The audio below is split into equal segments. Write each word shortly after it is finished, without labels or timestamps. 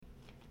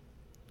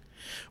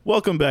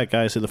Welcome back,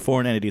 guys, to the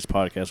Foreign Entities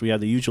Podcast. We have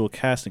the usual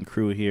cast and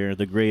crew here,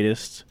 the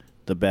greatest,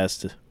 the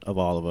best of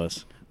all of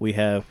us. We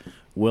have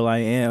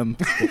Will.i.am.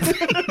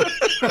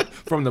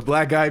 From the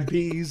Black Eyed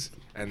Peas,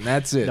 and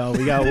that's it. No,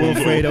 we got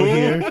Wilfredo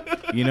here.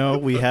 You know,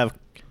 we have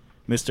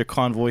Mr.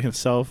 Convoy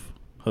himself,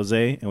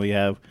 Jose, and we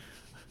have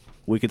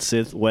Wicked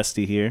Sith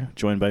Westey here,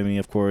 joined by me,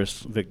 of course,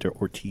 Victor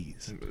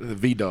Ortiz. The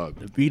V-Dog.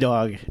 The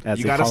V-Dog.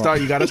 You gotta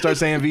start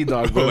saying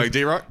V-Dog, bro. Like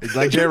J-Rock? It's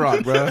like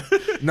J-Rock, bro.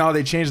 No,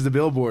 they changed the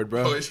billboard,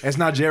 bro. It's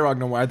not J-Rock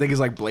no more. I think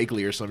it's like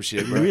Blakely or some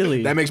shit, bro.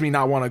 Really? That makes me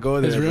not want to go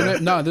there.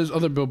 No, there's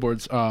other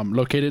billboards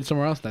located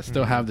somewhere else that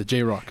still have the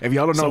J-Rock. If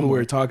y'all don't know who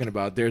we're talking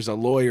about, there's a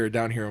lawyer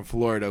down here in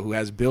Florida who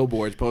has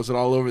billboards posted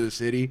all over the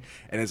city,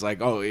 and it's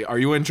like, oh, are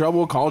you in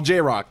trouble? Call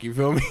J-Rock, you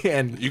feel me?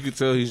 And you could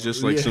tell he's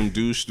just like some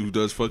douche who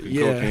does fucking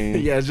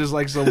cocaine. Yeah, it's just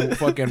like some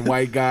fucking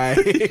white guy.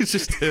 It's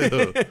just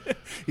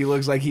he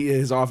looks like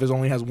his office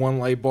only has one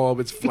light bulb.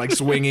 It's like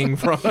swinging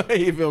from,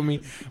 you feel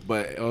me?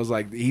 But I was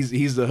like,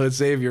 he's the hood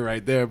savior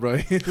right there, bro.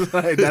 Like,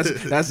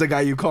 that's the guy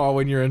you call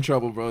when you're in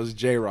trouble, bro. It's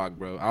J-Rock,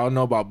 bro. I don't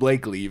know about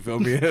Blakely, you feel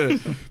me? I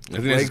think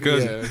it's his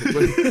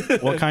cousin.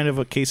 What kind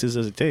of cases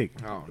does it take?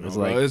 I don't know, It's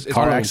bro. like It's car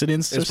probably-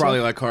 accidents? It's probably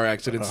like car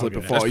accident, slip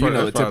and fall. That's You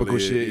know, the probably typical it,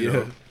 shit. you Yeah.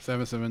 know.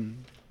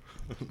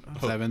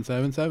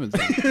 777.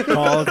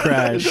 Call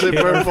crash. Slip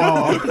or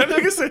fall. That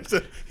nigga said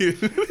that.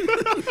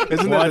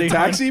 Isn't that a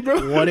taxi, bro?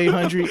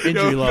 1-800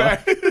 injury law.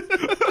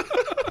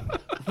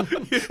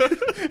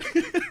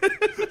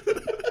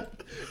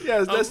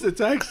 Yes, that's the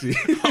taxi.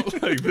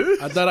 Like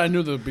this? I thought I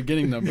knew the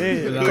beginning number.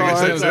 Yeah, Car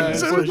said accident,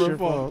 777. slip or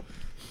fall.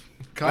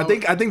 I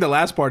think the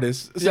last part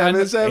is Yeah, I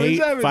know.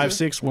 777.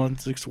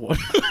 856-161.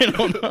 I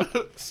don't know.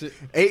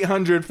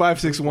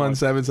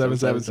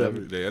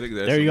 800-561-7777. Yeah, I think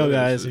that's There you go, some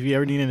guys. shit. If you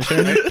ever need an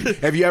attorney,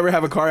 Have you ever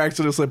have a car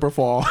accident, slip or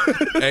fall?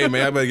 Hey,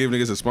 man, I better give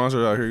niggas a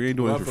sponsor out here. You ain't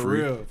doing it for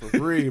free. real, for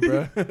free,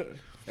 bro.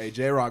 Hey,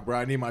 J-Rock, bro,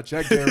 I need my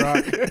check,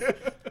 J-Rock.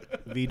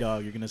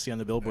 V-Dog, you're going to see on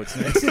the billboards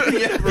next.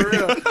 Yeah, for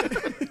real.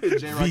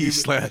 J-Rock,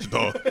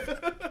 V/dog.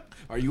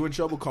 are you in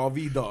trouble? Call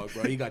V-Dog,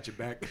 bro. He got your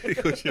back. He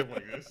goes shit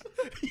like this.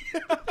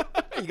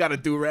 You got a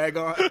do-rag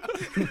on.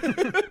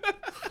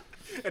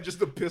 And just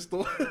a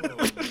pistol.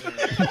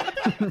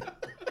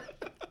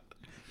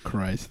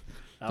 Christ.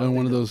 Doing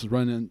one of those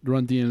run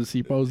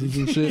DMC poses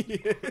and shit.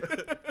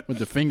 With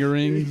the finger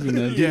rings and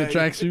the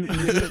tracksuit.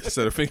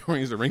 Instead of finger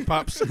rings, the ring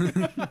pops.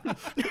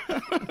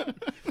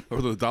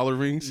 Or those dollar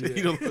rings. Yeah.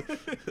 You know?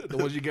 The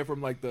ones you get from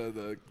like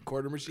the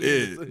quarter machine.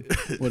 Yeah.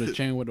 With a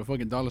chain with a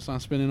fucking dollar sign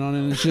spinning on it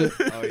and shit.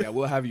 Oh yeah,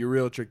 we'll have you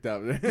real tricked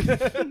out.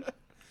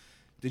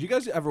 Did you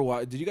guys ever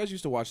watch? Did you guys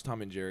used to watch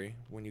Tom and Jerry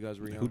when you guys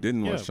were young? Who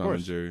didn't Yeah, watch of Tom and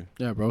course. Jerry?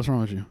 Yeah, bro, what's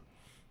wrong with you?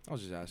 I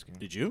was just asking.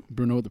 Did you?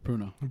 Bruno with the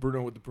Pruno.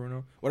 Bruno with the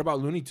Bruno. What about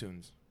Looney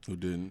Tunes? Who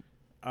didn't?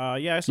 Yeah, I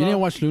You saw. didn't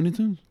watch Looney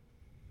Tunes?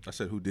 I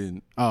said who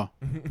didn't. Oh.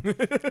 You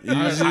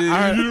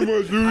didn't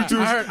watch Looney Tunes?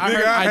 I heard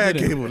Nigga, I had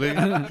didn't. cable,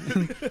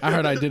 nigga. I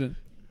heard I didn't.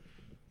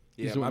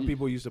 Yeah, So my you-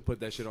 people used to put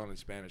that shit on in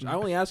Spanish. I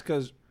only asked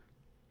because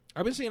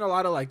I've been seeing a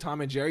lot of like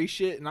Tom and Jerry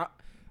shit, and I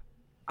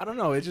don't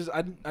know. It just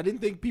I didn't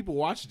think people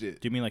watched it.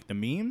 Do you mean like the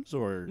memes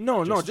or?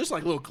 No, just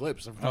like little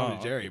clips of Tom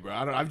and Jerry, bro.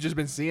 I've just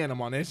been seeing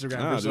them on Instagram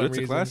Nah, for dude, some it's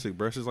reason. a classic,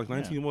 bro. It's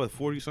like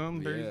 40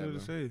 something, 30 Yeah, to bro.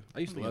 say. I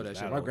used to I love think that it's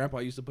shit. that My old. grandpa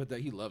used to put that.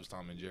 He loves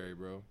Tom and Jerry,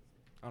 bro.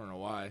 I don't know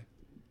why.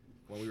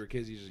 When we were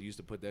kids, he just used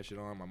to put that shit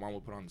on. My mom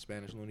would put on the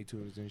Spanish Looney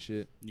Tunes and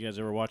shit. You guys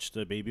ever watch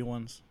the baby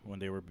ones when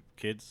they were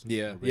kids?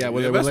 Yeah, Or when they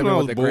were that's when living I with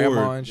was their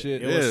grandma bored. and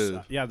shit. It was,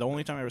 Yeah. yeah, the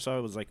only time I ever saw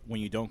it was like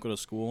when you don't go to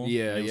school.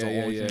 Yeah, It was the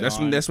yeah, only yeah. thing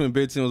That's on. when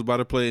Ben 10 was about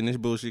to play and this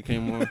bullshit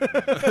came on.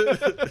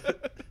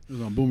 It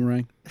was on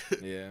Boomerang.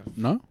 Yeah.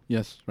 No?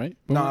 Yes, right?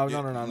 No,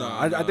 Boomerang? no.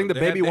 I think the They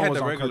had- baby they one had was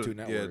the on regular- Cartoon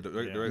Network.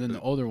 Yeah, Yeah. And then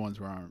the older ones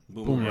were on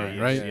Boomerang, Boomerang,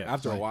 yeah, right? Yeah,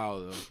 after a while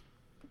though.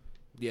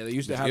 Yeah, they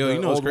used to have Yo, the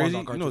you know what's old ones crazy?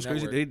 on You Cartoon know what's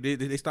crazy?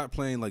 Network. They stopped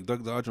playing like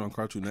Duck Dodger on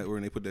Cartoon Network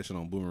and they put that shit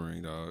on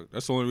Boomerang, dog.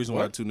 That's the only reason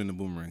why I What? tuned into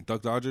Boomerang.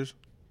 Duck Dodgers.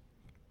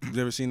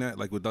 You ever seen that?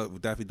 Like with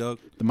Daffy Duck?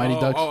 The Mighty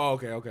Ducks. Oh,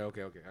 okay. I got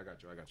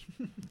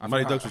you.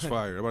 Mighty Ducks was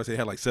fire. I'm about to say it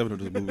had like 7 of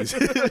those movies.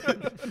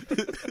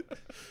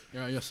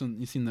 Yeah, you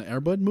seen the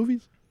Air Bud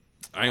movies?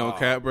 I ain't on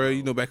cap, bro.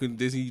 You know back when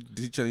Disney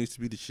Channel used to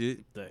be the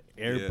shit. The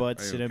Air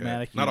Bud I ain't on cap.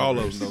 cinematic. Not all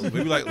of universe. them though.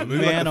 Maybe like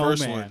Man, the oh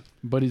first man. one.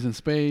 Buddies in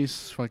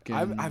Space, fucking.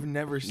 I've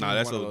never seen. Nah,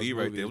 that's one of OD those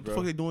right movies, there. What the bro.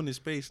 fuck they doing in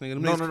space, nigga?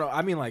 Them No, niggas- no.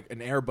 I mean like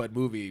an Air Bud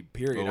movie.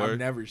 Period. Oh, I've word?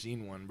 never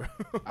seen one, bro.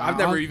 I've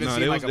never even Nah,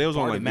 seen they like was a on, part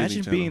like, of it. Imagine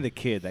Disney being Channel. the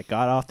kid that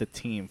got off the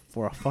team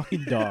for a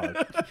fucking dog.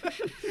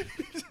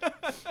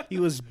 He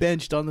was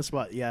benched on the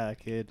spot. Yeah,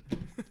 kid.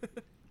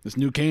 This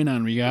new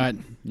canine we got,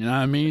 you know what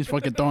I mean? He's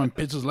fucking throwing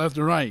pitches left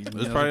and right.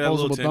 It's probably that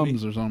little opposable Timmy.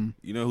 thumbs or something.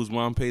 You know whose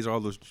mom pays all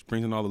the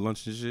brings in all the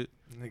lunch and shit?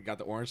 They got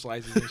the orange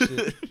slices and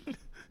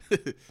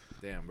shit.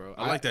 Damn, bro.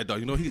 I like that dog.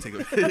 You know he can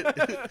take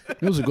it.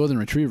 It was a golden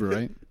retriever,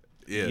 right?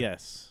 Yeah.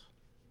 Yes.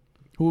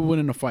 Who would win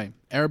in a fight,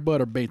 Air Bud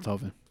or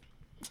Beethoven?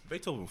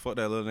 Beethoven fuck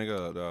that little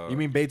nigga up, dog. You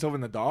mean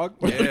Beethoven the dog?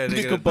 Yeah, nigga.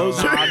 The the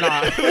composer. dog.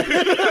 Nah.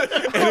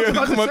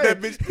 Come up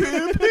that bitch.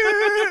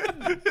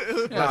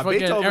 Yeah, fucking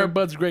Beethoven- Air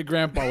Bud's great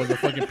grandpa was a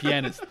fucking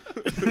pianist.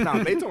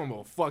 Nah, Beethoven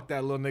will fuck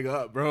that little nigga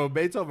up, bro.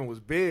 Beethoven was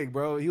big,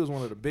 bro. He was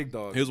one of the big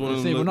dogs. He was one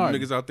of Saint them Bernard.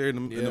 niggas out there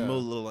in the Yeah.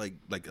 middle of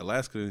like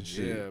Alaska and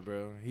shit. Yeah,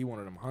 bro. He one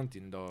of them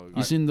hunting dogs.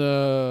 You seen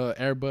the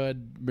Air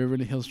Bud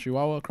Beverly Hills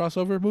Chihuahua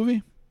crossover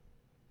movie?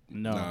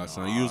 No. Nah, no.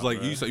 son, you was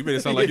like you made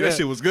it sound like Yeah. that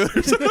shit was good.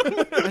 Or something.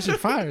 That shit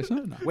fire,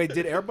 son. No. Wait,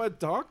 did Airbud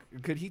talk?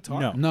 Could he talk?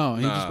 No. No,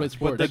 he Nah. just played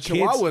sports. the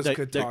Chihuahuas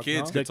could The talk,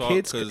 kids no? could The talk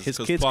kids- because his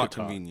kids plot could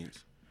talk.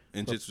 convenience.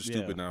 And But- kids are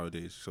stupid yeah.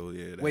 nowadays. So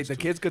yeah. Wait, the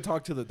kids could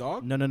talk to the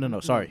dog? No.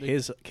 Sorry, they-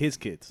 his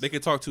kids. They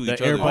could talk to The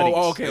each Air other. Buddies.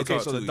 Oh, okay, They okay.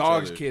 talk So to the each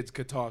dog's other. kids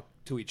could talk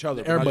to each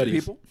other. Air but not to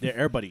Buddies. people? They're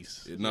air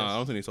buddies. Nah, I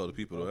don't think they talk to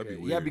people though. That'd be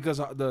Okay. weird. Yeah, because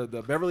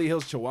the Beverly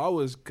Hills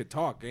Chihuahuas could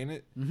talk, ain't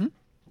it? Mm-hmm.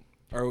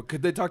 Or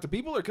could they talk to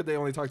people, or could they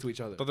only talk to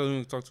each other? I thought they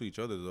didn't talk to each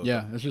other though.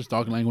 Yeah, it's just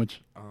dog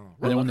language. Oh.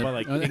 And then when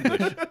But they- like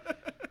English,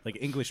 like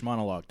English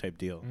monologue type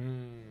deal.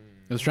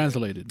 It's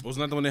translated.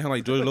 Wasn't that the one they had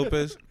like George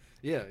Lopez?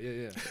 Yeah.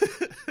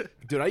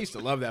 Dude, I used to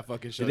love that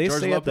fucking show. Did they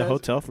George stay at the Lopez?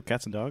 hotel for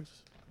cats and dogs?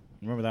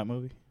 Remember that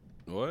movie?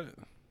 What?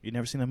 You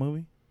never seen that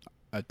movie?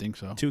 I think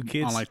so. Two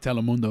kids. On like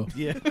Telemundo.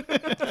 Yeah.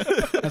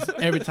 That's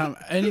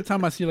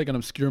anytime I see like an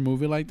obscure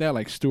movie like that,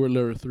 like Stuart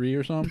Little 3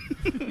 or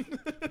something,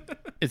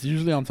 it's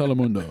usually on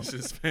Telemundo. It's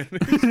in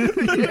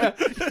Spanish. Yeah.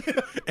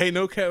 Hey,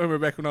 no cat. Remember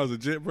back when I was a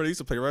jet, bro? They used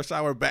to play Rush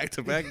Hour back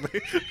to back.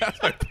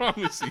 I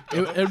promise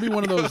you. It'd be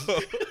one of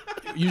those.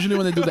 Usually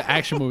when they do the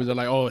action movies, they're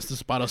like, "Oh, it's the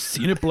spot of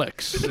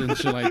Cineplex and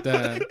shit like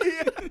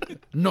that."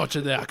 Noche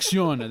de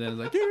acción, and then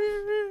it's like.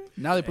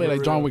 Now they play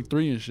like John Wick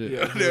 3 and shit.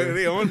 Yeah,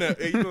 they on that.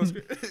 Hey, you know,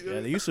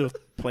 Yeah, they used to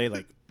play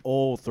like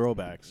old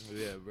throwbacks.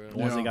 Yeah, bro.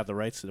 Once they Yeah. got the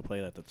rights to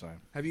play at the time.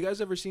 Have you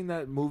guys ever seen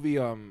that movie?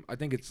 I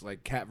think it's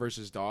like Cat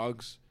versus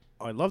Dogs.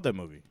 Oh, I love that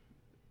movie.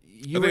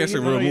 I think that's a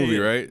know- real movie,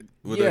 right?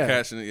 With Yeah. the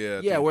cats and yeah. I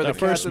Yeah, think- where the The cats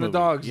first and the movie.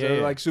 dogs Yeah, are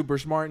yeah. like super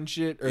smart and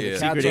shit. Or Yeah. the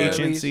cats Secret are at least.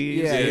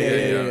 agencies.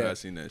 Yeah. I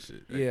seen that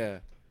shit. Yeah.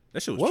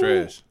 That shit was What-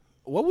 trash.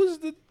 What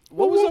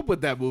was up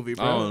with that movie,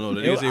 bro? I don't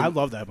know. I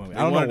love that movie. They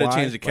I don't know wanted why, to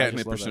change the but I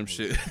just catnip or love some that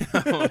shit.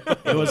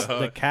 movie. It was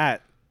the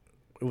cat.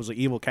 It was an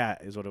evil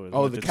cat, is what it was.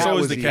 Oh, the It's cat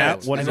always was the the cat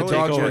evil. wanted And to the take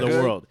dogs over were the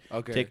good? world.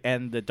 Okay.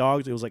 And the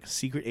dogs, it was like a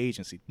secret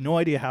agency. No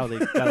idea how they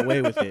got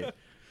away with it.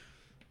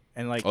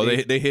 And like Oh,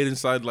 they hid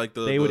inside like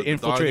the they would the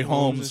infiltrate doggy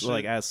homes and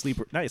like shit? as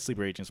sleeper, not as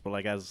sleeper agents, but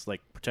like as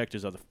like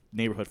protectors of the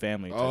neighborhood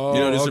family. type. Oh, You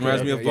know, this okay,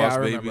 reminds me okay. of Yeah, Boss I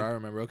Baby. remember. I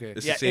remember. Okay.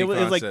 It's Yeah, the same it was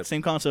concept. like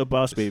same concept of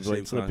Boss It's Baby, the but same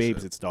instead of babes,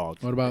 concept. it's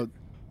dogs. What about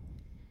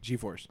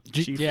G-Force.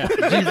 Chief. Yeah,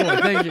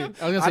 G4, thank you. I was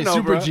gonna say know,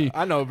 Super bro. G.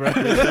 I know, bro.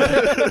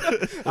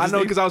 I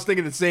know because I was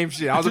thinking the same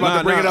shit. I was about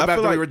to bring it Nah, up I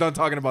after feel we like- were done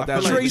talking about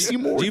that. Like, Tracy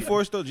Morgan.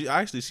 G-Force though,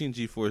 I actually seen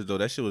G-Force though.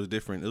 That shit was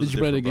different. It was Did you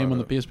play the different, game on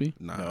the bro. PSP?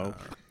 Nah.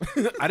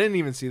 No. I didn't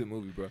even see the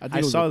movie, bro. think I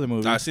it was saw a- the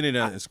movie. Nah, I seen it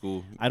in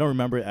school. I don't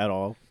remember it at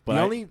all. But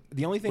The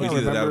only thing We I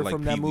did that remember with, like,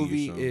 from that PB or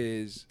movie something.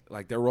 is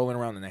like they're rolling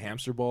around in the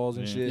hamster balls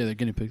and Yeah. shit. Yeah, they're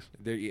guinea pigs.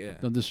 Yeah.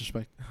 Don't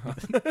disrespect.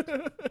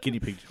 guinea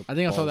pig. I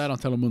think I saw balls. that on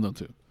Telemundo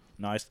too.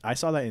 No, I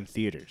saw that in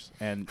theaters,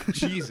 and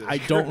Jesus I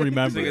don't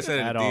remember This nigga it said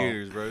it at in all.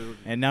 theaters, bro.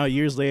 And now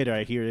years later,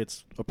 I hear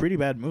it's a pretty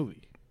bad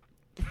movie.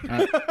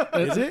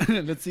 Is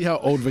it? Let's see how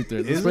old Victor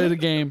is. Let's Is play it? the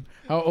game.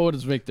 How old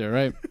is Victor,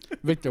 right?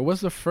 Victor,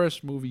 what's the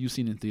first movie you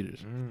seen in theaters?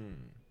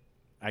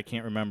 I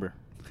can't remember.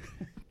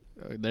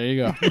 There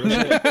you go.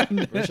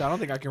 Rich, I don't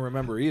think I can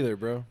remember either,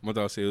 bro. What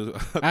did I say? It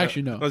was,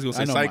 Actually, no. I was gonna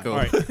say I know mine. Psycho.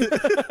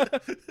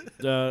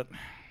 All right.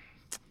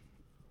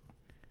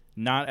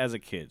 Not as a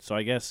kid, so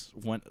I guess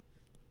when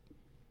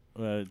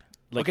like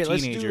Okay,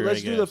 teenager.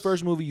 let's I do the guess.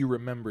 first movie you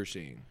remember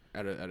seeing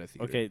at a theater.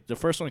 Okay, the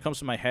first one that comes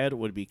to my head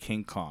would be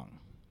King Kong.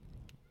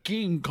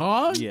 King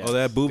Kong? Yeah, Oh,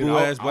 that boo Dude, boo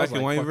I ass was black and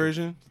like white fucking-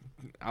 version.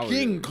 I was-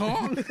 King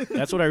Kong?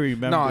 that's what I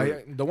remember.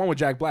 No, the one with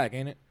Jack Black,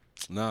 ain't it?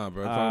 Nah,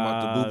 bro. I'm talking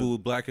about the boo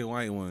boo black and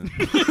white one.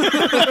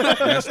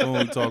 That's the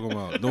one we talking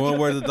about. The one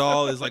where the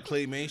doll is like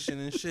claymation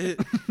and shit.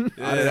 Yeah,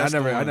 I that's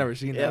the one. never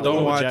seen Yeah, that. the Don't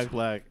one with watch- Jack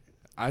Black.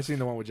 I seen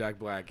the one with Jack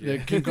Black. Yeah,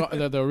 Yeah, King Kong,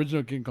 the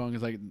original King Kong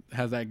is like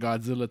has that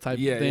Godzilla type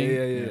yeah,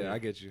 thing. yeah. I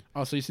get you.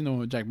 Oh, so you seen the one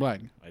with Jack Black?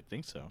 I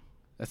think so.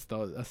 That's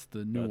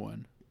the new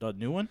one. The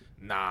new one?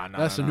 Nah.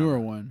 That's the newer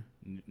one.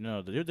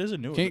 No, there's a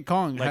new King one.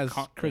 Kong Like has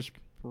Kong- Chris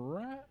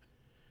Pratt.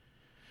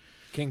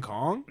 King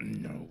Kong.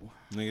 No.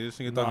 Nigga, this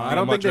nigga No, thought I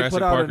don't think they Jurassic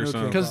put out a Park new or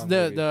something. King Because Kong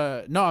the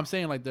movie. no, I'm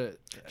saying like the.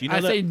 Do you know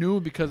I that- say new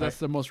because that's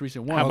the most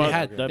recent one. How They about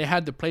had the- they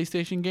had the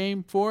PlayStation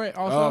game for it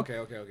also. Oh,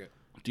 okay.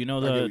 Do you know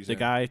I get what you're the saying.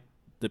 guy,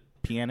 the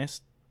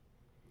pianist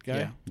guy?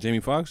 Yeah. Jamie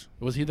Foxx.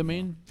 Was he the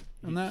main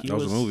in that? He That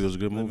was a movie. It was a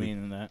good the movie. main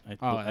in that. I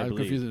I was believe.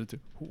 confusing the two.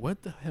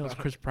 What the hell is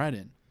Chris Pratt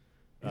in?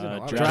 He's in a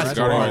lot of Jurassic Guardians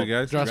World. of the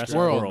Galaxy. Jurassic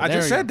World. I There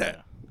just you said go.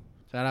 that.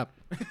 Shut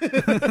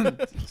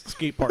up.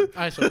 Skate park. All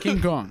right, so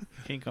King Kong.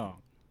 King Kong.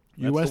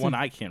 You That's the Weston? one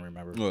I can't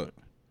remember. What?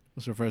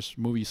 What's the first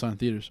movie you saw in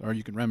theaters, or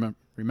you can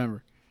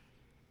remember?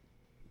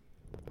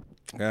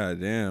 God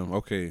damn.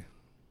 Okay.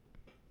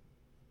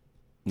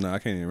 No, I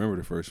can't even remember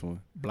the first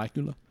one.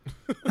 Blackula.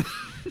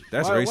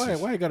 That's why, racist.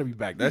 Why I gotta be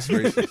back? That's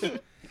racist.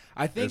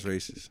 I think. That's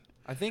racist.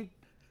 I think.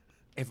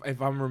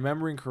 If I'm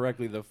remembering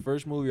correctly, the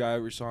first movie I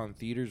ever saw in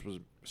theaters was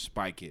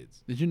Spy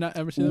Kids. Did you not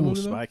ever see that Ooh,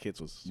 movie? though? Spy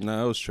Kids was.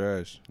 No, it was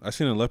trash. I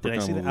seen a Did Leprechaun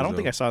I see that? movie. I don't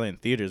think I saw that in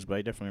theaters, but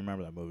I definitely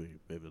remember that movie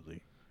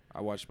vividly.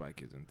 I watched Spy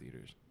Kids in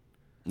theaters.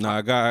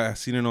 Nah, I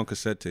seen it on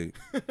cassette tape.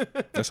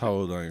 That's how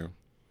old I am.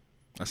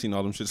 I seen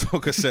all them shits on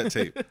cassette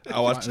tape. I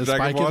watched The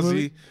Dragon Spy Ball Kids Z.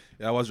 movie?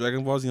 Yeah, I watched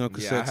Dragon Ball Z on Yeah, I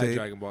cassette had tape.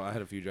 Dragon Ball. I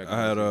had a few Dragon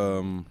I had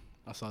Balls.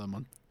 I saw them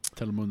on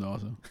Telemundo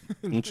also.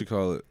 what you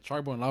call it?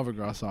 Shark Boy and Lava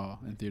Girl I saw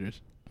in theaters.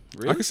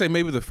 I could say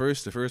maybe the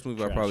first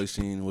movie I Trash. probably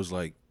seen was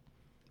like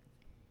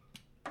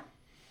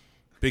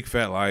Big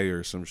Fat Liar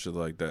or some shit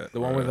like that. The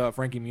one with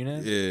Frankie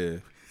Muniz? Yeah.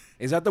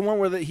 Is that the one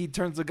where he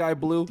turns the guy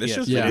blue? That's Yes.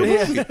 just Yeah. a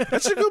good movie.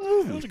 That's a good It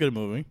movie. was a good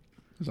movie.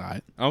 It's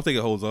alright. I don't think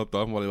it holds up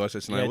though. I'm going to watch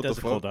that tonight. Yeah, it what the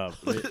doesn't fuck? hold up.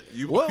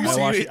 You, What you was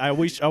seen I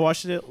watched it? it. I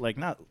watched it like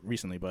not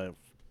recently, but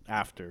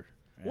after.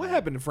 What And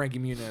happened to Frankie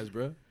Muniz,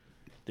 bro?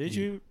 Did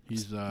you?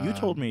 He's You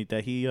told me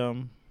that he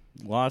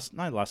lost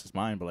his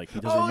mind, but like he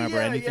doesn't remember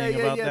anything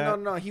about that.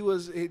 No, he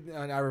was.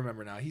 I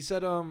remember now. He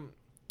said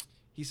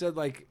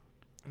like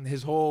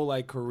his whole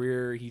like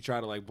career he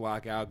tried to like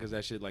block out because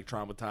that shit like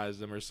traumatized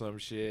him or some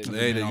shit.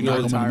 Hey, And you he know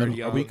got what's tired in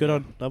the Are we good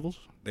on levels?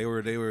 They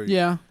were.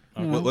 Yeah.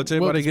 What's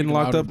everybody getting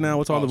locked up now?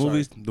 What's all the sorry.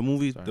 movies? The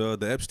movies, Sorry.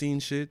 the Epstein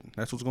shit.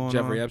 That's what's going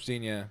Jeffrey on.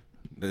 Epstein, yeah.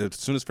 As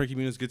soon as Frankie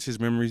Muniz gets his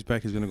memories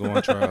back, he's gonna go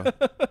on trial.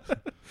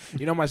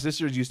 You know, my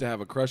sisters used to have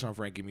a crush on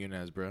Frankie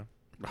Muniz, bro.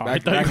 I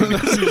Back- thought you were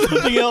gonna say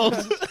something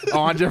else. Oh,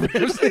 on Jeffrey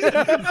Epstein.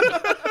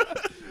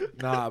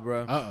 Nah,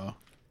 bro. Uh-oh.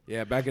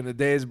 Yeah, back in the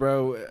days,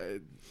 bro.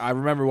 I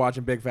remember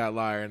watching Big Fat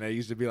Liar, and they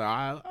used to be like,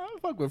 I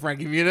fuck with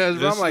Frankie Muniz,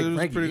 bro. I'm like, it was a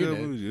Frankie pretty good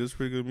Muniz. movie. It was a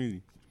pretty good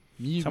movie.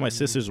 That's how my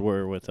sisters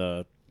were with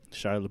Shia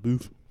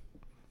LaBeouf.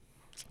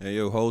 And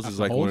yo, Holes is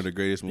From like one Holes? of the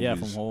greatest movies Yeah,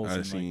 from Holes I've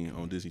and, seen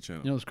on Disney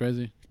Channel. You know what's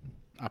crazy?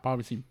 I've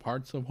probably seen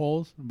parts of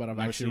Holes, but I've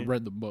Never actually seen it.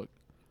 read the book.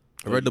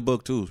 I read the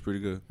book too. It's pretty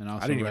good. And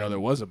also I didn't even read- know there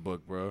was a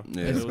book, bro.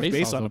 Yeah, It's It was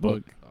based on off a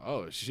book.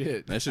 Oh,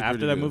 shit. that shit After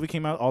pretty that good. movie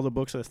came out, all the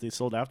books that they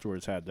sold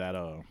afterwards had that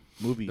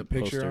movie The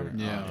picture poster. on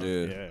it? Yeah.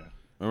 Yeah. yeah.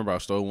 I remember I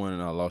stole one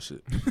and I lost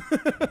it.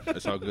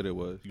 That's how good it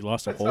was. You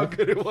lost a How hole.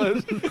 good it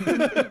was.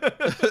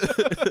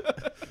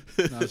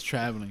 I was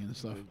traveling and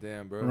stuff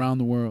Damn, bro. around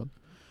the world.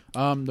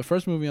 The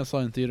first movie I saw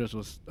in theaters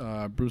was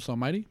Bruce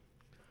Almighty.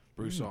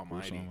 Bruce Bruce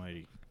Almighty.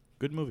 Almighty.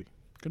 Good movie.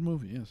 Good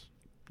movie, yes.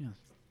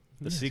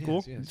 The Yes, sequel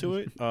yes, yes, to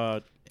it.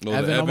 No,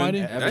 Evan the Almighty?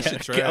 That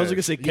shit trash. I was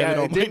gonna say Kevin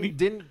Yeah,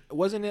 Almighty,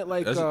 wasn't it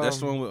like That's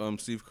the one with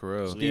Steve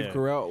Carell. Steve Yeah.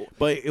 Carell?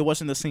 but it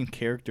wasn't the same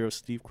character of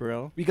Steve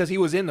Carell. Because he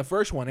was in the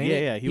first one, ain't Yeah,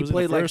 it? yeah, he was in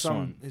played the first like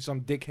one.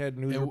 some dickhead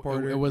news It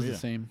reporter. was Yeah. the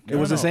same. It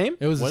was the same?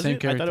 It was the same it?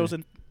 character. I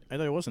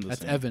thought it wasn't the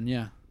That's same. Evan,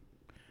 yeah.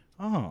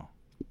 Oh,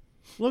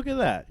 look at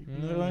that!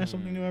 You learn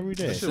something new every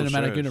day. That shit was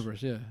Cinematic trash.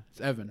 universe, yeah.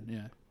 It's Evan,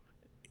 yeah.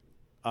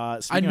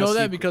 I Speaking know of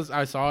that Steve- because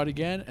I saw it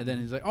again, and then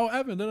he's like, "Oh,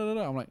 Evan." Da, da, da,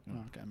 da. I'm like, "Oh,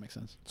 okay, that makes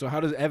sense." So how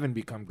does Evan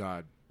become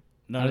God?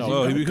 no, How does no,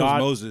 Oh, he becomes God,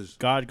 Moses.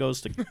 God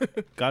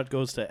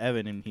goes to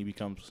Evan, and he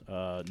becomes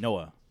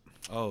Noah.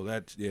 Oh,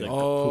 that's yeah. Like,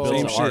 Oh. who Same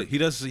builds the shit. ark. He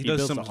does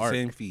builds some the of the ark.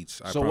 same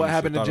feats. I So what promise you.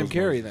 happened I to thought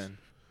Jim it was Carrey Moses. then?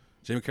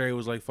 Jim Carrey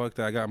was like, "Fuck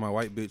that! I got my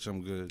white bitch.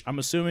 I'm good." I'm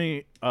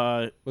assuming.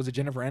 Was it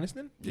Jennifer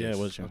Aniston? Yeah, Yes. it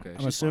was. Jim. Okay, I'm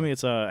she's assuming fine.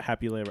 it's a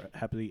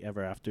happily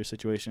ever after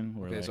situation.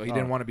 Where Okay, like, so he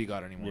didn't want to be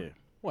God anymore. Yeah.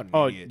 What an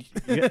Oh, idiot.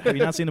 have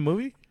you not seen the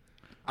movie?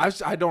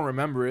 I don't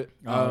remember it.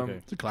 Oh, okay.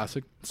 It's a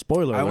classic.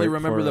 Spoiler. I only alert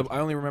remember for- the I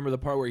only remember the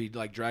part where he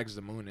like drags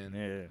the moon in.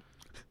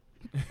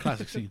 Yeah.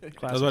 Classic scene.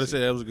 I was about to say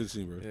that was a good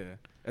scene, bro. Yeah.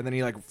 And then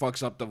he like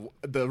fucks up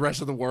the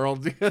rest of the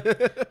world. He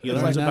It's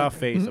learns like about that.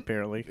 faith.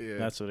 Apparently, Yeah.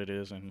 that's what it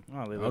is, and they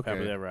live Okay.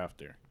 happily ever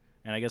after.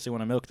 And I guess they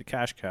want to milk the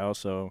cash cow,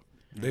 so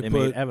They they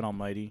put made Evan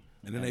Almighty.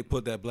 and then they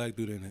put that black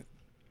dude in it,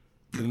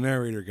 the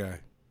narrator guy.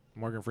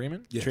 Morgan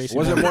Freeman? Yes. Tracy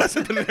Was it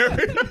Morgan.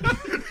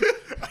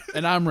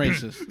 And I'm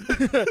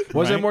racist.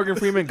 Was it Right? Morgan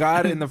Freeman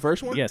God in the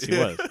first one? Yes, he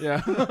was. Yeah.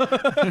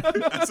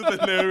 That's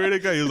the narrator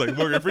guy. He was like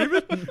Morgan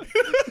Freeman.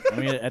 I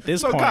mean, at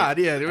this So point, God,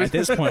 yeah. it was- at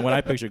this point, when I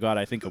picture God,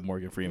 I think of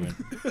Morgan Freeman.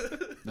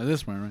 Now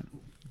this one, right?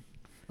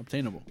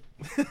 Obtainable.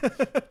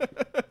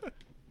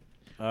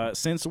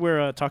 Since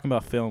we're talking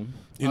about film,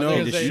 You I know, was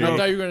gonna this say- year- I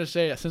thought you were gonna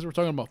say since we're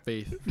talking about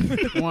faith,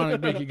 I want to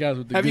make you guys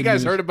with the Have you good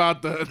guys news. heard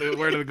about the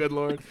word of the good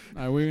Lord?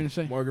 All right, what were you gonna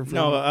say? Morgan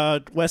Freeman. no,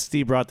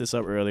 Westey brought this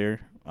up earlier,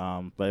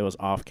 but it was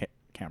off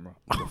camera,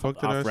 the fuck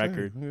did I off say?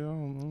 record. Yeah, I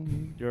don't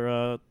know.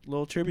 Your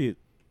little tribute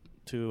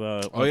to.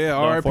 Oh yeah, the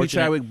R.I.P. unfortunate-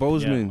 Chadwick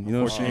Boseman. yeah, You know what I'm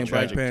unfortunate saying? Black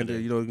tragic Panther. today.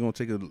 You know, you're gonna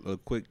take a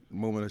quick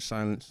moment of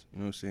silence. You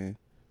know what I'm saying?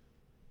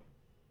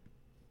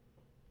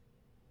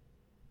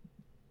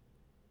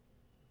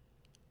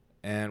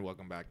 And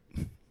welcome back.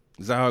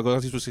 Is that how it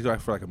goes? He's supposed to like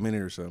for like a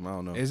minute or something. I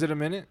don't know. Is it a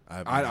minute? I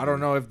have I no don't idea.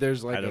 know if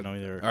there's like I don't know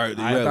either. All right,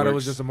 I yeah, thought it works.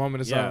 was just a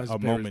moment of Yeah, silence. a in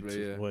Paris, moment but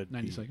yeah. would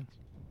 90 be- seconds.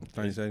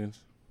 90 seconds.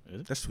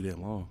 Is it? That's too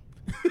damn long.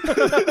 I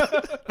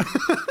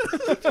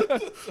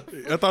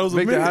thought it was a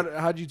Victor, minute.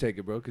 how'd you take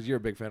it, bro? Because you're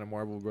a big fan of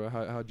Marvel, bro.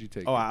 How'd you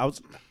take Oh, it? I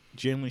was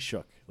genuinely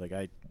shook. Like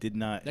I did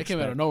not. That came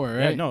out of expect- nowhere,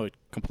 Yeah, right? no,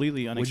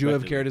 completely unexpected. Would you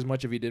have cared as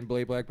much if he didn't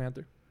play Black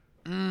Panther?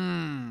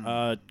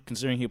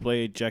 Considering he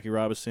played Jackie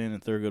Robinson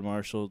and Thurgood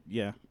Marshall,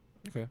 yeah,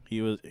 Okay.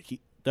 he was.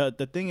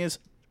 The thing is,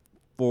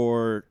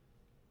 for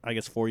I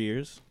guess 4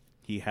 years,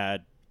 he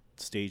had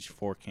stage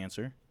 4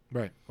 cancer,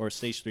 Right. or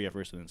stage 3 at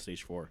first, and then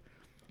stage 4.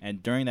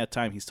 And during that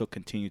time, he still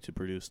continued to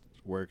produce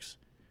works,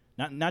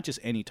 not just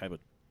any type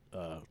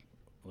of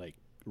like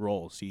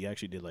roles. He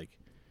actually did like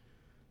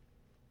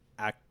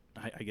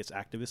I guess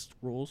activist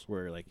roles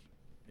where like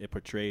it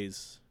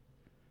portrays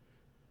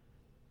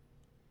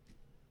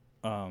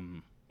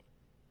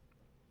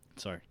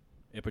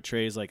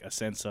like a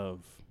sense of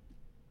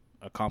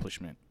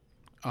accomplishment.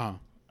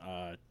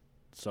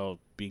 So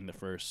being the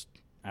first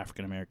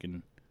African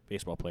American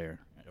baseball player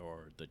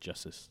or the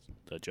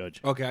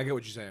judge. Okay, I get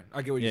what you're saying.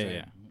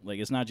 Yeah. Like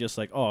it's not just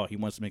like, oh, he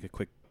wants to make a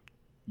quick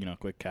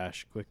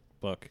cash, quick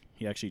buck.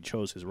 He actually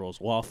chose his roles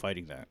while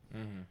fighting that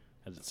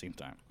at the same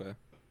time. Okay.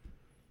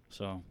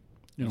 So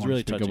You it's want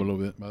really to speak touching. up a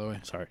little bit, by the way.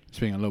 Sorry.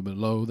 Speaking a little bit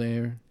low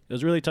there. It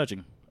was really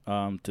touching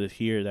to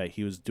hear that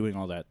he was doing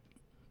all that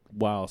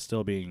while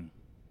still being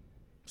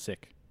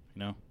sick, you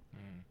know?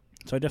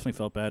 So I definitely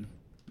felt bad.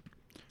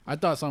 I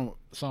thought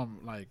some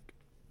like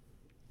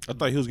I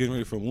thought he was getting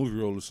ready for a movie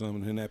role or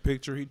something. In that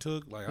picture he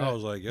took, like I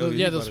was like, yo,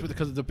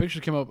 because the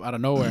picture came up out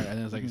of nowhere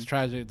and it's like it's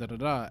tragic,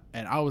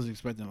 and I was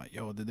expecting like,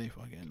 yo, did they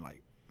fucking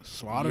like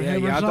slaughter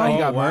him? Yeah, or I something? thought he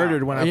got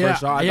murdered when I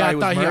first saw it. I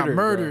thought he got bro.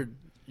 murdered.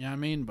 You know what I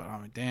mean? But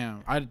I'm like,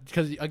 damn,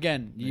 because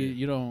again,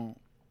 you don't.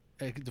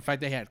 The fact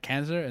that he had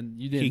cancer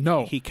and you didn't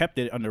know. He kept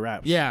it under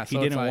wraps. Yeah, he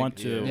so didn't it's like, want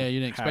to. yeah, you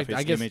didn't have expect it. his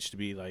I guess image to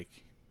be like,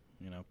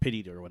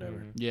 pitied or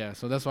whatever. Yeah,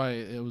 so that's why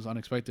it was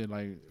unexpected,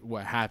 like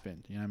what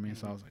happened. You know what I mean?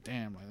 So I was like,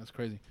 damn, like that's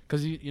crazy.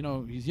 Because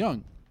he's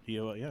young.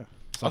 Yeah.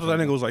 I thought that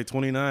nigga was like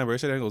 29, but they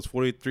said that nigga was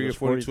 43 or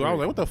 42. I was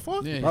like, what the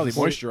fuck? Yeah, Probably he's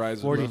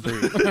moisturizing.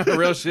 43.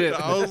 Real shit.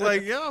 I was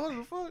like, yeah, what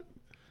the fuck?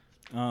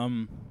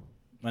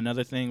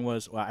 Another thing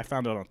was, I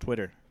found out on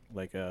Twitter.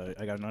 Like,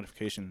 I got a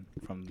notification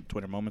from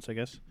Twitter Moments, I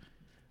guess.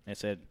 And it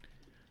said,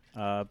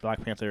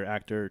 Black Panther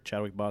actor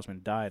Chadwick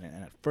Boseman died.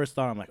 And at first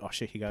thought, I'm like, oh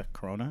shit, he got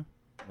corona.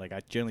 Like,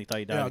 I generally thought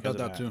he died. Yeah, I because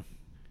thought of that too.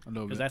 A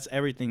little Because bit. that's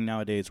everything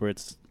nowadays. Where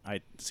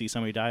I see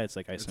somebody die, it's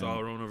like I It's assume.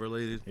 all Rona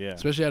related. Yeah.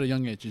 Especially at a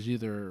young age, it's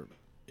either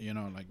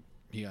like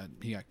he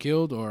got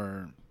killed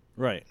or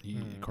Right.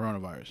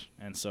 coronavirus.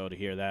 And so to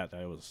hear that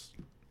was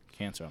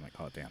cancer, I'm like,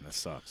 oh damn, that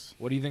sucks.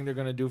 What do you think they're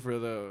gonna do for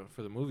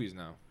the movies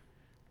now?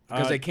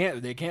 Because they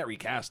can't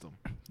recast them.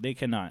 They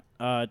cannot.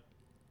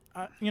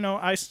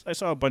 I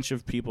saw a bunch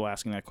of people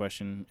asking that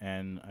question,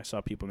 and I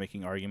saw people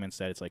making arguments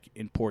that it's like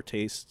in poor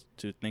taste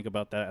to think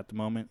about that at the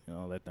moment.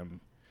 Let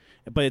them.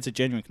 But it's a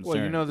genuine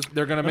concern. Well,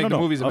 they're gonna make the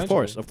movies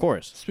eventually. Of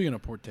course. Speaking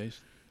of poor taste,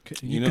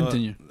 You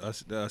continue.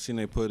 I seen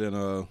they put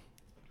in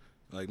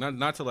like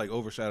not to like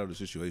overshadow the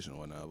situation or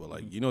whatnot, but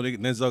like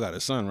Denzel got a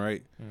son,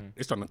 right?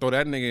 They starting to throw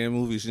that nigga in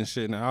movies and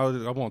shit. Now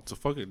I want to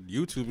fucking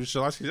YouTube and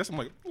shit. I see that, I'm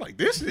like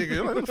this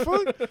nigga. Like, what the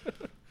fuck?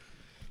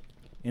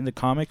 In the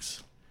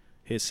comics,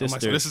 his sister.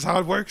 Like, so this is how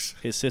it works.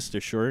 His sister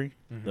Shuri,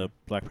 the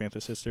Black Panther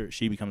sister,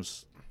 she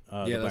becomes.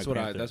 Yeah, the that's Black what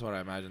Panther. that's what I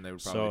imagine they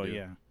would probably do. So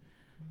yeah,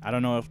 I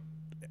don't know if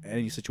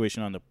any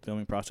situation on the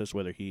filming process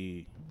whether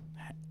he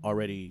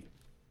already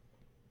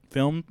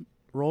filmed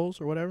roles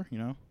or whatever.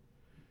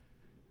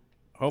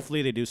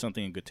 Hopefully they do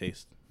something in good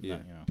taste. Yeah.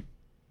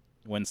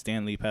 When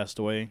Stan Lee passed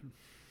away,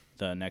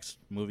 the next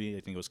movie, I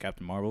think it was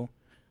Captain Marvel.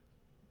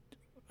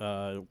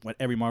 When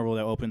every Marvel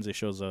that opens, it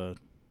shows the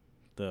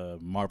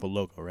Marvel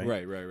logo, right?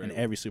 Right. And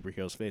every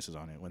superhero's face is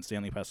on it. When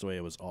Stan Lee passed away,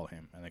 it was all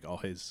him and like all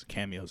his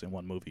cameos in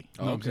one movie.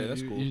 Oh, okay,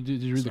 that's cool. Did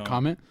you read the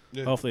comment?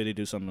 Yeah. Hopefully they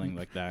do something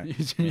like that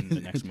in the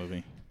next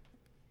movie.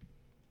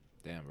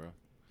 Damn, bro.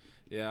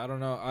 Yeah, I don't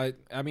know.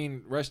 I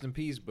mean, rest in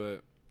peace,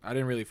 but I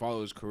didn't really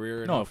follow his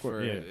career No, enough of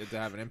course, for yeah. it to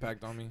have an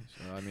impact on me.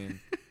 So I mean,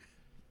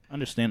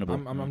 Understandable.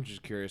 I'm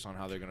just curious on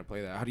how they're gonna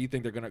play that. How do you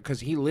think they're gonna?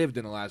 Because he lived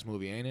in the last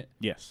movie, ain't it?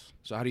 Yes.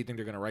 So how do you think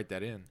they're gonna write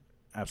that in?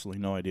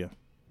 Absolutely no idea.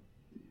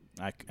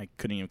 I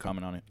couldn't even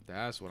comment on it.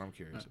 That's what I'm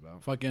curious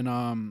about.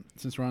 Fucking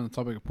since we're on the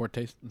topic of poor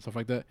taste and stuff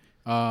like that,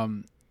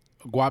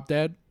 Guap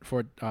Dad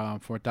for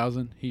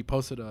 1,000, he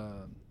posted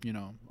a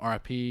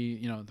RIP,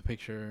 the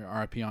picture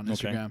RIP on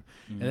Instagram,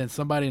 and then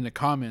somebody in the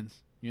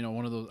comments,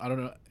 one of those, I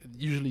don't know,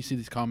 usually you see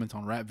these comments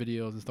on rap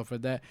videos and stuff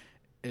like that.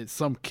 It's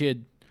some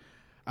kid.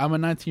 I'm a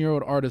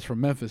 19-year-old artist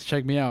from Memphis.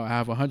 Check me out. I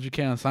have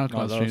 100K on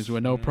SoundCloud streams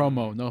with no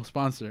promo, no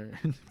sponsor,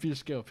 pure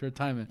skill, pure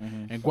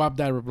timing. And Guap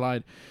Dad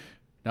replied,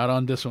 "Not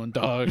on this one,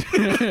 dog.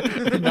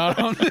 Not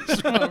on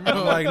this one, bro."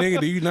 I'm like,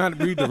 nigga, do you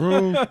not read the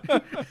room?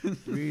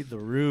 Read the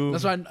room.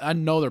 That's why I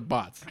know they're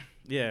bots.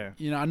 Yeah.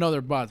 I know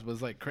they're bots, but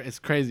it's like it's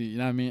crazy. You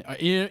know what I mean?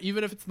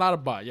 Even if it's not a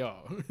bot, yo,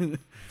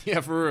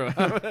 Yeah, for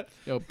real.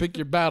 yo, pick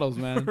your battles,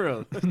 man. For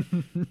real.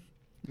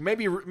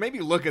 Maybe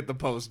look at the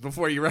post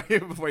before you write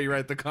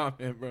the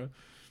comment, bro.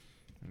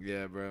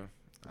 Yeah, bro.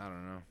 I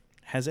don't know.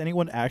 Has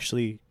anyone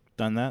actually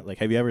done that? Like,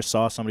 have you ever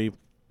saw somebody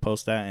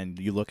post that and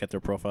you look at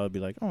their profile and be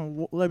like, oh,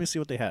 well, let me see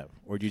what they have?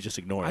 Or do you just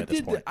ignore it at this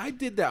point? I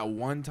did that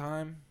one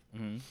time,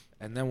 Mm-hmm.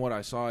 and then what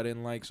I saw I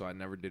didn't like, so I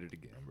never did it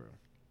again, bro.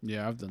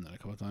 Yeah, I've done that a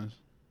couple times.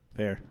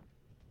 Fair.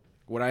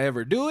 Would I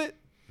ever do it?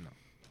 No.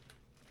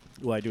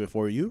 Will I do it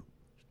for you?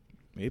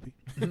 Maybe.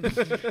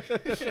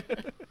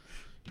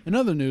 In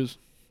other news,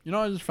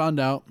 I just found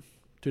out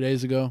 2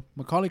 days ago,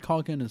 Macaulay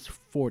Culkin is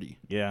 40.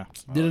 Yeah.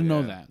 Didn't know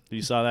yeah. that.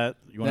 You saw that?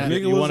 You want That to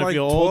Nigga you was want to like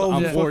feel old? 12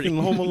 I'm 40.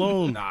 fucking Home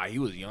Alone. Nah, he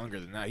was younger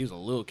than that. He was a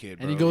little kid,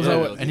 bro. And he goes Yeah, out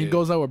little with, and he kid.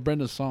 goes out with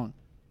Brenda's song.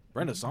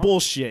 Brenda song.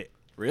 Bullshit.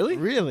 Really?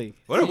 Really?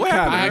 What happened?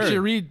 I to actually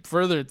her? read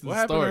further to What the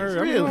happened to story.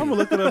 her? Really? I'm gonna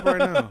look it up right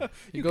now.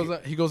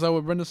 He goes out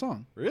with Brenda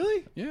Song.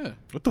 Really? Yeah.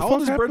 What the How fuck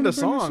old is happened Brenda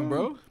to Brenda Song,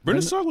 bro?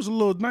 Brenda Song was a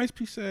little nice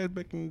piece of ass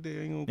back in the day.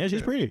 I ain't gonna Yeah, she's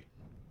cap. pretty.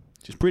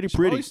 She's pretty.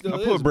 Probably still I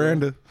is, put bro.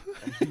 Brenda.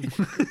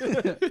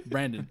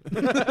 Brandon.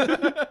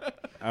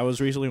 I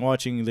was recently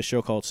watching the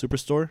show called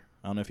Superstore.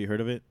 I don't know if you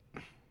heard of it.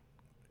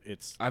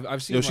 It's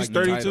I've seen. Yo, like, she's the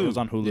 32. it title. was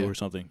on Hulu Yeah. or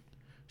something.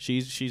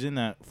 She's in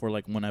that for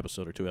like 1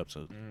 episode or 2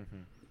 episodes.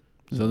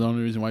 Is that the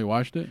only reason why you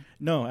watched it?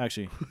 No,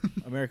 actually,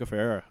 America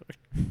Ferrera.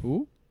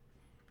 Who?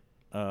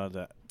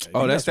 That.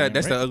 Oh, that's her that. name,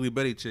 That's right? the ugly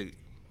Betty chick.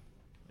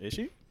 Is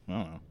she? I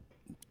don't know.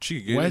 She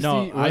could get Westey, it.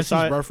 No, I Westey's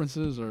saw it-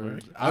 references or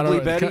Ugly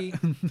Betty.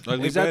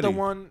 Ugly Is that the Betty.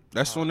 one?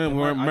 That's one Oh, of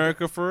them.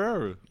 America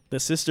Ferrera. The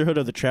Sisterhood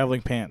of the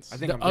Traveling Pants. I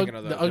think The, I'm thinking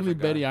of the ugly different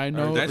guy. Betty I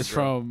know that's is the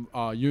from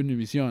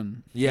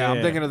Univision. Yeah, I'm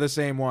Yeah. thinking of the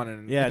same one.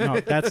 And Yeah, no,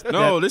 that's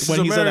No, that, this when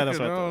is he said that, America. that's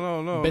what I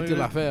thought. No. Betty nigga.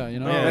 La Fea, you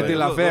know? Yeah, Betty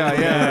La look, Fea. look,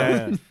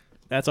 Yeah.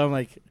 That's why I'm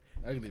like,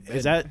 Ugly Betty.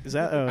 is that?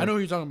 I know who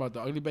you're talking about.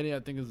 The ugly Betty, I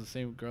think, is the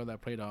same girl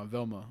that played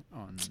Velma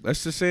on.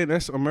 Let's just say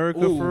that's America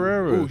Ooh,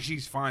 Ferrera. ooh,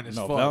 she's fine as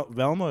No, fuck.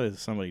 Velma is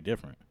somebody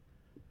different.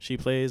 She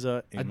plays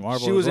in Marvel.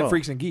 She was as well. in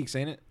Freaks and Geeks,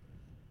 ain't it?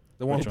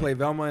 The one Which who one? played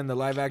Velma in the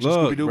live action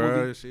Look, Scooby Doo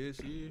bro, movie.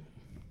 she.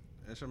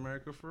 That's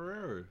America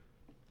Ferrera.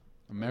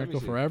 America Let me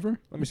see. Forever?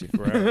 Let me see.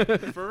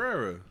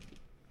 Ferrera.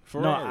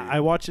 No,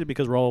 I watched it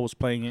because Raul was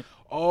playing it.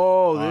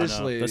 Oh, on, this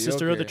lady. the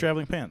Sisterhood of the okay.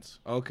 Traveling Pants.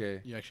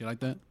 Okay. You actually like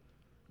that?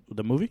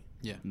 The movie?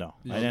 Yeah. No,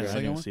 Did I you didn't. see the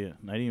I didn't second see it.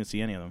 I didn't even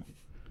see any of them.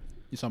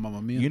 You saw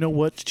Mamma Mia? You know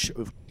what?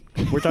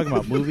 We're talking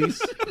about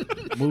movies.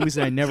 Movies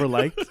that I never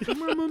liked.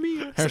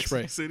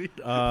 Hairspray. City.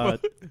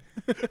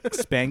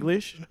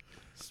 Spanglish.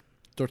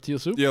 Tortilla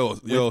soup? Yo,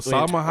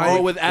 Salma Hayek.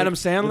 Oh, with Adam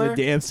Sandler. With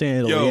the damn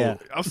Sandler. Yo, Yeah.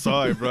 I'm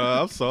sorry, bro.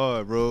 I'm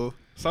sorry, bro.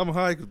 Salma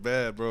Hayek is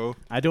bad, bro.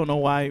 I don't know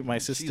why my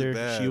sister.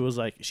 bad. She was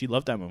like, she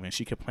loved that movie and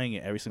she kept playing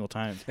it every single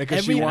time.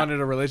 Because she Every- wanted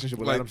a relationship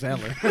with Like- Adam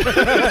Sandler.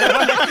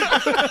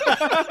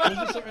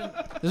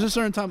 There's a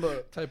certain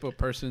type of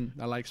person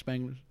that likes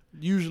Spanglish.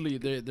 Usually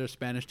they're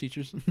Spanish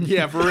teachers.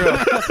 Yeah, for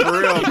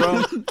real,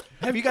 bro.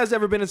 Have you guys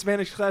ever been in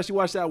Spanish class? You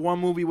watched that one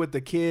movie with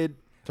the kid.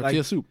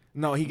 Tortilla soup.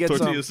 No, he gets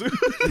Tortilla soup.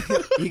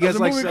 he gets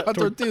like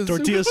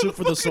Tortilla soup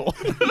for the soul.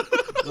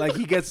 like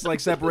he gets like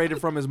separated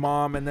from his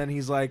mom, and then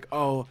he's like,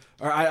 oh,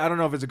 or I don't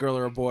know if it's a girl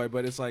or a boy,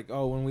 but it's like,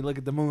 oh, when we look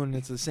at the moon,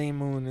 it's the same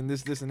moon, and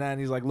this and that, and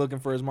he's like looking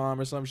for his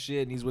mom or some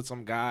shit, and he's with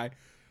some guy.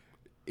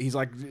 He's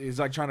like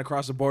trying to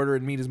cross the border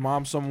and meet his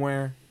mom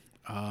somewhere.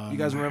 You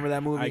guys remember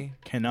that movie? I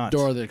cannot.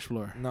 Dora the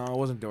Explorer. No, it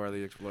wasn't Dora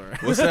the Explorer.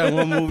 What's that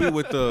one movie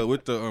with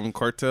the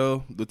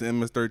cartel with the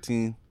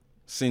MS-13?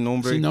 Sin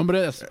Nombre. Sin Nombre,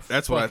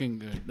 That's what I- fucking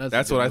good.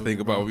 That's a what good I movie,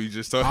 think about bro. when you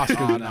just talk. Oscar.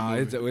 Oh, that no,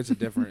 movie. it's a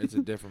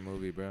different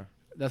movie, bro.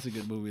 That's a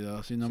good movie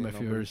though. Sin Nombre, Sin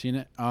if you've Nombre. ever seen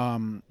it.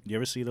 You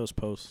ever see those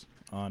posts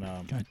on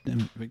God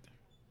damn it, Victor.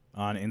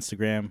 on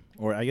Instagram,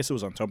 or I guess it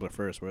was on Tumblr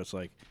first, where it's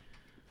like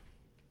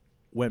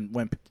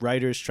when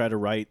writers try to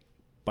write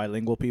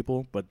bilingual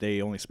people, but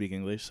they only speak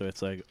English, so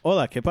it's like,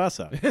 "Hola, qué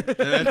pasa?"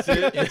 That's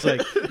it. It's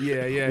like,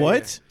 Yeah.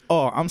 "What?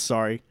 Oh, I'm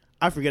sorry,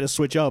 I forget to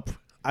switch up.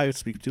 I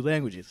speak 2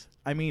 languages.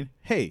 I mean,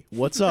 hey,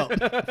 what's up?"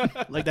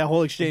 Like that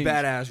whole exchange.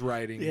 Badass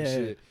writing and Yeah.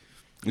 shit.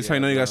 This how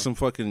you know you bro. got some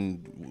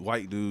fucking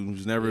white dude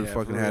who's never Yeah,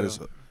 fucking for had real. his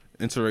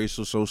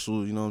interracial,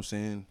 social, you know what I'm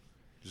saying?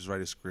 Just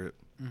write a script.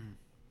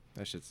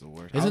 That shit's the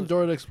worst. Isn't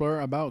Dora the Explorer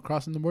about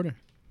crossing the border?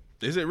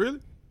 Is it really?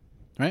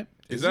 Right?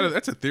 Is that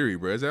that's a theory,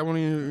 bro? Is that one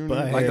of your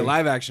But- like the Hey.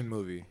 live action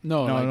movie?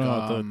 No, No, like,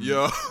 no, the-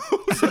 Yo,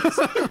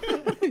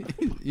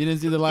 you didn't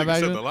see the live Nigga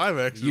said action? the live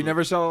action. You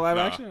never saw the live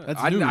Nah. action?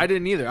 That's I new.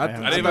 didn't either. I I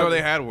didn't even know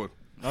they had one.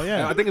 Oh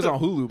yeah, I think it's on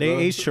Hulu. they bro.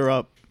 aged her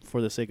up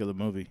for the sake of the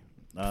movie.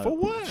 For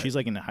what? She's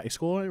like in high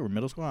school or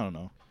middle school. I don't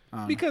know.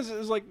 Because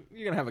it's like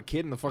you're gonna have a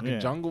kid in the fucking Yeah.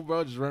 jungle,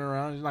 bro, just running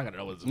around. You're not gonna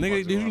know what's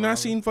Nigga, did you not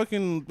seen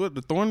fucking what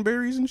the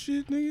Thornberries and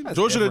shit, nigga? That's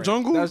George of the different.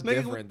 Jungle. That's nigga?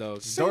 different though.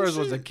 Same Dora's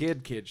was a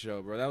shit. kid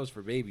show, bro. That was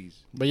for babies.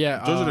 But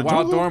yeah, Those are the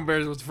Wild Jungle?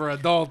 Thornberries was for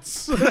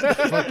adults.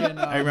 fucking,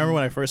 I remember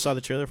when I first saw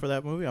the trailer for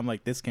that movie. I'm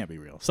like, this can't be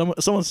real.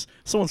 Someone's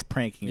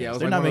pranking Yeah, it us. was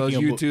They're like not one of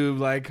making those a YouTube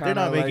like They're kind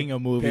not of making like a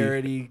movie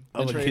parody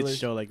of a kids trailers.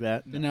 show like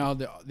that. You know,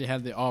 they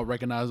have the all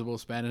recognizable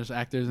Spanish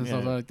actors and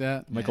stuff Yeah. like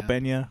that. Michael yeah.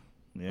 Pena.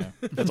 Yeah,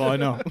 that's all I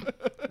know.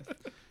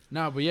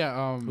 No, but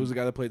yeah, Who's the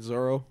guy that played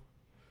Zorro?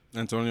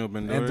 Antonio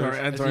Banderas.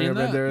 Antonio in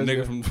that? Banderas.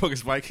 Nigga from fucking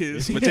Spy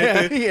Kids. yeah,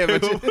 Machete. yeah,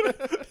 Machete.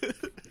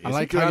 I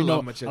like Dude, how I you know.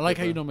 love Machete, I like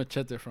how bro. you know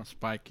Machete from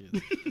Spy Kids.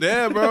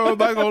 Yeah, bro. I'm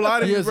not gonna lie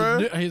to he you, has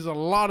bro. he's a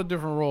lot of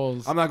different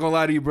roles. I'm not gonna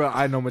lie to you, bro.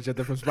 I know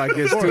Machete from Spy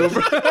Kids too,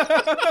 bro.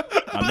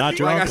 I'm not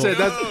your Like I uncle. said,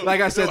 that's I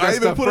that's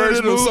even the put it first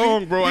in the movie.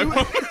 song, bro. I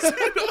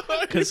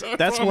because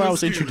that's where I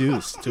was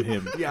introduced to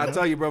him. Yeah, I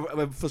tell you,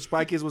 bro. For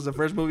Spy Kids was the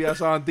first movie I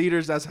saw in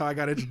theaters. That's how I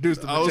got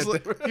introduced to I was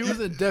Machete. like, He was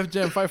in Def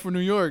Jam Fight for New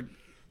York.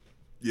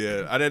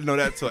 yeah, I didn't know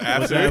that till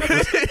Was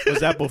after. was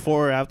that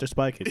before or after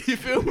Spy Kids? You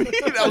feel me?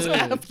 That was Yeah.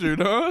 after,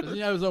 dog. Doesn't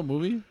he have his own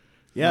movie?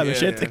 Yeah, the Yeah.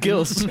 shit that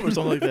kills or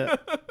something like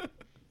that.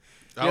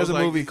 He has a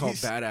like, movie called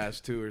he's-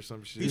 Badass too, or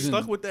some shit. He's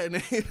stuck with that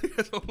name.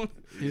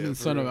 He's in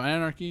for Son of real.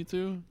 Anarchy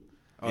too.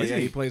 Oh Is yeah,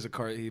 he? he plays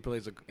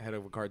a head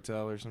of a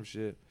cartel or some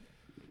shit.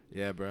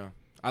 Yeah, bro.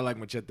 I like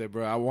Machete,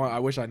 bro. I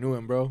wish I knew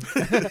him, bro.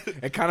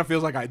 It kind of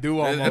feels like I do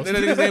almost. I think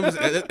his name is.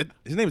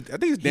 I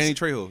think it's Danny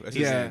Trejo. That's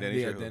his Yeah, name,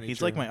 Danny yeah, Trejo. Danny He's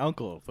Trejo. like my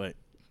uncle, but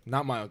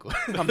Not my uncle.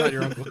 I'm not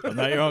your uncle. I'm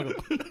not your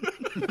uncle.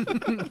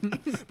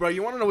 Bro,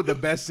 you want to know what the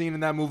best scene in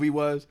that movie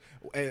was?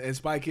 And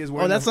Spy Kids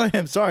were. Oh, that's not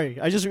him. Sorry,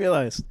 I just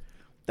realized.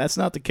 That's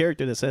not the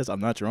character that says I'm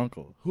not your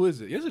uncle. Who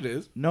is it? Yes, it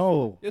is.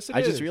 No. Yes, it I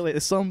is. just realized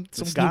it's some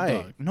Snoop guy.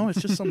 Dogg. No, it's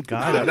just some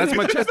guy. Nah, that's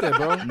Machete,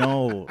 bro.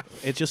 No,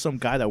 it's just some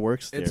guy that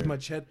works there. It's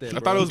Machete. I Bro.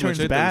 thought it was He turns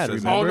Machete. bad,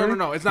 Says remember? Oh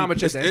no, it's not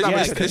Machete. It's, It's, not yeah,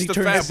 it's, Machete. because it's he the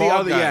turns- fat It's the bald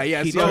other. guy. Yeah,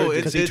 yeah. He It's the turns- other.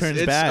 because he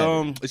turns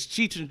bad. It's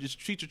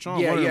Cheech and Chong.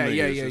 Yeah, one of yeah, them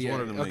yeah, niggas. yeah, It's yeah.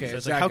 one of them Okay, niggas. It's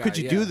it's like, that how guy, could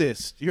you yeah. do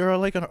this? You're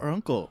like an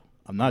uncle.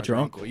 I'm not your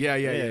uncle. Yeah.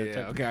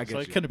 type- Okay, I So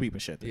get it you. couldn't be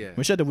Machete. Yeah.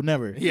 Machete would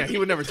never. Yeah, he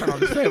would never turn on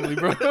his family,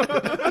 bro.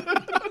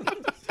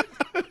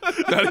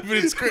 Not even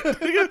in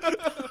script.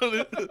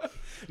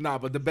 Nah,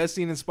 but the best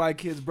scene in Spy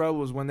Kids, bro,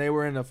 was when they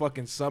were in a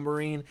fucking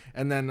submarine,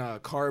 and then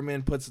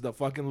Carmen puts the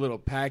fucking little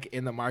pack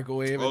in the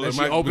microwave, Oh, and then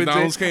the she opens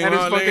McDonald's it, came and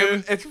it's out, fucking,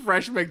 nigga. it's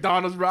fresh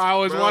McDonald's, bro. I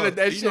always wanted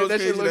that shit. That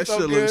shit looks so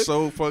good. looks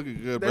so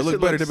fucking good, bro. It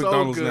look better than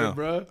McDonald's now.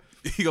 bro.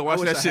 You gonna watch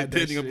wish that I shit, had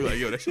then that you gonna be shit. like,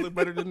 yo, that shit look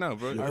better than now,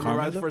 bro. I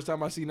remember the first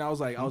time I seen it, I was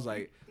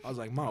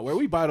like, Mom, where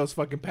we buy those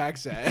fucking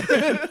packs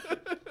at?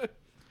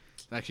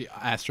 Actually,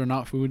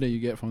 astronaut food that you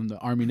get from the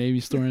Army Navy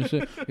store and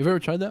shit. Have you ever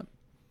tried that?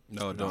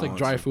 No, It's like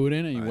dry food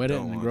in it. You I wet it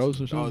don't and it want grows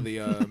or Oh, something.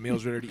 the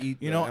meals ready to eat.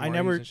 You the know,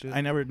 MREs and I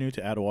shit? never knew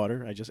to add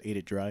water. I just ate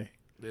it dry.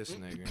 This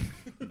nigga.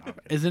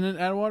 Isn't it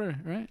add water,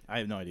 right? I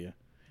have no idea.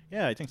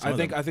 Yeah, I think so.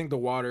 I think the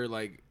water,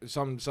 like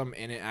some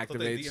in it I thought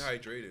they activates.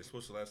 dehydrated. It's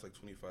supposed to last like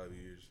 25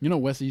 years. You know,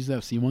 West used to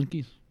have sea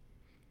monkeys.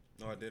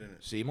 No, I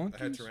didn't. Sea I had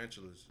monkeys?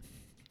 tarantulas.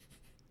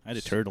 I had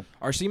a turtle.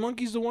 Are sea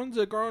monkeys the ones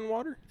that grow in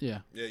water? Yeah.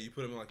 Yeah, you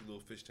put them in like a little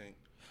fish tank.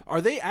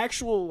 Are they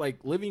actual like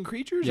living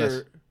creatures? Yes.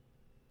 Or?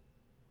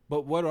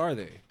 But what are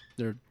they?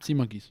 They're sea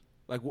monkeys.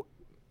 Like what?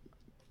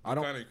 I What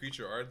don't. kind of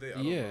creature are they? I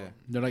don't Yeah. know.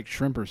 They're like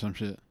shrimp or some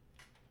shit.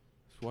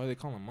 Why do they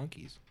call them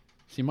monkeys?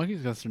 Sea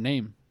monkeys, that's their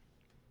name.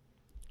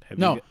 Have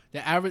No, you-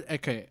 the average.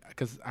 Okay,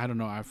 because I don't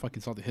know. I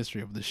fucking saw the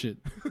history of this shit.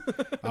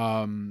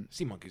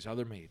 Sea monkeys, how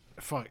they're made?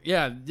 Fuck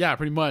yeah,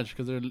 pretty much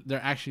because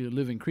they're actually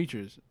living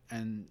creatures,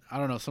 and I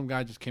don't know. Some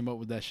guy just came up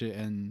with that shit,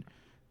 and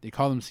they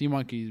call them sea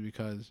monkeys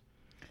because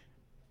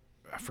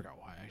I forgot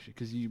why actually.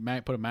 Because you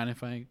might put a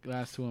magnifying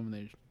glass to them,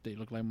 and they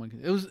look like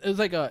monkeys. It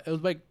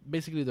was like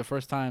basically the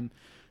first time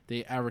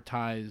they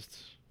advertised.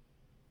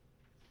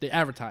 They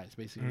advertised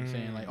basically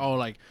saying like, oh,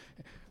 like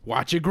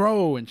watch it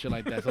grow and shit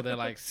like that. So they're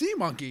like sea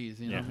monkeys,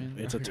 you know yeah, what I mean?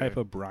 it's a type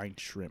of brine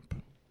shrimp.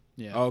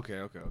 Yeah. Okay.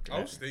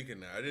 I was thinking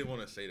that. I didn't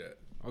want to say that.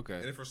 And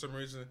Okay. then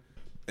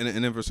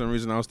for some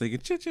reason, I was thinking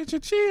chia.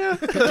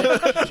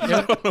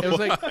 It was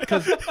like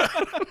because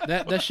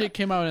that shit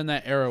came out in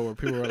that era where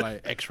people were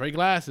like X-ray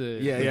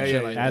glasses. Yeah, and yeah, shit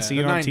yeah, like yeah. As that. seen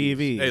The on 90s.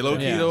 TV. Hey, low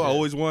key Yeah. though, I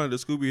always wanted a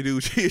Scooby Doo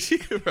chia.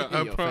 I Yo,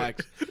 promise.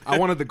 facts. I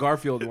wanted the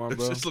Garfield one, That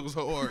bro. just looks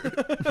so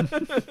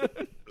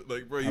hard.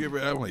 Like, bro, you ever?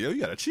 I'm like, yo,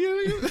 you got a chia?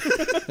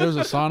 Nigga? There was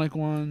a Sonic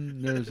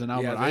one. There was an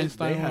Albert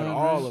Einstein they had one.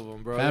 all of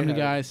them, bro. They Family had-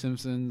 Guy,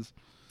 Simpsons.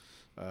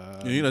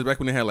 You know, back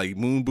when they had like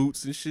moon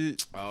boots and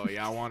shit. Oh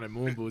yeah, I wanted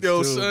moon boots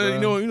Yo, too,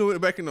 son, bro. you know,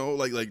 back in the old,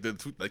 like the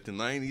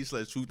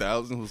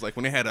 90s/2000s was like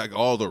when they had like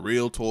all the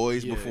real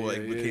toys Yeah, before like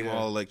yeah, it became yeah.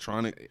 all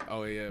electronic.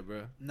 Oh yeah,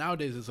 bro.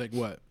 Nowadays it's like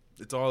what,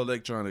 It's all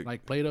electronic.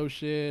 like Play-Doh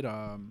shit,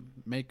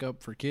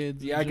 makeup for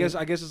kids. Yeah, and I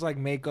shit. guess it's like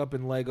makeup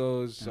and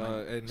Legos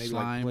and maybe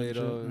slime like and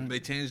Play-Doh. shit, They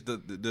changed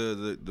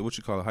the what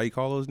you call it? How you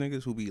call those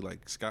niggas who be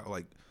like scout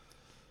like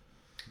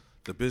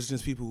the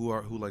business people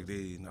who like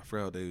they not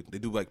fraud they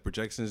do like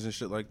projections and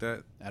shit like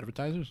that.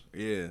 Advertisers.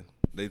 Yeah,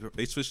 they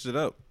switched it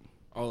up.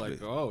 Oh,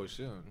 like oh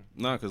shit.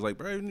 Nah, cause like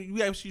bro,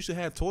 you actually used to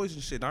have toys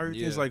and shit. Now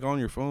everything's Yeah. like on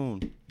your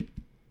phone.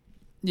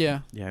 Yeah.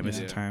 Yeah, I miss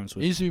Yeah. the times.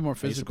 It used to be more I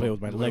used to physical. play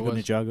with my the way it Lego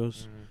was.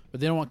 Ninjagos. But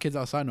they don't want kids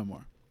outside no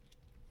more.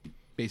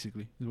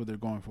 Basically, is what they're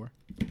going for.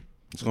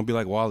 It's gonna be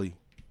like Wally.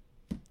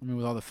 I mean,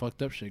 with all the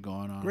fucked up shit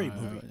going on, Great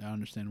movie. I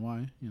understand why.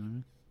 You know what I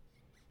mean?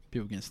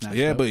 People getting snatched.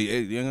 Yeah, up. but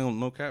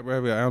no cap, bro.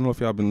 I don't know if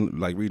y'all been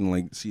like reading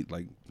like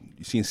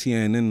you seen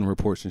CNN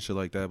reports and shit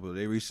like that, but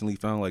they recently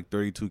found like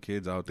 32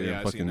 kids out there Yeah, in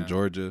I seen fucking that.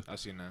 Georgia. I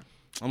seen that.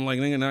 I'm like,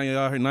 nigga, now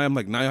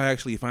y'all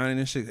actually finding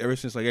this shit. Ever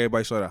since like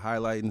everybody started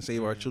highlighting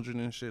Save Our Children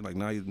and shit, like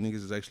now you niggas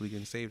is actually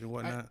getting saved and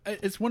whatnot.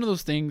 It's one of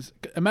those things.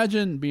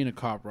 Imagine being a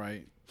cop,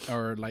 right?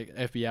 Or like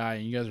FBI,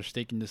 and you guys are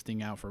staking this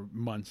thing out for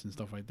months and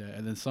stuff like that,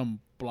 and then some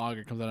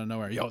blogger comes out of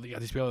nowhere. Yo, they got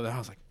these people at the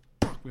house. Like,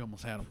 fuck, we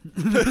almost had them.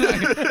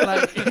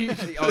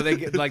 Oh, they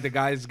get like the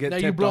guys get now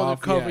tipped you blow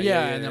off. the cover,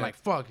 Yeah, and they're like,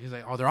 fuck. He's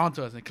like, oh, they're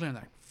onto us, and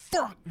Clinton's like,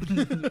 fuck.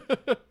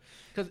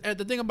 Because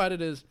the thing about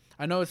it is,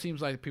 I know it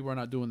seems like people are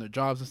not doing their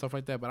jobs and stuff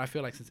like that, but I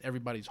feel like since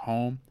everybody's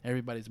home,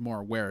 everybody's more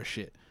aware of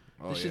shit.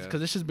 Oh, Because yeah.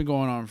 this has been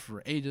going on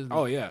for ages.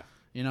 Oh yeah.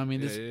 You know what I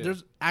mean? Yeah, yeah.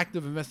 There's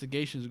active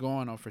investigations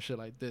going on for shit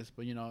like this,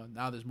 but you know,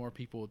 now there's more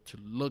people to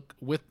look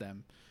with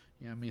them.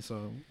 You know what I mean?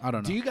 So I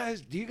don't know.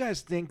 Do you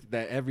guys think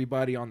that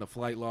everybody on the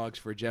flight logs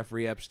for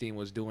Jeffrey Epstein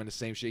was doing the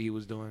same shit he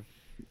was doing?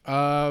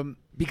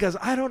 Because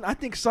I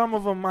think some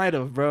of them might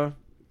have, bro.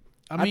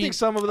 I think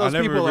some of I those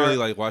never people really are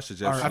like watched the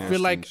Jefferson. I feel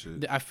like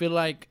shit.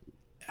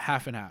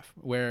 half and half,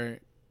 where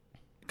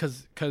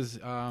because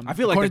I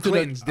feel like the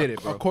Clintons did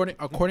it, bro.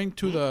 According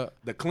to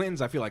the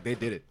Clintons, I feel like they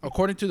did it.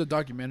 according to the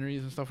documentaries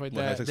and stuff like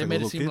that, they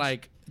made it seem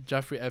like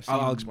Jeffrey Epstein.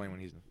 I'll explain when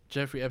he's done.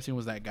 Jeffrey Epstein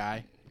was that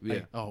guy.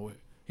 Like, Yeah.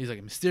 he's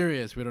like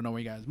mysterious. We don't know where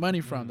he got his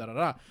money from. Da da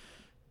da.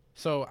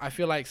 So I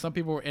feel like some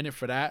people were in it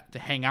for that, to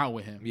hang out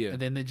with him. Yeah. And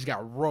then they just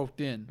got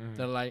roped in.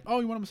 They're like, oh,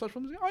 you want a massage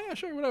from this? Oh yeah,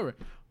 sure, whatever.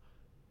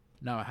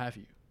 Now I have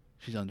you.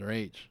 She's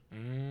underage.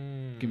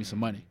 Give me some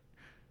money.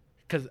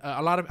 Because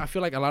I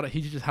feel like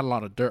he just had a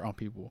lot of dirt on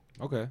people.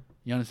 Okay.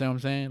 You understand what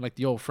I'm saying? Like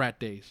the old frat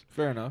days.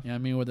 Fair enough. You know what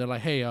I mean? Where they're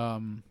like, hey,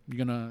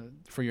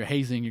 for your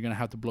hazing, you're gonna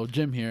have to blow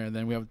Jim here, and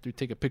then we have to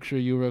take a picture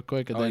of you real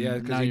quick. And then yeah,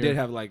 because he did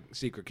have like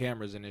secret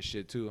cameras in this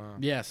shit too, huh?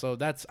 Yeah, so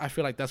I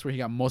feel like that's where he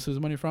got most of his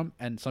money from,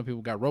 and some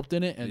people got roped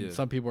in it, and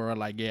some people are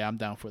like, yeah, I'm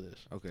down for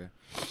this. Okay.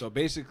 So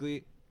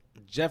basically,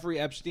 Jeffrey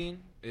Epstein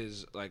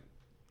is like,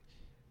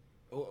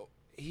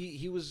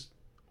 he was,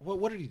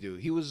 what did he do?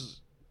 He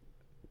was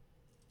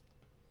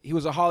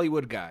a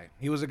Hollywood guy.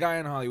 He was a guy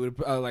in Hollywood,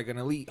 like an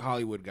elite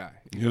Hollywood guy.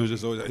 He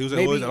was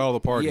always at all the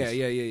parties.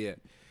 Yeah.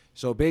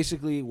 So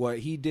basically, what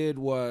he did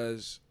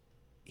was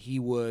he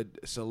would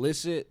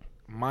solicit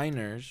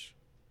minors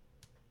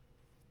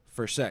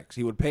for sex.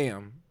 He would pay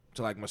them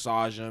to like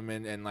massage them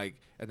and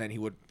then he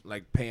would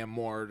like pay them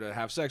more to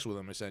have sex with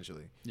them,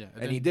 essentially. Yeah,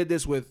 and he did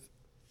this with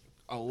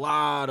a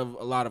lot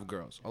of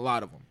girls, a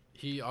lot of them.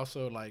 He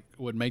also like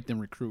would make them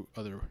recruit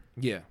other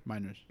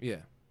minors.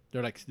 Yeah.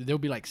 They'll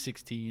be like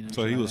 16. And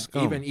So he was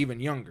scum. even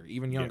younger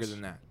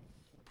than that.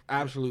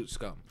 Absolute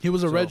scum. He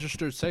was a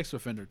registered sex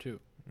offender too.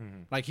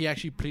 Like he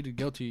actually pleaded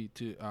guilty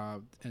to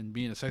and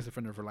being a sex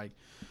offender for like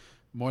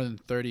more than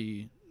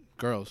 30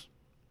 girls.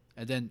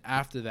 And then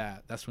after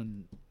that, that's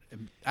when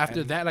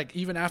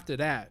even after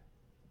that,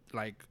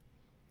 like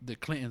the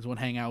Clintons would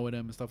hang out with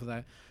him and stuff like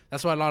that.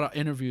 That's why a lot of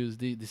interviews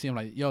they see him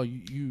like, yo,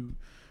 you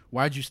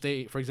why'd you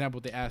stay? For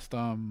example, they asked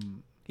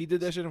he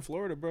did that shit in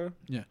Florida, bro.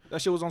 Yeah,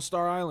 that shit was on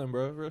Star Island,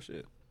 bro. Real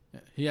shit. Yeah.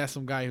 He asked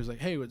some guy who was like,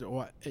 "Hey,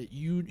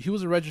 he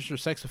was a registered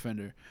sex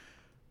offender.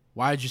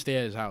 Why did you stay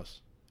at his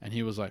house?" And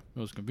he was like, "It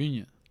was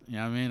convenient." You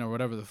know what I mean, or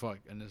whatever the fuck.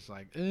 And it's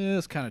like,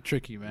 it's kind of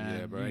tricky, man.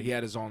 Yeah, bro. He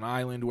had his own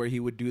island where he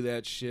would do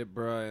that shit,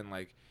 bro. And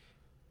like,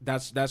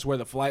 that's where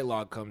the flight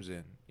log comes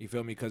in. You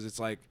feel me? Because it's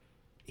like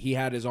he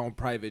had his own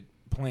private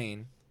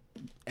plane,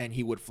 and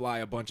he would fly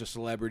a bunch of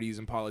celebrities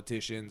and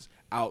politicians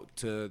out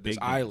to this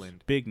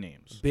island. Big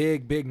names.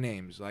 Big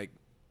names. Like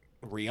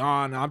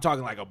Rihanna. I'm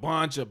talking like a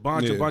bunch of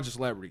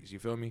celebrities. You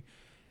feel me?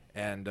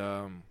 And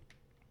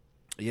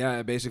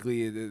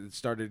basically it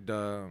started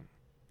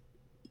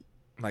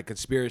like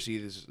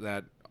conspiracies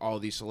that all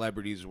these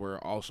celebrities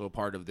were also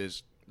part of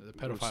this the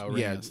pedophile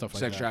ring and stuff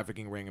like that. Sex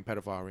trafficking ring and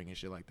pedophile ring and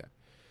shit like that.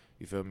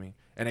 You feel me?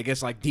 And it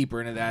gets like deeper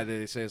into that.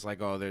 It says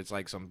like, oh, there's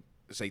like some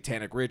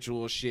satanic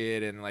ritual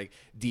shit, and like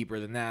deeper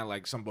than that,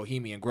 like some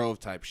Bohemian Grove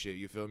type shit.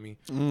 You feel me?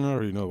 I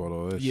already know about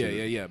all that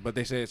shit. Yeah. But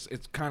they say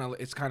it's kind of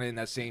in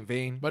that same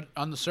vein. But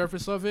on the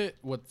surface of it,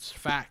 what's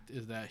fact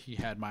is that he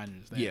had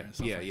minors there.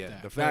 Yeah.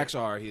 That. The facts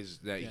are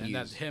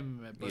that's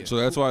him. Yeah. So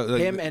that's why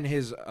like, him and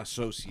his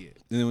associate.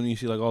 And then when you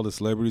see like all the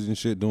celebrities and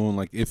shit doing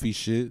like iffy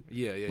shit,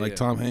 like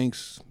Tom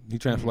Hanks, he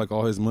transferred like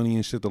all his money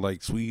and shit to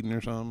like Sweden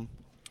or something.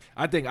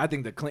 I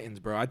think the Clintons,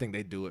 bro. I think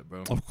they do it,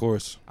 bro. Of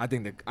course. I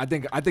think the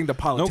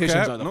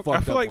politicians are the fucked up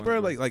I feel like, ones, bro,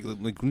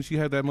 like once you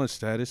have that much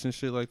status and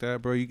shit like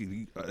that, bro,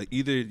 you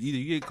either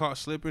you get caught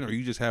slipping or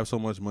you just have so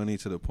much money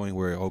to the point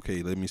where,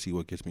 okay, let me see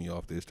what gets me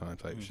off this time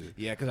type shit.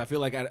 Yeah, because I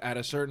feel like at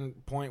a certain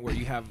point where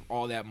you have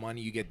all that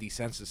money, you get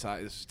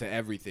desensitized to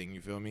everything.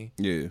 You feel me?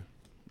 Yeah.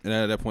 And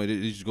at that point,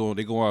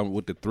 they go on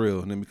with the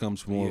thrill, and then it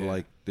becomes more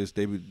like this.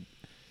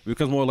 It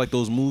becomes more like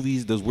those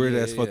movies, those weird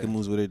ass fucking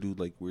movies where they do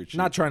like weird shit.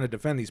 Not trying to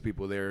defend these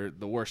people; they're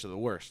the worst of the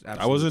worst.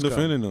 I wasn't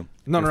defending them.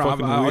 No.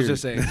 I was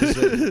just saying.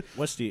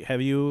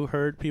 Have you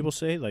heard people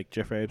say like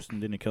Jeffrey Epstein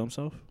didn't kill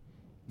himself?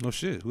 No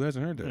shit. Who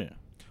hasn't heard that? Yeah.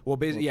 Well,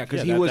 basically,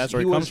 because that's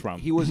where it comes from.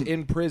 He was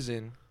in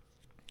prison.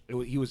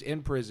 He was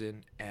in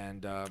prison,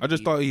 and I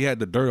just thought he had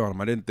the dirt on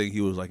him. I didn't think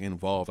he was like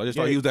involved. I just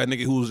thought he was that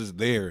nigga who was just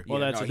there. Well,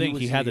 that's the thing.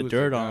 He had the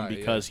dirt on him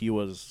because he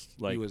was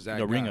like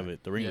the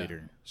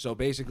ringleader. So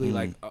basically,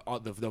 like all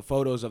the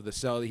photos of the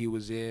cell that he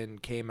was in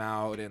came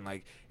out, and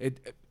like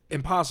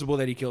impossible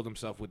that he killed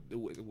himself with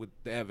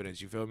the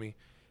evidence. You feel me?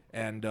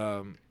 And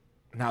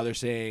now they're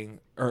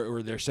saying,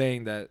 or they're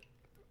saying that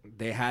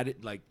they had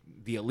it, like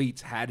the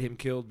elites had him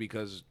killed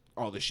because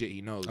all the shit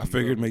he knows. I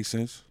figured it makes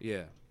sense.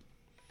 Yeah.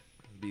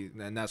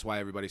 And that's why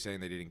everybody's saying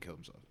they didn't kill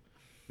himself,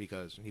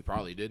 because he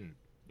probably didn't.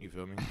 You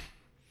feel me?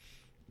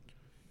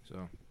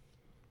 So,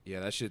 yeah,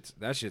 that shit's.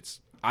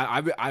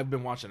 I've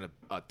been watching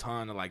a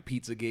ton of like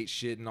Pizzagate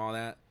shit and all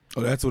that.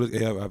 Oh, that's what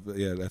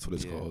that's what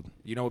it's called.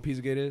 You know what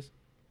Pizzagate is?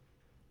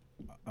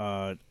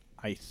 I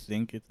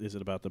think is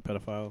it about the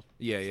pedophile?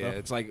 Yeah.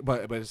 It's like,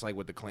 but it's like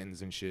with the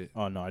Clintons and shit.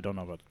 Oh no, I don't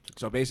know about.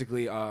 So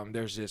basically,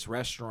 there's this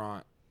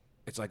restaurant.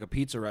 It's like a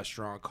pizza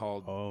restaurant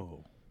called.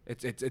 Oh.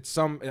 It's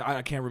some,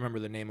 I can't remember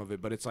the name of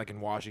it, but it's like in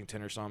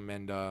Washington or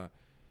something, and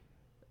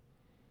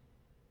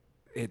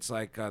it's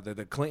like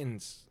the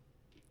Clintons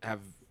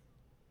have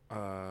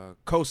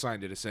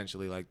co-signed it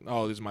essentially. Like,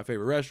 oh, this is my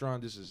favorite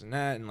restaurant. This is and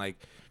that, and like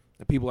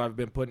the people have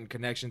been putting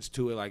connections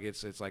to it. Like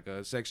it's like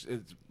a sex.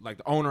 It's like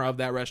the owner of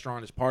that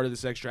restaurant is part of the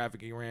sex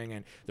trafficking ring,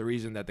 and the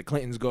reason that the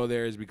Clintons go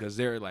there is because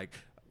they're like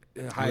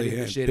hiding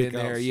the shit in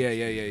there.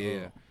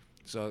 Yeah.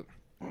 So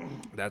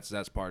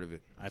that's part of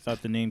it. I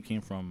thought the name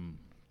came from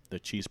the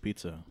cheese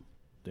pizza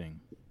thing.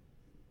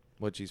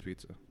 What cheese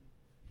pizza?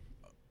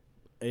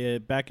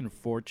 Back in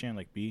 4chan,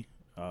 like B,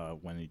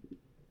 when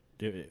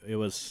it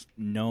was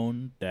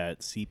known that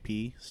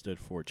CP stood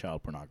for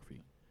child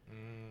pornography.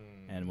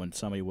 And when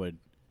somebody would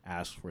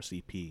ask for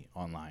CP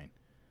online,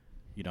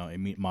 you know,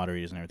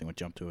 moderators and everything would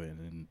jump to it.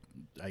 And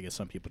I guess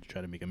some people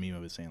try to make a meme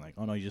of it saying like,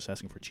 oh, no, you're just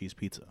asking for cheese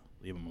pizza.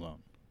 Leave them alone.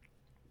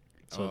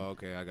 So,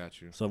 okay, I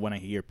got you. So when I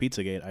hear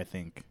Pizzagate, I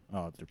think,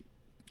 oh,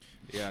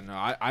 yeah, no,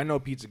 I know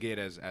Pizzagate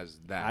as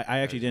that. I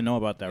actually didn't know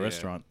about that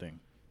restaurant thing.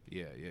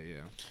 Yeah.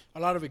 A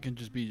lot of it can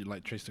just be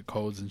like trace the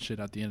codes and shit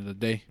at the end of the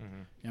day.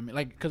 I mean,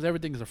 like, because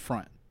everything's a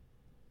front.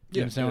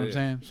 You understand what I'm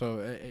saying? So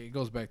it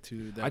goes back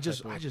to that. I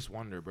just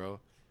wonder, bro.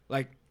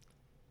 Like,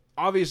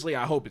 obviously,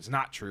 I hope it's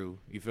not true.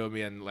 You feel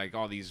me? And like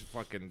all these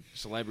fucking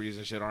celebrities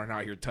and shit aren't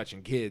out here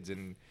touching kids.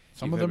 And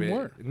some of them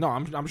were. No,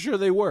 I'm sure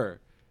they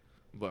were.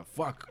 But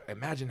fuck,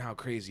 imagine how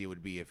crazy it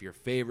would be if your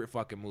favorite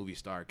fucking movie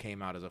star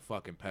came out as a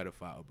fucking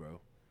pedophile,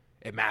 bro.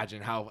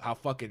 Imagine how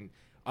fucking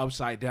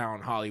upside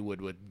down Hollywood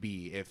would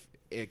be if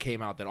it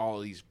came out that all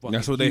of these fucking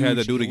that's what they had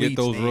to do to get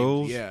those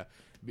roles. Yeah,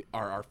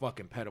 are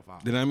fucking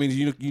pedophiles. Then that means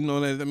you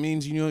know that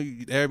means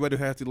everybody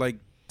have to like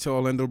tell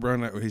Orlando Brown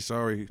that he's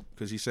sorry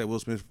because he said Will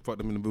Smith fucked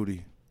him in the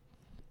booty.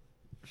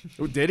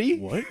 Did he?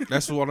 What?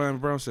 That's what Orlando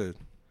Brown said.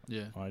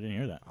 Yeah. Oh, I didn't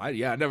hear that. I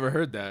never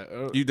heard that.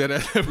 You did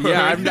that?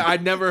 Yeah, I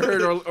never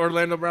heard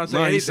Orlando Brown say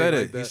anything. He said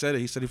like it. That. He said it.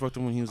 He said he fucked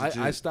him when he was a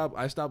kid.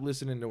 I stopped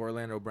listening to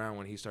Orlando Brown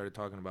when he started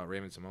talking about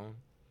Raymond Simone.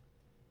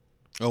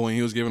 Oh, when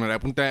he was giving her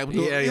that.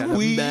 Yeah.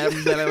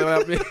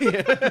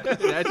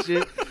 That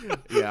shit.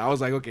 Yeah, I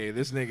was like, okay,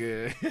 this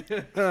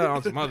nigga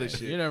on some other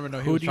shit. You never know.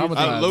 Who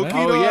traumatized? Low-key,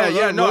 Oh though,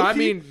 yeah. No, low-key? I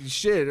mean,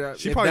 shit.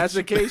 If that's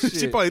the case, shit.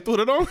 She probably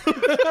threw it on.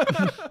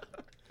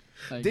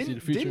 Like,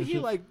 Didn't he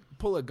like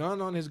pull a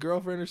gun on his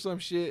girlfriend or some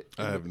shit?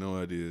 I have no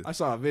idea. I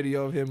saw a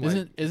video of him.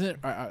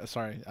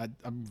 Sorry,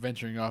 I'm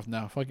venturing off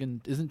now.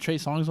 Fucking isn't Trey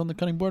Songz on the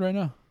cutting board right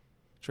now?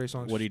 Trey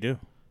Songz. What do you do?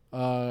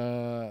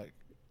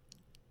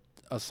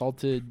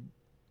 Assaulted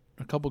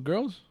a couple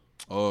girls.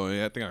 Oh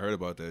yeah, I think I heard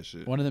about that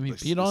shit. One of them he like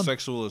peed on.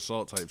 Sexual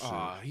assault type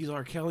shit. He's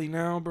R. Kelly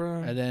now,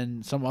 bro. And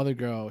then some other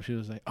girl, she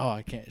was like, "Oh,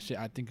 I can't." Shit,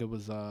 I think it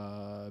was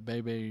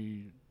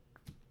Baby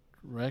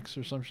Rex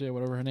or some shit,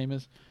 whatever her name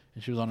is.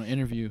 And she was on an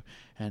interview,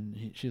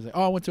 and she was like,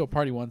 "Oh, I went to a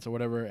party once or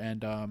whatever."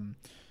 And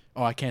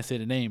I can't say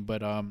the name,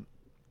 but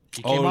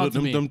he came out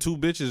to me. Them two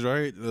bitches,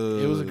 right?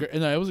 It was a girl.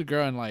 No, it was a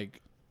girl and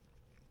like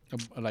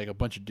a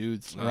bunch of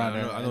dudes around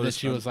her. And then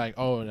she was like,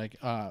 "Oh, like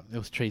it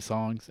was Trey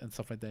Songz and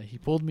stuff like that." He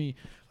pulled me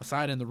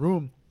aside in the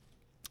room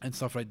and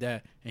stuff like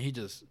that, and he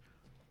just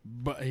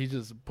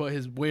put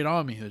his weight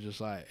on me. He was just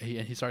like,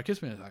 he started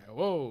kissing me. I was like,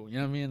 "Whoa," you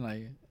know what I mean?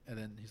 Like, and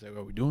then he's like,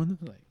 "Are we doing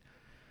this?" Like.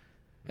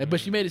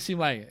 But she made it seem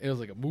like it was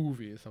like a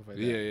movie or stuff like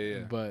that.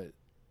 Yeah. But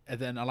and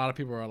then a lot of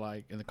people are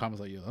like in the comments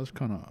like, "Yo, that's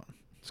kind of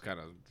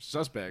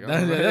suspect."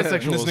 That's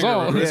sexual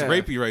assault. It's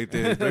rapey right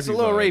there. That's a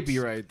little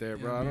rapey right there,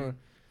 bro. I don't.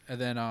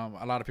 And then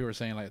a lot of people are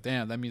saying like,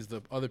 "Damn, that means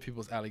the other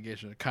people's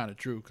allegations are kind of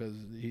true because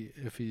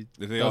if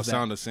they all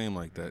sound the same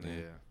like that."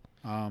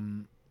 Yeah.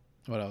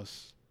 What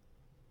else?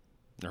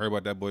 I heard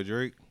about that boy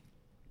Drake.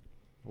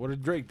 What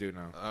did Drake do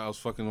now? I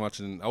wasn't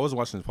watching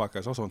his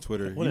podcast. I was on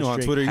Twitter. What on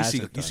Drake Twitter you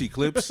hasn't see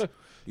clips.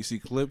 You see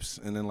clips,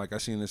 and then like I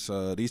seen this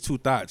these two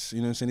thoughts. You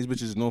know what I'm saying? These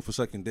bitches is known for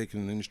sucking dick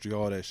in the industry,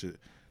 all that shit.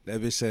 That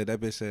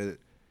bitch said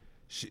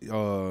she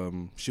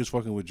was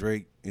fucking with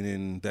Drake, and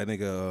then that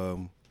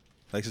nigga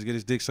likes to get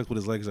his dick sucked with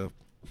his legs up.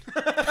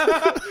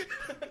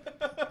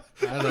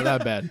 That's not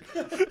that bad.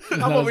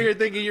 I'm over here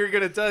thinking you're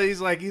gonna tell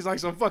he's like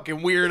some fucking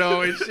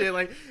weirdo and shit.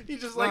 Like he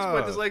just likes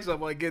putting his legs up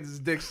while he gets his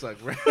dick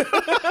sucked, bro.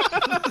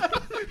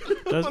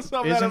 What's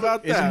not bad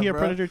about that? Isn't he a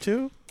bro? predator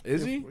too?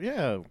 Is he?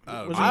 Yeah.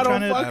 I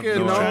don't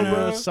fucking know, trying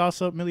bro. to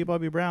sauce up Millie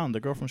Bobby Brown, the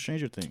girl from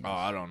Stranger Things. Oh,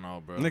 I don't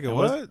know, bro. Nigga,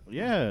 what?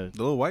 Yeah.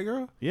 The little white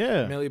girl?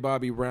 Yeah. Millie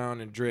Bobby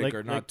Brown and Drake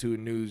are not like- two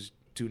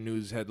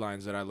news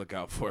headlines that I look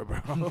out for,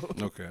 bro.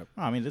 Okay.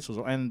 Oh, I mean, this was,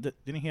 and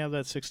didn't he have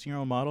that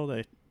 16-year-old model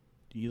that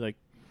he like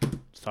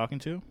was talking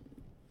to?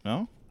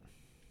 No.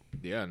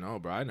 Yeah, no,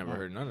 bro. I never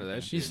heard none of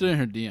that She shit. stood in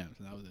her DMs,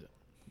 and that was it.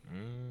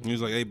 He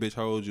was like, "Hey, bitch,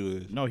 how old you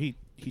is?" No, he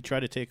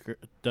tried to take her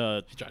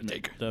the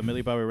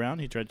Millie Bobby Brown.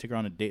 He tried to take her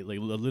on a date, like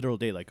a literal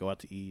date, like go out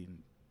to eat and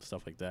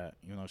stuff like that.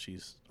 Even though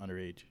she's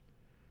underage.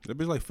 That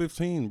bitch like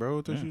 15,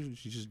 bro. Yeah.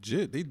 She just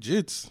jit. They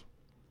jits.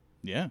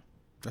 Yeah.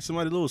 That's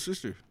somebody's little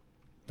sister.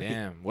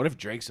 Damn. What if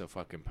Drake's a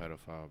fucking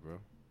pedophile, bro?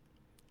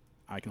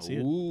 I can see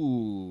it.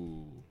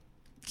 Ooh.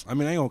 I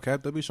mean, I ain't gonna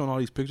cap. They be showing all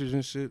these pictures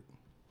and shit.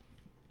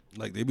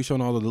 Like, they be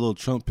showing all the little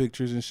Trump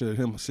pictures and shit of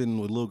him sitting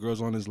with little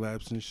girls on his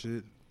laps and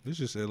shit. It's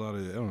just a lot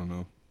of, I don't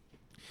know.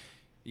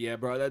 Yeah,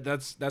 bro.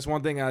 That's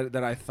one thing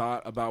that I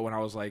thought about when I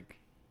was like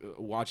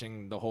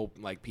watching the whole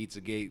like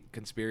Pizzagate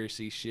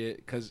conspiracy shit,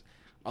 because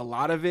a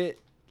lot of it,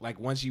 like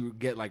once you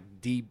get like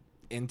deep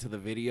into the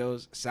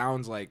videos,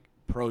 sounds like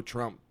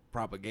pro-Trump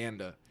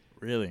propaganda.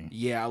 Really?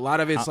 Yeah, a lot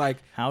of it's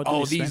how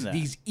do they spend that?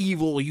 these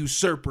evil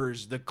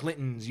usurpers, the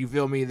Clintons, you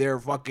feel me? They're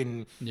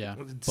fucking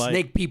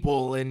snake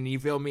people, and you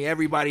feel me?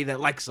 Everybody that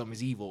likes them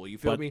is evil, you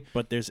feel me?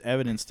 But there's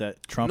evidence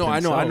that Trump. No,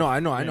 himself,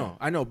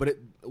 I know. But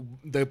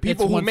the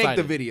people who make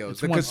the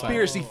videos, the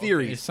conspiracy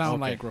theories, they sound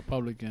like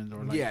Republicans,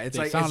 or like, it's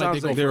they like sound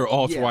like they're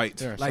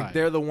alt-right. Like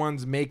they're the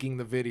ones making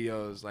the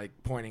videos, like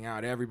pointing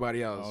out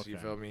everybody else. Okay. You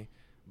feel me?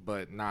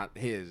 But not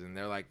his, and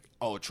they're like,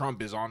 "Oh,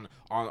 Trump is on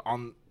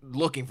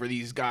looking for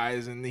these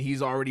guys, and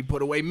he's already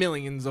put away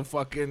millions of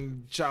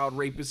fucking child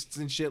rapists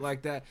and shit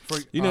like that."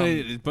 It's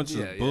a bunch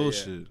of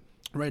bullshit.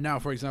 Right now,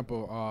 for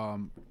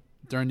example,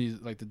 during these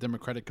like the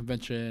Democratic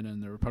convention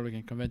and the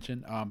Republican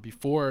convention,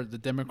 before the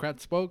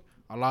Democrats spoke,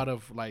 a lot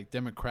of like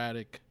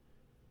Democratic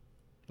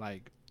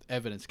like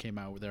evidence came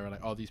out where they were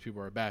like, "Oh, these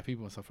people are bad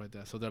people" and stuff like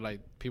that. So they're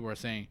like, people are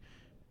saying.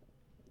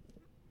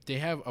 They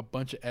have a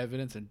bunch of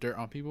evidence and dirt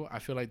on people. I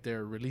feel like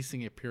they're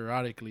releasing it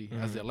periodically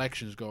as the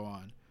elections go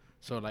on.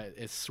 So like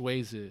it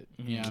sways it.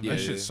 You know what I mean? That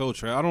shit's so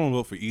trash. I don't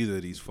vote for either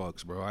of these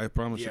fucks, bro. I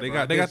promise you. They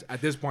got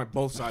at this point,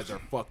 both sides are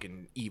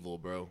fucking evil,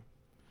 bro.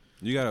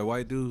 You got a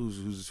white dude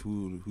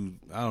who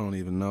I don't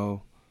even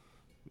know.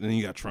 Then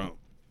you got Trump.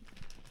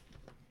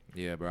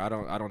 Yeah, bro.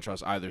 I don't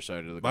trust either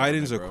side of the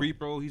Biden's a bro. creep,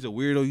 bro. He's a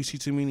weirdo. You see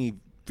too many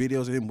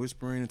videos of him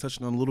whispering and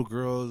touching on little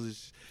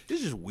girls.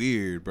 It's just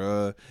weird,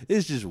 bro.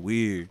 It's just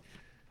weird.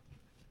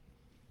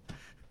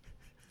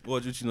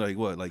 What you like?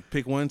 What like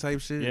pick one type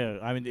shit? Yeah,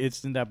 I mean,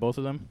 isn't that both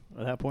of them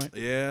at that point?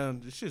 Yeah,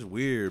 it's just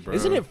weird, bro.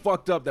 Isn't it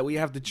fucked up that we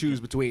have to choose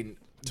between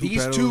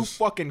these two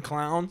fucking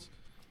clowns?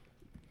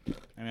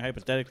 I mean,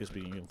 hypothetically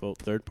speaking, you vote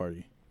third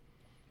party.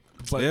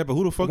 But yeah, but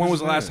who the fuck? When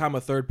was is the last that? time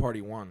a third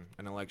party won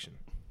an election?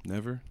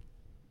 Never.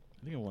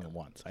 I think it won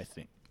once. I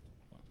think.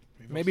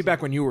 Maybe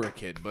back when you were a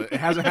kid, but it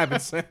hasn't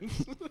happened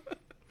since.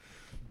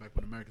 Back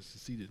when America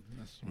seceded.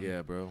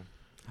 Yeah, bro.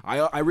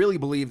 I really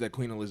believe that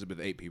Queen Elizabeth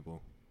ate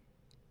people.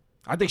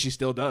 I think she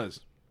still does.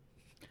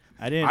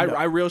 I didn't.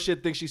 I real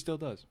shit think she still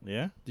does.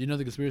 Yeah. Do you know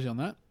the conspiracy on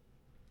that?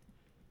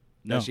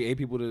 No. That she ate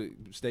people to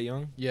stay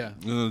young? Yeah.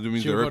 No, do you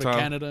mean She the would go to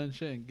reptile? Canada and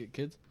shit and get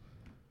kids.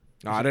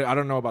 No, I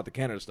don't know about the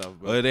Canada stuff.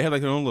 But They had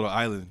like their own little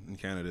island in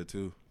Canada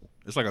too.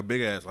 It's like a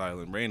big ass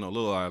island, bro. Ain't no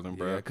little island,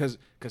 bro. yeah, cause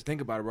think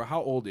about it, bro.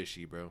 How old is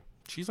she, bro?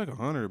 She's like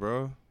 100,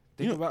 bro.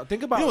 Think about.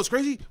 You know what's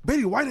crazy?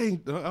 Betty White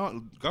ain't.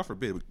 God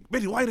forbid. But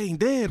Betty White ain't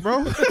dead,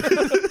 bro.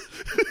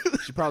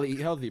 She probably eat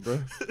healthy, bro.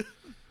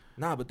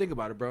 Nah, but think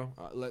about it, bro.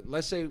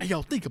 Let's say Hey,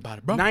 yo, think about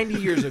it, bro. 90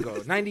 years ago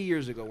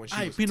when she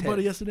I was ate peanut 10,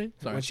 butter yesterday.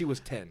 Sorry. when she was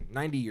 10,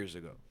 90 years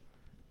ago.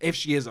 If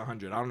she is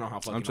 100, I don't know how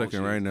fucking I'm old checking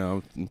she right is.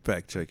 now. I'm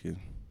fact checking.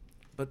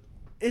 But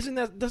doesn't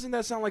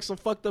that sound like some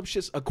fucked up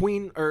shit a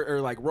queen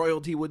or like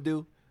royalty would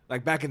do?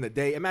 Like back in the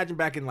day. Imagine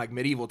back in like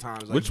medieval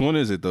times. Like, Which one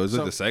is it though? Is it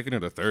So- the second or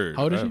the third?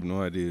 How old I is have she?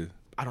 no idea.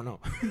 I don't know.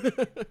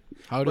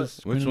 How old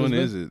is Which Queen one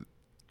Elizabeth? is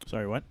it?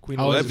 Sorry, what? Queen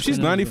How old is Elizabeth. She's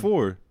Queen Elizabeth?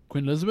 94.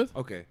 Queen Elizabeth?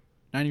 Okay.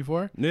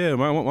 94? Yeah,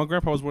 my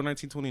grandpa was born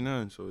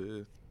 1929, so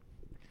yeah.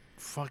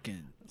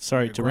 Fucking.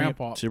 Sorry your to bring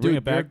grandpa. it, to bring Dude,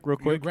 it back your real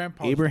quick.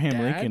 grandpa's Abraham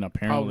dad Lincoln probably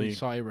apparently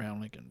saw Abraham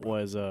Lincoln. Bro.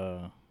 was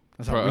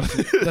That's how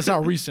recent. That's how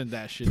recent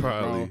that shit is, bro.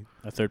 Probably.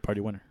 a third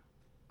party winner.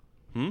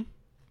 Hmm?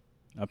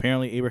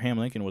 Apparently, Abraham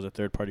Lincoln was a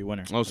third party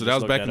winner. Oh, so I that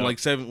just was back looked in up. like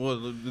seven.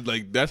 Well,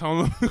 like that's how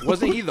long.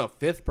 Wasn't he the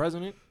 5th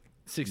president?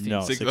 16.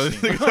 No, Six-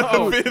 16. Did you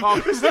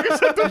not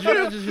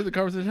just hear the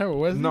conversation I had with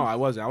Wesley? No, I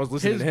wasn't. I was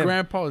listening His to him.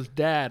 grandpa's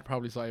dad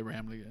probably saw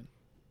Abraham Lincoln.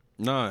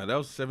 Nah, that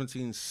was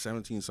 17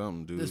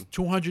 something, dude. That's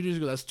 200 years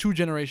ago. That's 2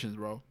 generations,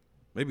 bro.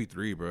 Maybe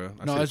 3, bro.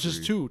 No, it's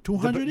just 2.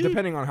 200 years?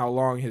 Depending on how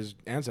long his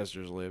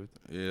ancestors lived.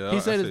 Yeah, He I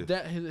said his said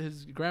dad,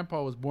 his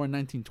grandpa was born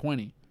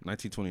 1920.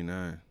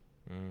 1929.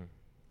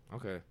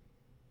 Okay.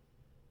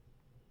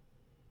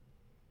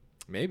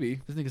 Maybe.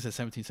 This nigga said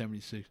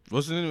 1776.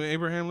 What's the name of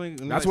Abraham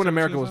Lincoln? That's when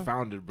America was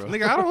founded, bro.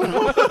 Nigga, I don't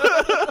know.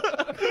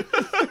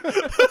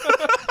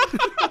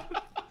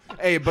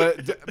 Hey,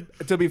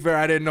 but to be fair,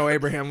 I didn't know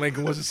Abraham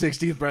Lincoln was the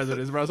 16th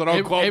president, bro. So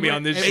don't quote me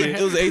on this shit.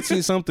 It was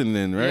 18 something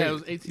then, right? Yeah, it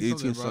was 18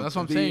 something, bro. That's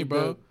what I'm saying,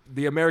 bro.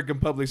 The American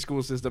public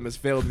school system has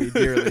failed me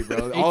dearly,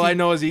 bro. All I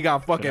know is he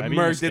got fucking Could I be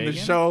murked in the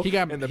mistaken? show, He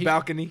got- in the he-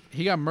 balcony.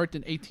 He got murked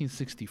in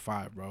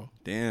 1865, bro.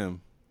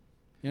 Damn.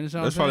 You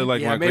understand That's what I'm probably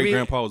like Yeah, my maybe- great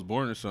grandpa was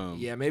born or something.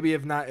 Yeah, maybe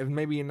if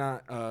maybe you're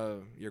not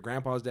your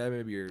grandpa's dad,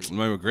 maybe your.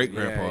 My great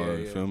grandpa, Yeah,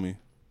 you feel me?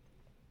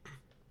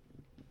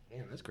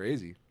 Damn, that's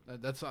crazy.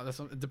 That's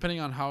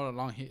depending on how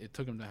long it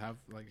took him to have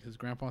like his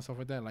grandpa and stuff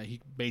like that. Like he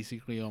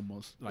basically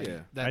almost like. Yeah.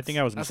 I think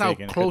I was That's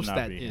mistaken. It how could close not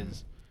that be him.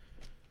 is.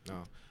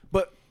 No,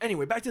 but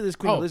anyway, back to this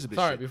Queen Elizabeth.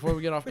 sorry. shit. Before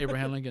we get off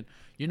Abraham Lincoln,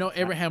 you know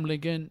Abraham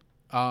Lincoln,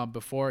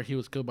 before he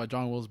was killed by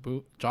John Wilkes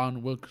Booth. John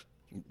Yeah, Wilkes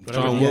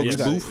you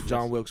got Booth. it.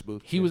 John Wilkes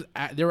Booth. He was.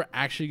 They were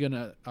actually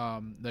gonna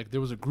like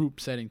there was a group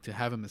setting to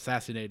have him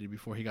assassinated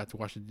before he got to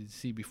Washington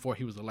D.C. before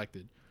he was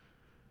elected.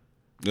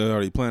 They're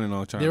already planning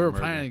on trying. They were to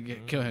murder planning to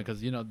kill him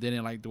because they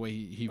didn't like the way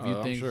he viewed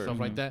I'm things sure. and stuff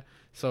like that.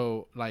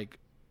 So like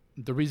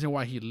the reason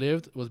why he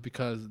lived was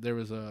because there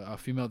was a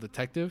female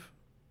detective,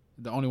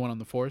 the only one on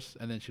the force,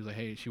 and then she was like,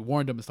 hey, she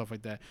warned him and stuff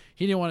like that.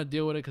 He didn't want to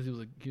deal with it because he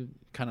was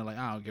kind of like,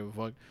 I don't give a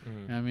fuck. You know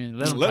what I mean,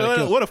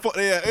 what the fuck?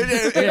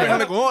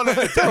 Yeah,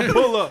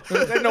 Pull up.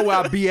 They know where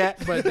I be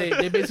at. But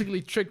they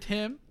basically tricked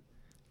him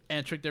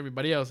and tricked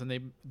everybody else, and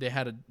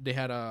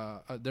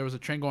there was a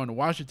train going to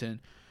Washington,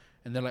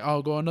 and they're like,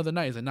 oh, go another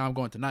night. He's like, no, I'm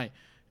going tonight.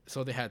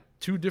 So they had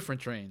 2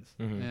 different trains.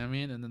 You know what I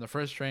mean? And then the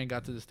first train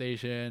got to the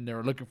station. They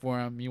were looking for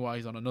him. Meanwhile,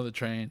 he's on another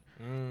train.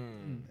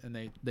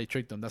 And they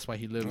tricked him. That's why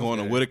he lived. Going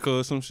to Whitaker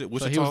or some shit.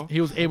 So he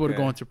was able to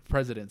go into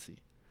presidency.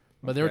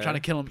 But they were trying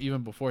to kill him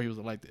even before he was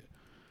elected,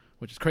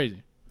 which is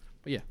crazy.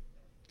 But yeah,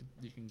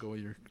 you can go with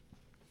your...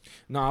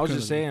 No, I was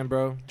just saying,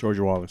 bro. George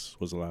Wallace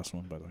was the last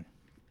one, by the way.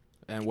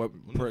 And what...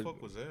 When the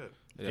fuck was that?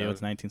 Yeah, it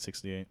was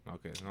 1968.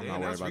 Okay, I'm not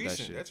worried about that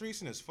shit. That's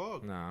recent as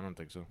fuck. Nah, I don't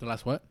think so. The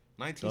last what?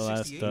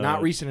 1968.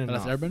 Not recent The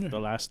last enough. Airbender? The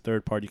last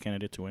third-party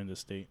candidate to win the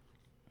state.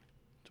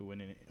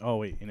 In a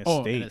Oh, state.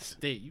 in a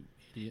state, you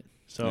idiot.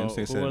 So Yeah,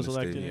 they who said was in the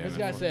state, elected? yeah. This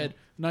guy said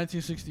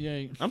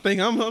 1968. I'm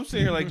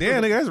sitting here like,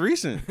 damn, nigga, that's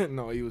recent.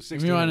 No, he was 16.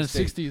 If you were in the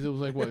state. 60s, it was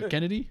like what?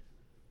 Kennedy?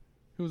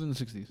 Who was in the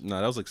 60s?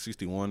 Nah, that was like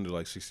 61 to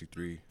like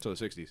 63. So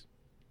the 60s.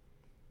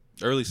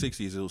 Early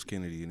 60s, it was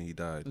Kennedy, and he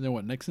died. And then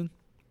what? Nixon?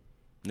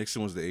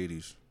 Nixon was the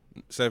 80s.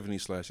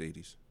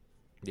 70s/80s.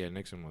 Yeah,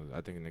 Nixon was...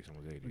 I think Nixon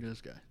was 80. Look at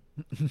this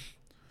guy.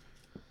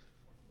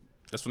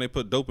 That's when they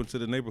put dope into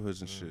the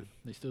neighborhoods and shit.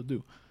 They still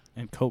do.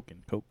 And coke.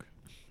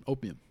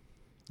 Opium.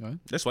 Right?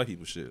 That's white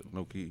people shit.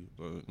 No key.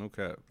 No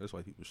cap. That's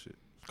white people shit.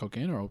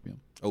 Cocaine or opium?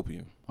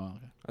 Opium. Oh,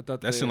 okay. I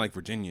thought That's in like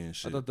Virginia and I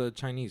shit. thought the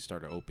Chinese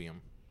started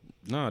opium.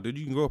 Nah, dude,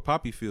 you can go to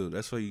poppy field.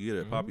 That's where you get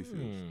it. Poppy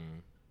fields.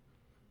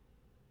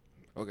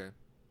 Okay.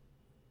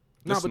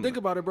 That's No, but think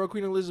about it, bro.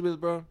 Queen Elizabeth,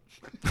 bro.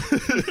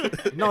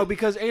 No,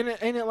 because ain't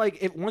it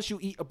like if once you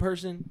eat a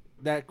person,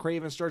 that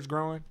craving starts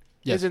growing?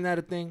 Yes. Isn't that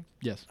a thing?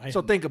 Yes.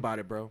 So think about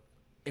it, bro.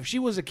 If she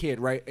was a kid,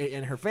 right,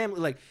 and her family,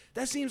 like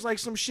that seems like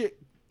some shit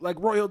like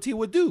royalty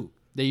would do.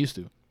 They used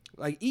to.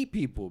 Like eat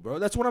people, bro.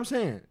 That's what I'm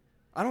saying.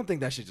 I don't think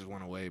that shit just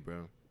went away,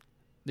 bro.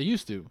 They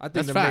used to. I think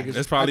That's the fact. niggas-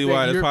 That's probably I think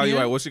why. That's probably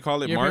European- why. What's she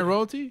call it? European Mark.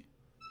 royalty?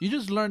 You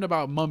just learned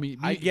about mummy.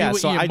 I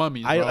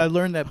Mummies, bro.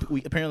 learned that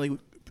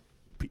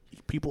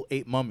people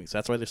ate mummies.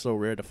 That's why they're so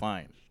rare to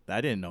find.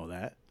 I didn't know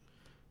that.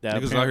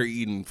 Niggas out here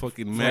eating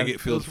fucking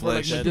maggot-filled for,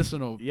 like, flesh.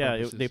 medicinal Yeah,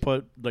 purposes. they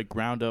put like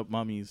ground up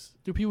mummies,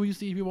 Dude, people used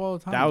to eat people all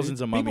the time.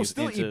 thousands of People mummies.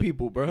 still into, eat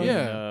people, bro. Dude.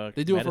 Yeah,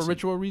 they do it for medicine.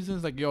 ritual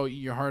reasons, like yo, eat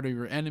your heart of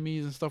your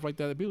enemies and stuff like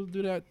that. People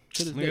do that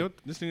to this day. Nigga,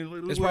 this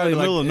nigga It's live probably in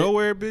the middle like of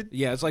nowhere, bitch.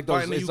 Yeah, it's like those.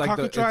 Fighting the It's like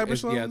the Ukaka tribe or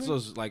something? Yeah, it's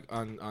those like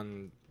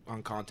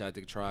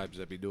uncontacted tribes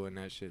that be doing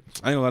that shit.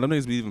 I ain't gonna lie, them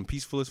niggas be even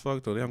peaceful as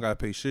fuck though. They don't gotta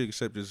pay shit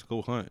except just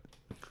go hunt.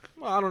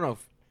 Well, I don't know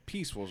if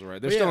peaceful's right.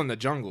 They're But still yeah. in the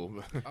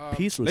jungle.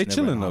 Peace was They never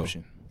chilling, an though.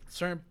 option.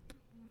 Certain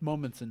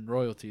moments in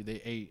royalty,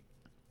 they ate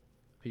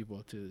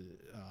people to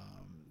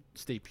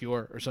stay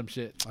pure or some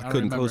shit. I don't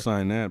couldn't remember.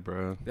 co-sign that,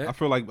 bro. Yeah. I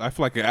feel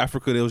like in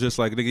Africa they was just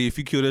like, nigga, if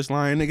you kill this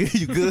lion, nigga,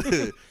 you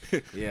good.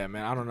 Yeah,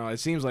 man. I don't know. It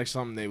seems like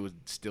something they would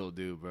still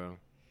do, bro.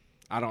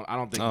 I don't think. I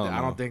don't I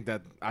know. don't think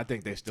that. I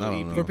think they still I don't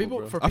eat know. people. For people,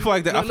 bro. for I feel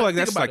like that. I look, feel like think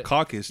that's about like it.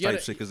 caucus You type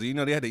gotta- shit because you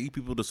know they had to eat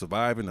people to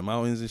survive in the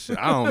mountains and shit.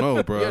 I don't know,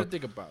 You bro. gotta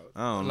think about I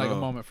don't like know. a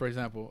moment. For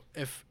example,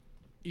 if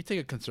you take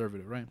a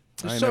conservative, right?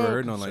 I ain't So never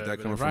heard nothing like that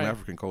coming conservative, from right?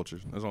 African culture.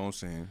 That's all I'm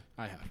saying.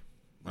 I have.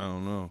 I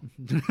don't know.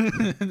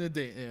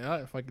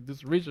 If I could do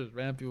some research,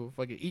 man, people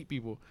fucking eat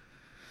people.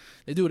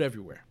 They do it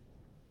everywhere.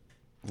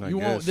 I You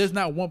won't. guess. There's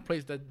not one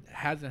place that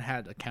hasn't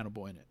had a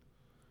cannibal in it.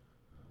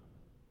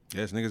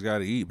 Yes, niggas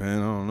gotta eat, man.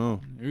 I don't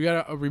know. You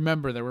gotta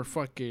remember that we're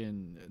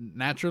fucking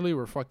naturally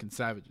we're fucking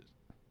savages.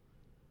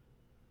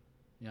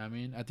 You know what I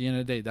mean? At the end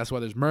of the day, that's why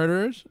there's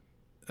murderers.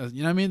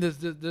 You know what I mean? There's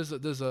a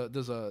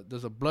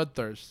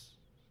bloodthirst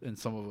in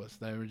some of us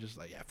that we're just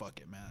like, yeah, fuck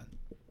it, man.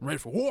 I'm ready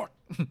for war.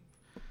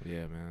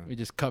 Yeah, man. We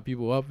just cut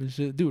people up and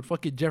shit. Dude,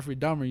 fucking Jeffrey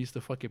Dahmer used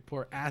to fucking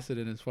pour acid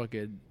in his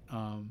fucking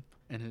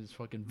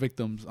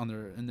victims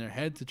in their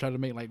head to try to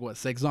make like what,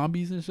 sex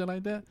zombies and shit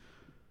like that.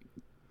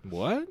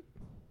 What?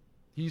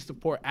 He used to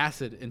pour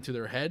acid into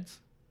their heads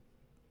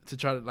to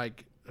try to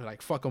like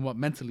fuck them up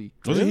mentally.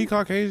 Wasn't he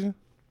Caucasian?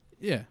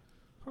 Yeah.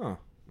 Huh?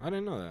 I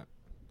didn't know that.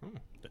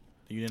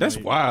 You didn't That's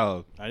know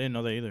wild. I didn't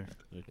know that either.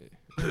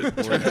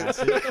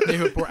 They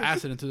would pour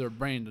acid into their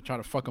brain to try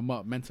to fuck them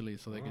up mentally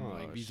so they can Oh,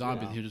 like be shit.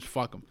 zombies. He'll just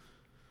fuck them.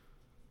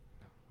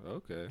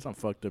 Okay. Some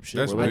fucked up shit.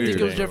 That's we're I living think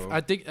it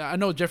was today. I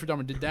know Jeffrey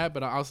Dahmer did that,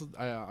 but I also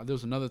there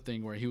was another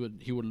thing where he would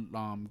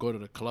go to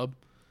the club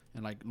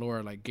and like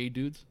lure like gay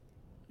dudes,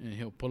 and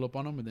he'll pull up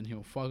on them and then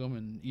he'll fuck them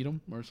and eat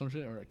them or some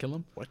shit or kill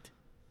them. What?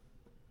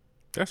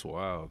 That's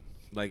wild.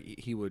 Like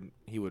he would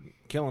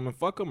kill him and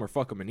fuck him, or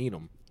fuck him and eat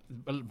him.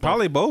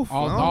 Probably both.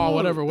 I don't know.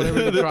 Whatever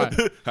you try.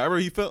 However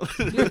he felt.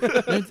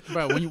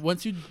 Bro,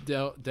 once you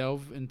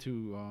delve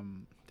into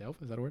delve,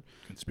 is that a word?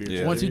 Conspiracy.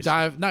 Yeah. Once you theories.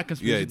 dive, not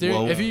conspiracy Yeah, theory.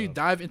 well- If you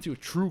dive into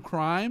true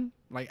crime,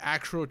 like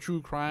actual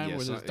true crime, Yeah,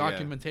 where so- there's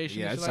documentation.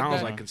 Yeah, and it shit sounds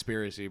like, like that,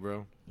 conspiracy,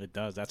 bro. It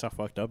does. That's how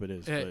fucked up it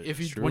is. If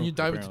you true, when you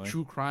dive apparently. into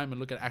true crime and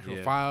look at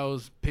actual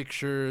files,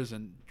 pictures,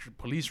 and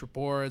police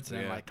reports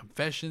and like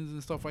confessions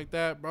and stuff like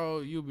that,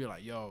 bro, you'll be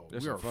like, yo,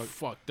 we are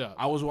fucked up.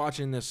 I was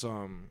watching this.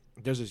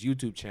 There's this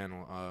YouTube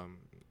channel.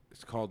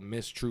 It's called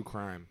Miss True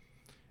Crime,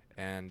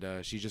 and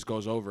she just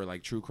goes over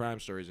like true crime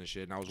stories and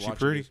shit. And I was watching.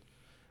 Pretty? This.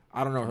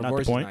 I don't know. Her Not the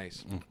voice is point.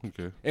 nice.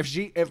 Okay.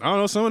 If I don't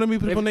know, some of them be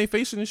putting on their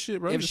face and shit,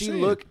 bro. if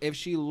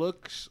she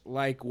looks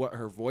like what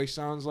her voice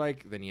sounds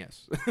like, then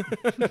yes.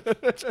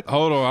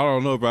 Hold on, I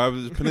don't know, bro.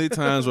 There's plenty of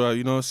times where,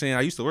 you know what I'm saying,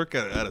 I used to work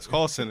at a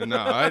call center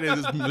now.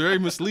 It's very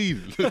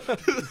misleading.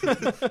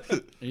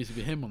 It used to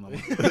be him on the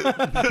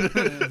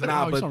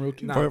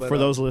For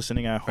those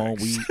listening at home,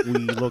 we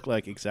look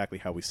like exactly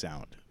how we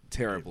sound.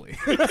 Terribly.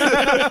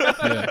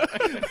 yeah.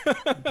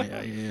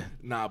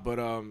 Nah, but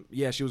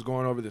yeah, she was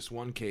going over this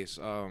one case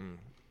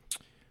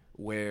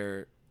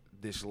where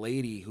this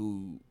lady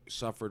who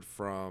suffered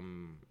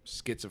from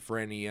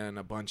schizophrenia and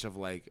a bunch of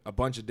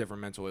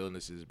different mental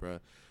illnesses, bro.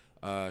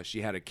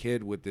 She had a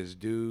kid with this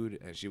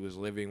dude, and she was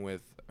living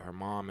with her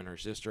mom and her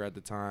sister at the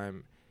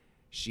time.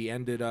 She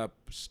ended up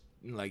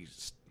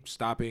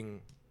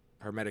stopping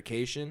her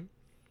medication.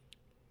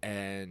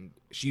 And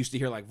she used to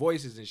hear like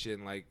voices and shit,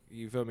 and like,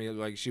 you feel me,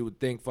 like she would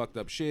think fucked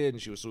up shit,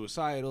 and she was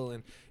suicidal,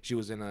 and she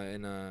was in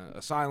a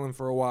asylum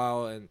for a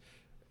while, and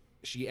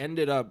she had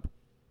a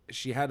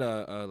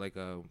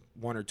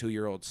 1 or 2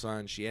 year old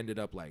son. She ended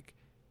up like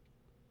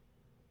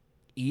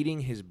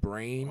eating his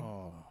brain,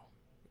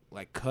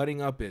 like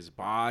cutting up his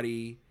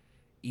body,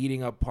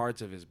 eating up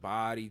parts of his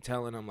body,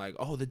 telling him like,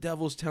 oh, the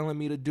devil's telling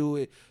me to do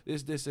it,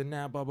 this and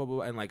that, blah blah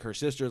blah. And like her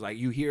sister's like,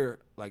 you hear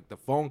like the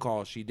phone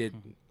call she did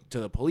to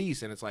the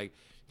police, and it's like,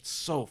 it's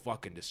so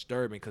fucking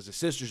disturbing because the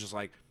sister's just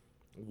like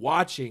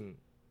watching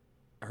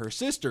her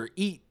sister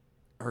eat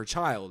her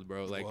child,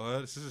 bro. Like,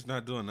 what? Sister's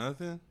not doing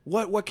nothing?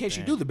 What can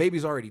she do? The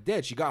baby's already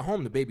dead. She got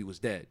home, the baby was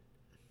dead.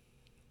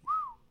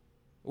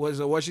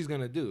 What she's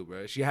gonna do,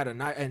 bro? She had a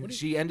knife, and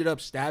she ended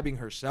up stabbing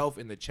herself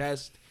in the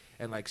chest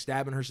and like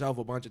stabbing herself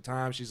a bunch of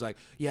times. She's like,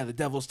 yeah, the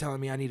devil's telling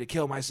me I need to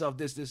kill myself,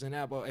 this and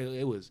that. But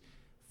it was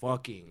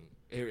fucking,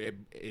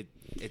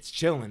 it's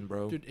chilling,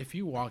 bro. Dude, if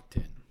you walked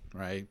in,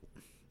 right,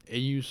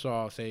 and you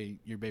saw, say,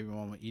 your baby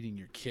mama eating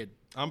your kid,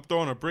 I'm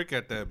throwing a brick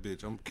at that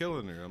bitch. I'm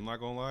killing her. I'm not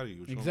gonna lie to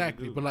you.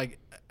 Exactly, but like,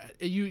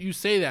 you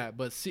say that,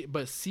 but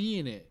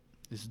seeing it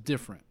is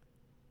different.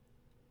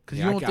 Cause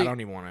I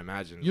don't even want to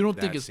imagine. You don't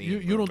think it's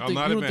scene, you don't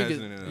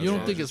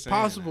think it's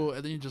possible, that.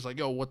 And then you're just like,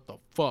 yo, what the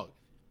fuck?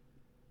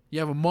 You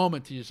have a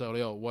moment to yourself,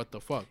 yo, what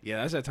the fuck?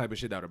 Yeah, that's that type of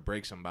shit that would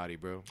break somebody,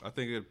 bro. I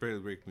think it'd probably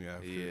break me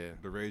after. Yeah,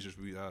 the rage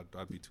would be.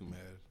 I'd be too mad.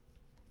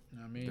 You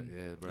know what I mean,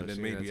 yeah, bro. And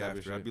then maybe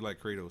after, I'd be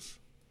like Kratos.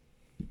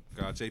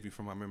 God save me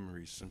from my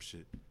memories, some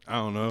shit. I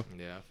don't know.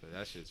 Yeah,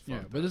 that shit's fucked.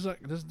 Yeah, but there's like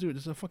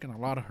there's a fucking a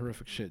lot of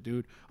horrific shit,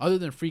 dude. Other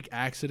than freak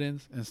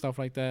accidents and stuff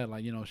like that,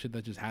 like, you know, shit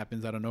that just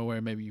happens out of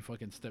nowhere. Maybe you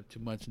fucking stepped too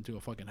much into a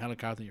fucking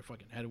helicopter and your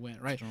fucking head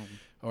went right,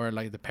 or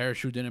like the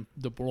parachute didn't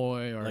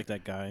deploy, or like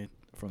that guy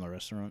from the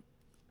restaurant.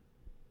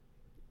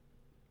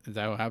 Is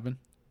that what happened?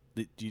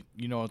 Do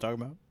you know what I'm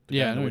talking about?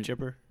 Yeah, the wood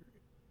chipper.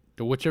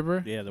 The wood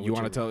chipper? Yeah, the wood You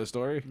want chipper. to tell the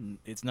story?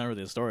 It's not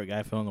really a story. A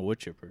guy fell in the wood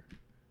chipper.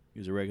 He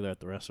was a regular at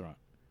the restaurant.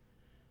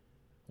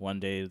 One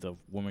day, the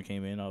woman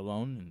came in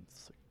alone, and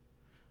it's like,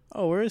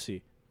 oh, where is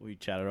he? We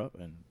chatted up,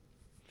 and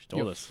she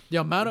told us. The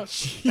amount of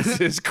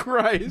Jesus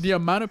Christ, the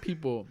amount of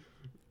people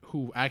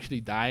who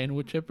actually die in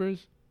wood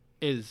chippers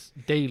is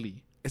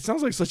daily. It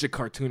sounds like such a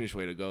cartoonish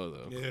way to go,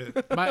 though. Yeah.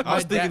 I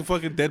was thinking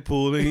fucking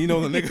Deadpool, and you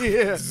know the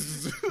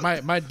nigga.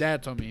 Yeah. My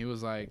dad told me, he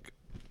was like,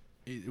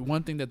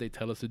 one thing that they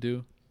tell us to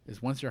do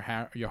is once your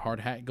hard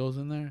hat goes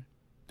in there,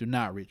 do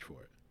not reach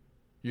for it.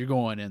 You're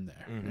going in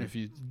there. Mm-hmm. If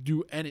you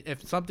do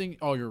if something,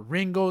 your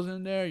ring goes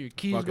in there, your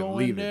keys Fucking go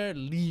leave in there,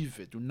 leave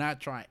it. Do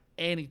not try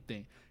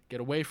anything.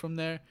 Get away from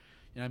there.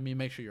 You know what I mean?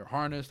 Make sure you're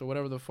harnessed or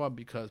whatever the fuck,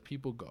 because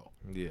people go.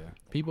 Yeah.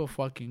 People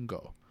fucking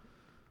go.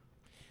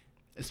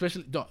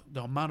 Especially the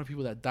amount of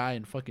people that die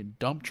in fucking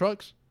dump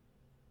trucks.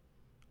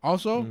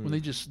 Also, when they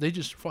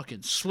just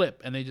fucking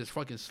slip, and they just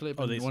fucking slip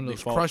in one of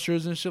those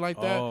crushers and shit like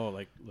that. Oh,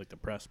 like the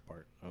press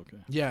part. Okay.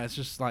 Yeah, it's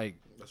just like.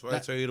 That's why I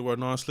tell you to wear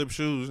non-slip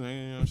shoes. You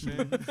know what I'm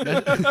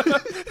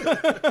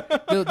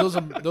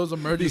saying? those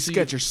emergency. These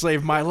Skechers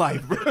saved my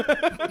life, bro.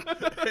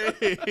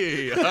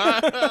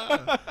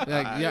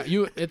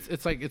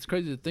 It's like, it's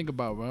crazy to think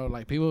about, bro.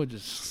 Like, people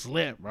just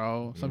slip,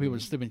 bro. Some people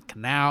just slip in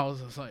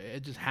canals. It's like,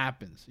 it just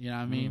happens. You know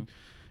what I mean?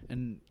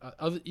 And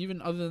other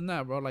than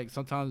that, bro, like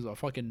sometimes a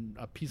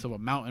piece of a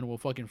mountain will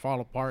fucking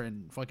fall apart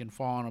and fucking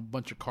fall on a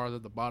bunch of cars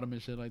at the bottom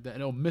and shit like that,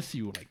 and it'll miss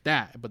you like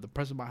that. But the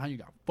person behind you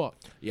got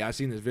fucked. Yeah, I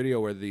seen this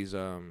video where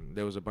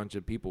there was a bunch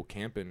of people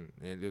camping,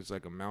 and there's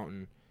like a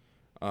mountain,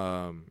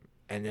 and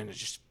then it's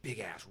just big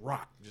ass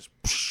rock just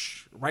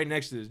right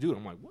next to this dude.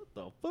 I'm like, what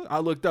the fuck? I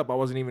looked up. I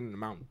wasn't even in the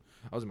mountain.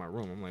 I was in my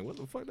room. I'm like, what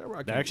the fuck? That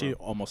rock? That actually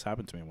almost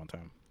happened to me one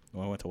time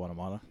when I went to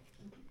Guatemala.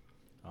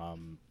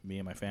 Me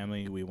and my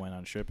family, we went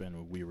on a trip,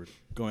 and we were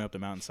going up the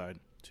mountainside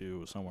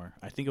to somewhere.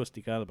 I think it was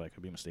Ticada, but I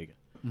could be mistaken.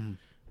 Mm-hmm.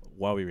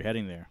 While we were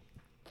heading there,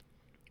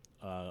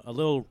 a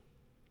little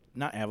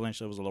not avalanche.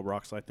 There was a little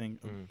rock slide thing.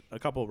 A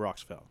couple of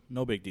rocks fell.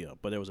 No big deal.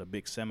 But there was a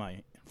big semi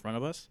in front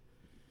of us,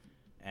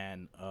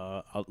 and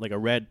like a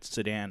red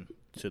sedan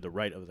to the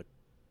right of the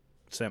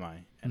semi,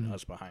 and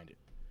us behind it.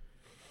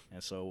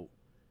 And so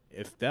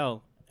it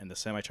fell, and the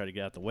semi tried to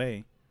get out the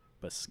way,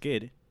 but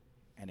skid,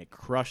 and it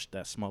crushed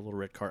that small little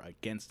red car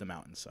against the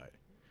mountainside.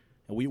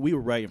 And we were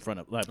right in front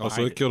of. Like,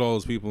 so it killed all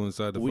those people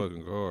inside the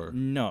fucking car.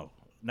 No,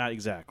 not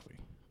exactly.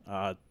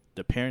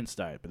 The parents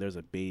died, but there's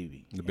a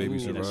baby. The baby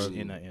survived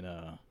in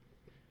a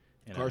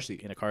car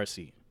seat. In a car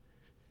seat.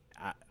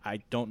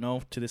 I don't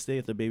know to this day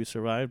if the baby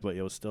survived, but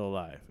it was still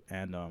alive.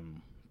 And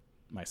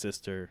my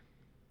sister,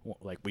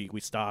 like we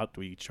stopped,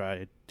 we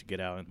tried to get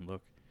out and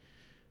look.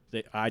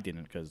 I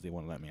didn't because they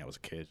wouldn't let me. I was a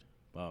kid.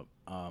 But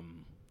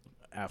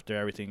after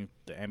everything,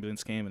 the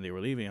ambulance came and they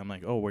were leaving. I'm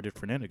like, oh, where did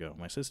Fernanda go?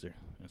 My sister.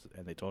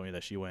 And they told me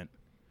that she went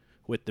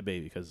with the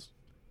baby because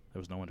there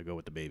was no one to go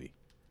with the baby.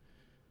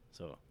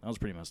 So that was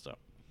pretty messed up.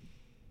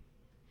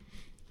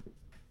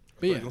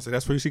 But yeah, gonna say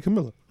that's where you see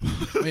Camilla.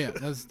 but yeah,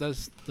 that's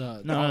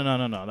the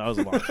No. That was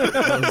a long time.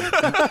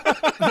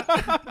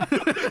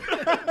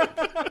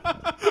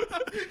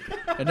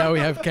 And now we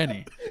have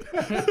Kenny.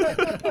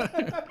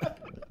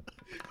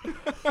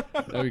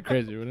 That'd be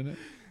crazy, wouldn't it?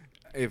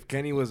 If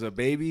Kenny was a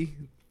baby,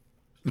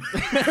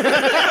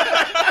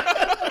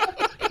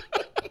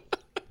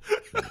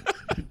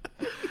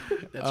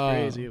 That's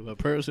crazy. If a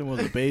person was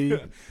a baby.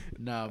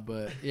 Nah,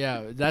 but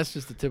yeah, that's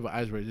just the tip of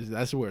iceberg.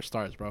 That's where it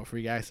starts, bro.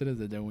 Freak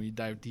accidents, and then when you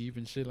dive deep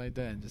and shit like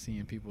that, and just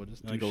seeing people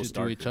just do shit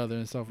to each other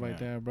and stuff like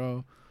that,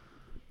 bro,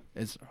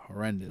 it's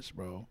horrendous,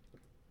 bro.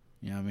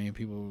 You know what I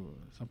mean?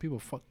 Some people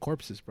fuck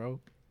corpses, bro.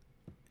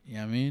 You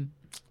know what I mean?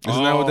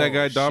 Isn't that what that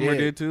guy shit. Dahmer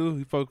did too?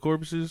 He fucked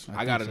corpses.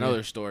 I got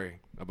another story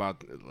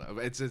about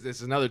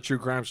it's another true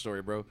crime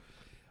story, bro.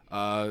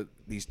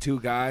 These two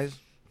guys.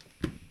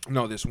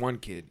 No, this one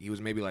kid. He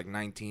was maybe like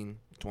 19,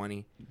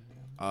 20.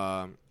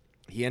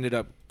 He ended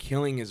up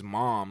killing his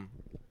mom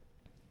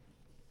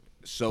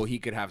so he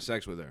could have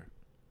sex with her.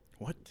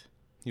 What?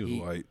 He was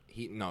white.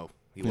 He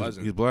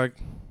wasn't. He's black.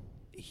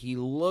 He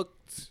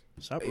looked.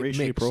 Stop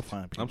racially mixed.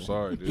 profiling people. I'm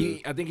sorry,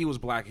 dude. I think he was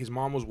black. His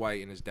mom was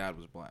white and his dad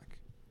was black.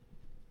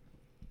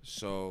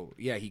 So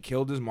yeah, he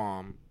killed his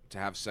mom to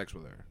have sex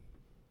with her.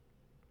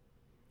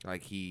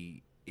 Like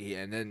he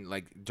and then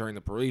like during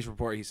the police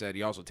report, he said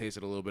he also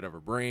tasted a little bit of her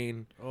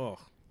brain. Oh,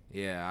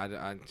 yeah,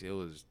 it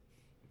was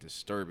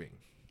disturbing.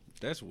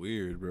 That's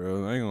weird,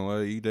 bro. I ain't gonna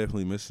lie, you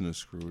definitely missing a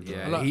screw.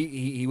 Yeah,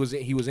 he was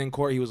in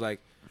court. He was like,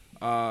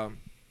 I'm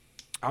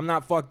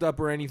not fucked up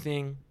or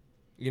anything.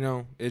 You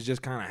know, it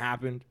just kind of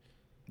happened.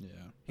 Yeah.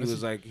 He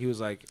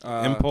was like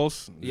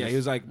impulse. Yeah, he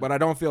was like, but I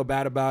don't feel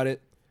bad about it.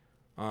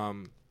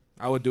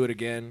 I would do it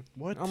again.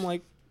 What? I'm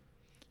like,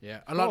 yeah,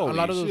 a lot of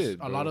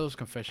bro. those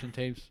confession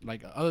tapes,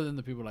 like other than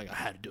the people like I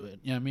had to do it.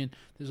 You know what I mean?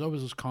 There's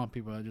always those calm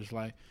people that just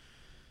like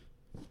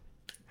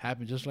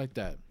happen just like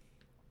that.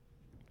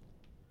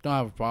 Don't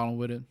have a problem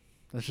with it.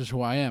 That's just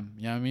who I am.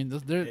 You know what I mean?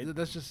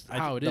 That's just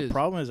how it is. The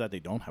problem is that they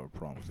don't have a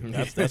problem with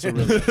it. That's a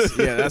real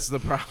yeah, that's the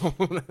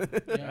problem.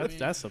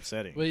 that's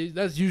upsetting. But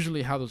that's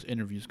usually how those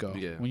interviews go.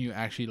 Yeah. When you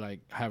actually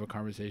like have a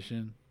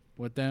conversation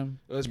with them.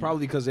 It's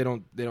probably because they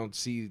don't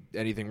see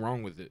anything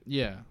wrong with it.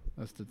 Yeah,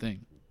 that's the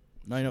thing.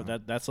 No, I know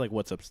that's like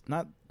what's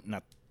not.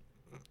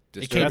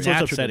 It came That's what's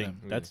natural to upsetting.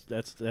 them.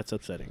 That's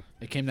upsetting.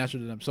 It came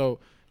natural to them. So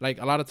like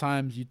a lot of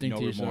times you think No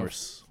to yourself,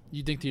 remorse.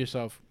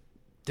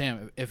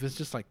 damn, if it's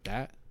just like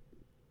that,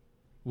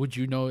 would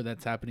you know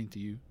that's happening to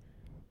you?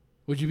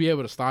 Would you be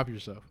able to stop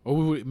yourself,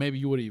 or maybe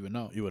you wouldn't even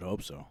know? You would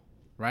hope so,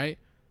 right?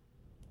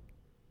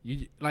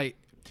 You try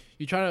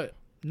to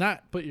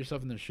not put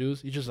yourself in their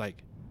shoes. You just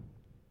like,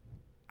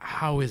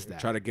 how is that?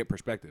 Try to get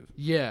perspective.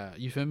 Yeah,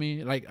 you feel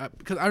me? Like,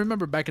 because I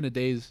remember back in the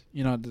days,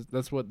 you know,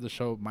 that's what the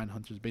show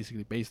Mindhunter is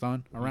basically based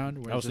on.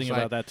 Around. I was thinking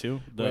about that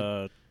too.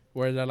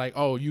 Where they're like,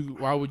 oh,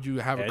 why would you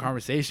have a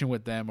conversation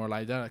with them or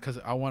like that? Because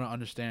I want to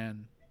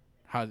understand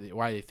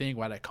why they think,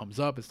 why that comes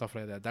up and stuff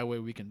like that. That way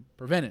we can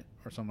prevent it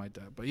or something like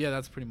that. But yeah,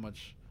 that's pretty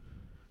much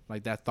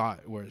like that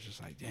thought where it's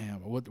just like,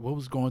 damn, what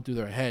was going through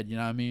their head? You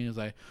know what I mean? It's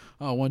like,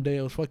 oh, one day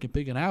I was fucking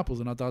picking apples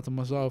and I thought to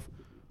myself,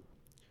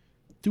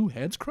 do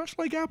heads crush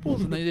like apples?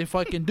 And they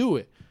fucking do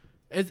it.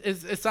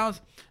 It sounds.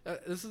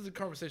 This is a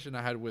conversation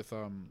I had with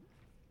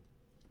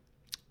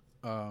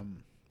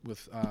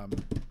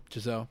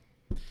Giselle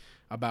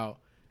about.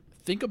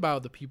 Think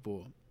about the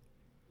people,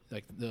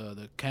 like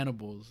the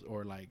cannibals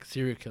or like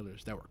serial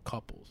killers that were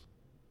couples.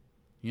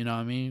 You know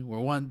what I mean? Where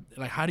one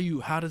like how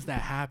does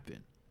that happen?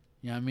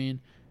 You know what I mean?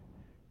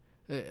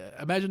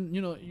 Imagine, you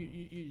know,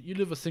 you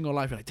live a single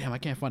life. You're like, damn, I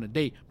can't find a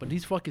date. But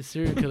these fucking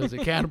serial killers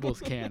and cannibals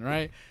can,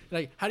 right?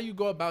 Like, how do you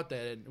go about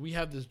that? And we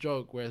have this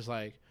joke where it's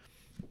like,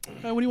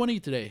 hey, what do you want to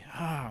eat today?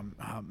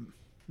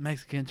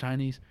 Mexican,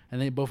 Chinese. And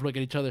they both look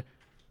at each other.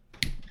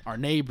 Our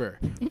neighbor.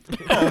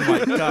 Oh,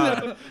 my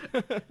God.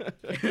 You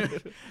know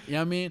what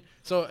I mean?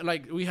 So,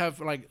 like, we have,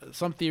 like,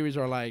 some theories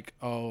are like,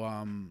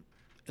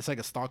 it's like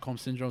a Stockholm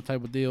syndrome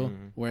type of deal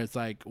where it's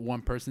like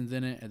one person's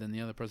in it and then the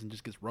other person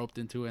just gets roped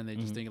into it and they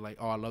just think like,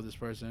 oh, I love this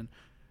person.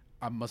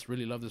 I must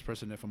really love this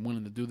person if I'm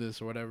willing to do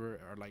this or whatever,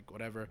 or like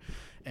whatever.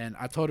 And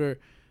I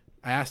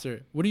asked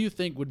her, what do you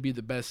think would be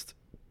the best,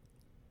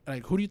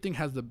 like, who do you think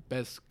has the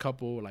best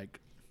couple, like,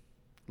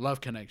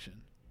 love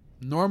connection?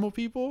 Normal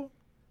people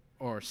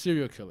or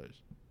serial killers?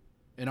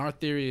 And our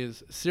theory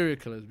is serial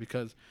killers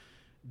because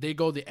they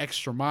go the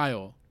extra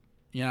mile.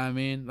 You know what I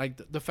mean? Like,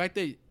 the fact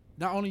that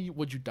not only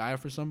would you die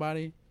for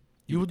somebody,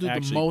 you would do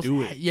the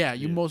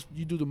most.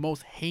 You do the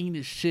most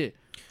heinous shit.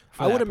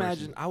 I would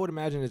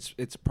imagine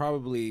it's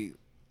probably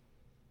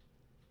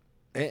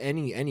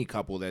any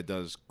couple that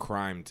does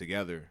crime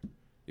together,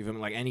 even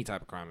like any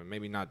type of crime, and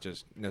maybe not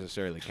just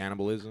necessarily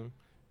cannibalism.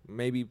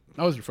 Maybe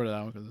I was referring to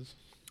that one because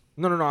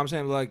no. I'm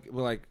saying like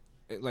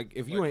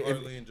if you like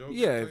ain't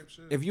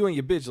if you and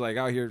your bitch like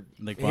out here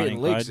Like hitting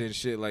Bonnie licks Clyde? and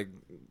shit, like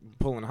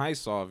pulling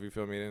heists off. You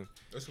feel me? Then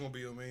That's gonna be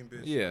your main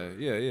bitch.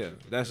 yeah.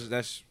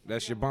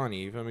 That's your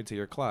Bonnie. You feel me? To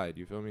your Clyde.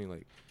 You feel me?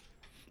 Like.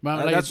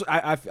 but, like, That's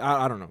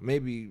I don't know.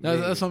 Maybe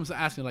that's what I'm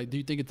asking. Like, do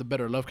you think it's a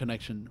better love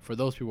connection for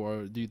those people,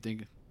 or do you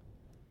think?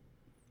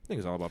 I think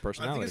it's all about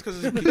personality.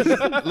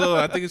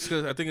 I think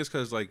it's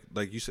because like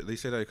you said, they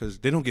say that because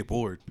they don't get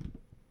bored.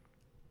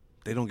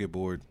 They don't get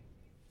bored.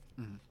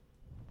 Mhm.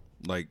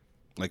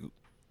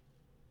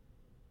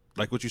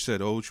 Like what you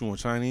said. Oh, what you want,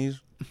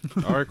 Chinese?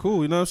 All right,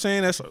 cool. You know what I'm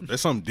saying?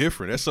 That's something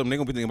different. That's something they're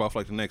gonna be thinking about for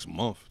like the next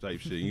month type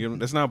shit. You know,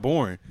 that's not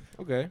boring.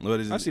 Okay, What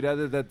is I it? see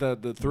that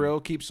the thrill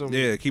keeps them.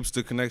 Yeah, it keeps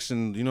the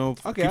connection. You know,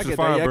 Okay, keeps I the get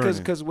fire that. Yeah, burning.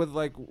 because with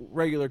like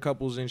regular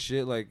couples and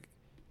shit, like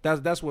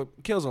that's what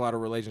kills a lot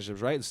of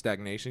relationships, right? It's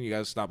stagnation. You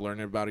guys stop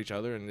learning about each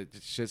other, and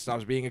shit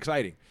stops being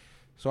exciting.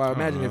 So I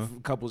imagine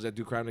if couples that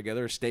do crime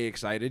together stay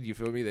excited, you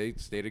feel me? They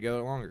stay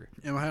together longer.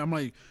 And I'm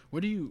like, where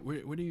do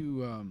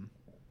you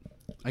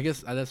I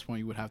guess at this point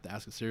you would have to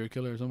ask a serial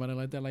killer or somebody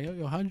like that. Like,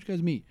 yo, how did you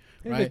guys meet?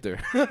 Hey, Right? Victor.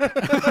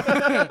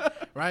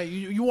 Right?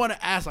 You want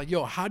to ask like,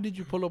 yo, how did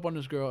you pull up on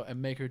this girl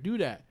and make her do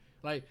that?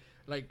 Like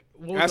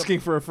what was Asking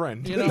for a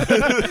friend. you know,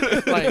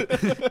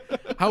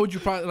 like how would you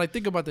probably like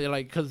think about that?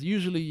 Like, because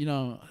usually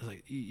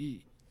like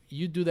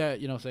you do that.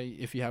 You know, say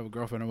if you have a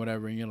girlfriend or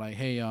whatever, and you're like,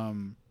 hey,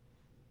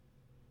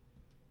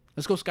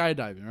 let's go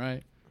skydiving,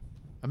 right?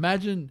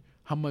 Imagine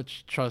how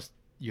much trust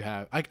you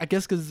have. I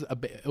guess because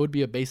it would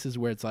be a basis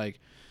where it's like,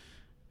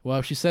 well,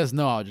 if she says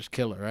no, I'll just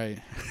kill her, right?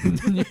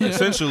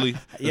 Essentially.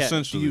 Yeah.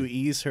 Do you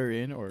ease her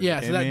in or Yeah,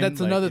 so him in, that's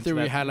like, another into theory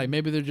we that had. thing? Like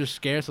maybe they're just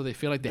scared, so they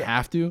feel like they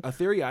have to. A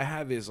theory I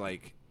have is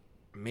like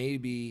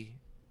maybe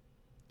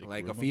They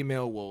like a groom 'em?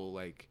 female will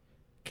like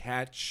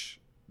catch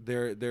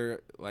their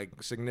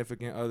like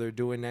significant other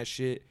doing that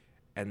shit,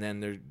 and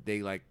then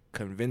they like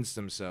convince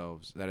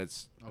themselves that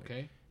it's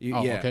Okay. yeah.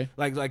 Okay.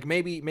 Like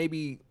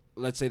maybe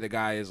let's say the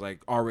guy is like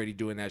already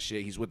doing that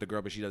shit. He's with the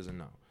girl, but she doesn't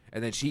know,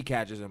 and then she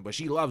catches him, but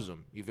she loves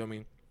him. You feel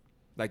me?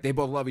 Like they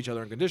both love each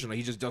other unconditionally.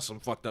 He just does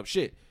some fucked up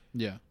shit.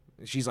 Yeah.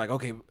 And she's like,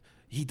 okay,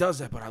 he does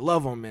that, but I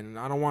love him, and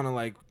I don't want to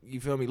like, you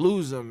feel me,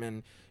 lose him,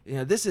 and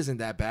this isn't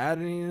that bad.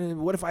 And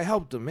what if I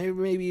helped him?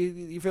 Maybe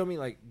you feel me,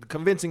 like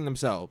convincing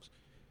themselves.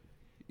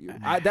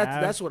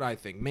 That's what I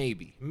think.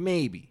 Maybe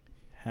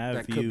Have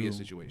that you could be a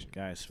situation.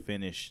 guys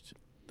finished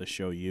the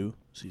show You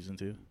season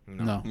 2?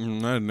 No.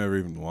 I never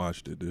even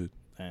watched it, dude.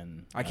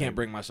 And I can't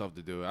bring myself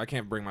to do it. I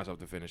can't bring myself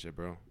to finish it,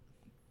 bro.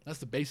 That's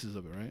the basis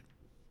of it, right?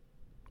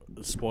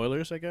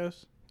 spoilers, I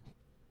guess.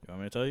 You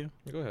want me to tell you?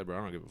 Go ahead, bro.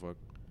 I don't give a fuck.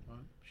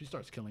 She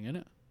starts killing in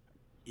it.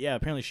 Yeah,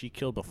 apparently she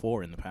killed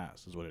before in the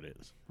past, is what it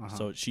is. Uh-huh.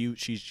 So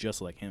she's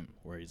just like him,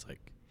 where he's like,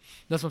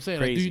 That's what I'm saying.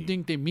 Like, do Crazy. you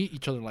think they meet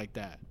each other like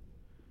that?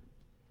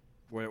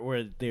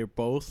 where they're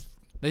both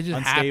They just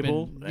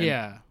unstable. happen. and-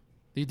 Yeah.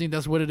 Do you think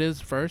that's what it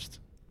is first?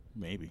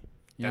 maybe.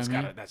 You know That's what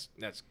I mean? gotta.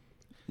 That's.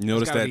 You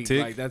notice that's gotta that be,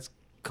 tick? Like, that's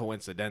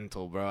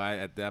coincidental, bro.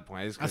 At that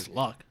point, it's That's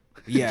luck.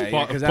 yeah,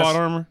 Plot because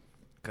armor?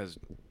 because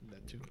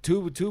That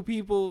too. two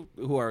people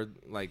who are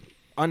like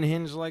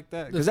unhinged like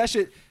that, because that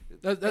shit.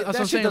 That's that what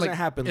I'm shit saying. doesn't Like,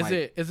 happen.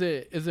 Is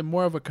it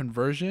more of a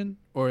conversion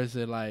or is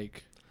it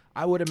like?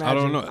 I would imagine.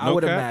 don't know. I No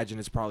would cap? imagine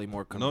it's probably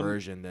more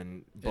conversion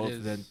than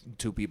is. than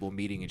two people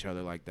meeting each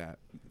other like that.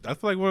 I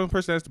feel like one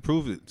person has to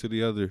prove it to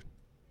the other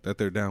that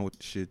they're down with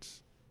the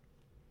shits.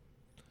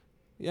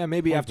 Yeah,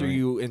 maybe Point after blank.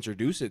 you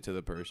introduce it to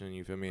the person,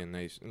 you feel me, and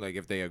they like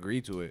if they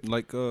agree to it.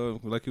 Like you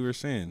were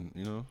saying,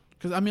 you know?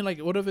 Because I mean, like,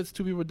 what if it's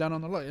two people down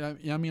on the luck?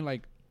 I mean,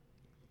 like,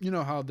 you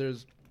know how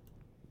there's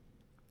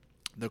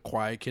the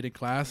quiet kid in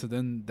class, and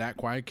then that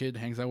quiet kid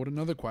hangs out with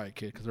another quiet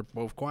kid because they're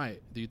both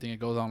quiet. Do you think it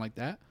goes on like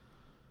that,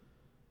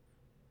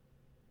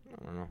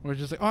 I don't know. or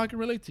it's just like, oh, I can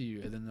relate to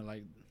you, and then they're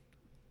like,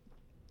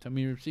 tell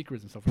me your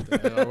secrets and stuff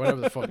like that, or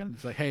whatever the fuck, and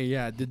it's like, hey,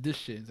 yeah, I did this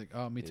shit. It's like,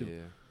 oh, me too.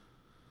 Yeah.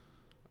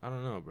 I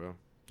don't know, bro.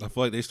 I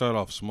feel like they start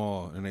off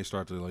small and they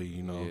start to like,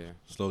 you know, Yeah.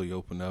 slowly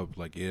open up.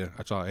 Like, yeah,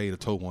 I ate a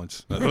toe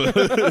once.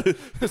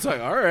 It's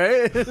like, all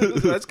right,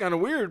 that's kind of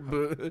weird,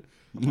 but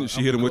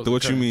She hit him with the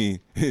what you mean.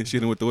 She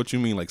hit him with the what you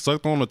mean, like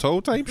sucked on the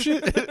toe type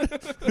shit.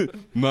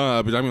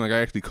 Nah, but I mean like I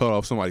actually cut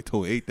off somebody's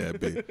toe, ate that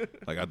bit.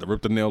 Like I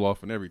ripped the nail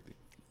off and everything.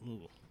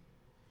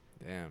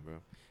 damn, bro.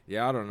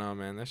 Yeah, I don't know,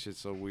 man. That shit's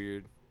so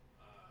weird.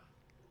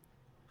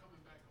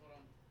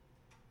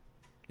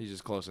 He's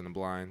just closing the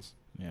blinds.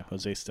 Yeah,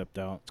 Jose stepped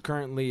out. It's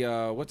currently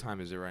what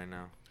time is it right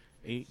now?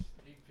 8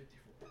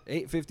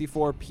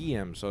 8:54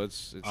 p.m. So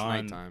it's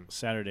on nighttime.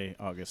 Saturday,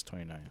 August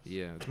 29th.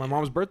 Yeah, it's my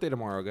mom's birthday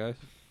tomorrow, guys.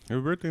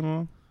 Happy birthday,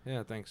 Mom.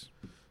 Yeah, thanks.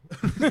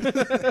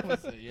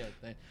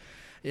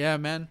 Yeah,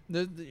 man.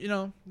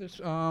 There's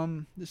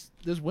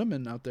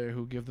women out there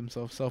who give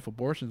themselves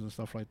self-abortions and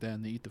stuff like that,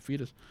 and they eat the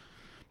fetus.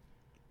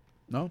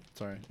 No,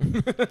 sorry.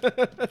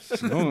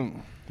 No,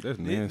 that's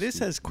nasty. This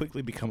has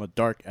quickly become a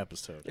dark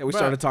episode. Yeah, we Bruh,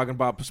 started talking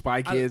about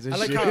Spy Kids and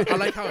shit. I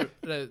like how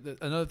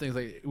another thing is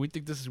like we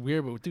think this is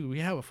weird, but dude, we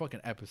have a fucking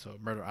episode,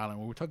 Murder Island,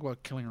 where we talk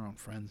about killing our own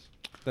friends.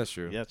 That's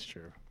true. Yeah, that's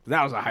true.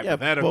 That was a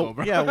hypothetical,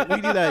 bro. Yeah, we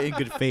do that in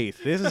good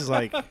faith. This is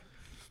like,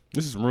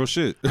 This is some real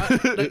shit.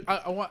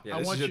 I want Yeah,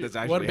 this is you. shit that's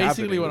actually What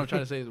basically happening. what I'm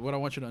trying to say is what I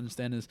want you to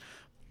understand is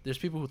there's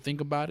people who think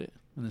about it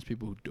and there's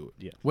people who do it.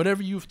 Yeah.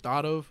 Whatever you've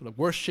thought of, the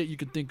worst shit you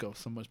could think of,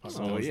 someone's Oh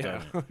probably.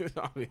 yeah,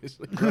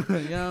 obviously. You know what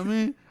I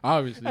mean?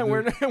 Obviously. And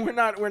dude.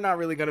 we're not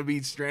really gonna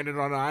be stranded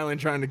on an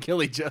island trying to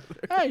kill each other.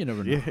 Hey, you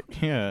never know.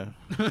 yeah.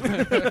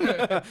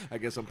 I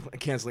guess I'm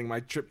canceling my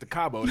trip to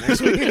Cabo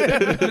next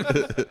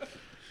week.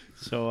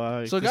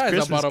 So, So this guys, I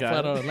Christmas bought a guy-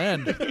 plot of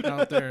land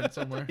out there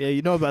somewhere. Yeah,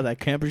 you know about that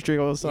camper streak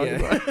I was talking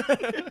about?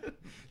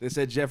 They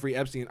said Jeffrey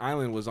Epstein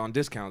Island was on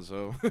discount,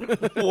 so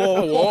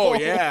Whoa.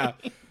 yeah.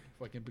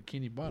 Fucking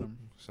Bikini Bottom.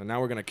 So now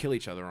we're gonna kill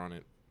each other on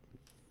it.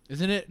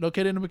 Isn't it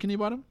located in Bikini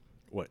Bottom?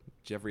 What?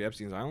 Jeffrey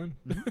Epstein's Island?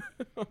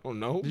 Oh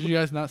no. Did you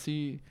guys not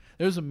see?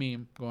 There's a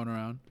meme going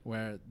around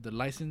where the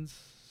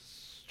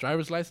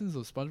driver's license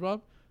of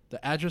SpongeBob,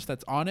 the address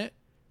that's on it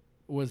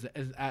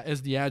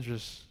is the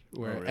address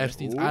where really?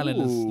 Epstein's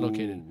Island is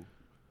located.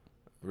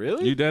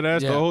 Really? You dead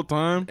ass Yeah. the whole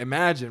time?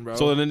 Imagine, bro.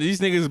 So then these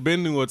niggas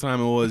been knew what time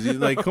it was.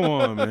 Like, come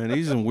on, man.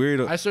 These some weird.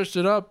 I searched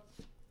it up.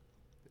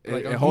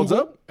 it on holds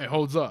Google. up? It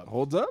holds up.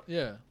 Holds up?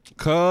 Yeah.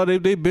 Cuz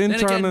they been Then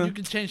trying again, you to.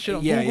 can change shit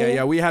on Yeah, Google.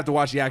 yeah. We have to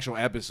watch the actual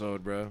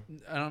episode, bro.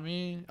 I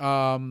mean,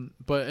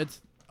 but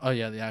it's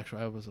the actual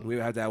episode. We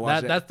have to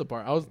watch That's the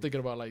part I was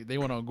thinking about. Like they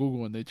went on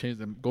Google and they changed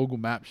the Google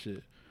Map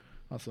shit.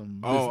 On some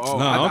Oh,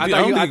 No, I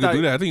don't think you can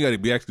do that. I think you got to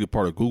be actually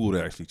part of Google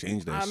to actually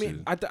change that I shit.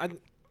 mean,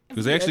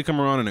 Because they actually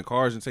come around in the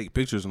cars and take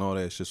pictures and all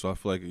that shit. So I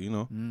feel like,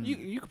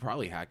 you could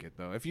probably hack it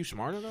though if you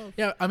smart enough.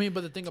 Yeah, I mean,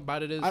 but the thing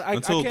about it is, I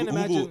until can't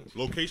Google imagine.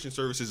 location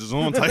services is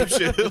on type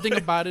shit. the thing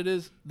about it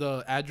is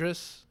the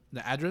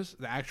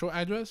actual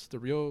address, the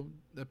real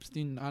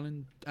Epstein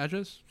Island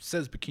address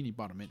says Bikini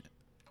Bottom in it,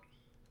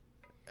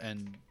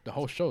 and the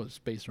whole show is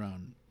based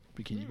around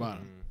Bikini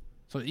Bottom.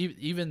 So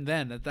even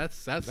then, that's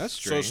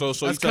strange. So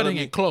that's you telling cutting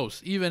me it close.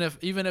 Even if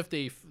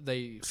they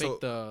So-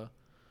 faked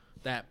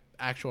that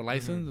actual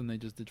license and they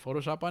just did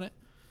Photoshop on it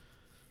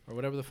or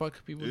whatever the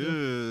fuck people do.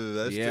 Ew,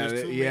 that's Yeah,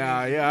 there's too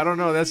yeah. I don't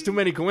know. That's too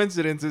many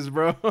coincidences,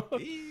 bro.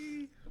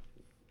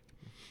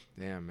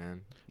 Damn,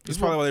 man. That's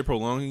probably why they're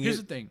prolonging Here's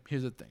it. the thing.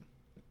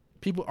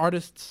 People,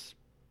 artists,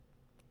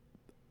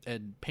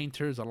 and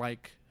painters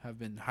alike have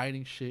been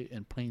hiding shit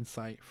in plain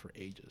sight for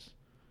ages.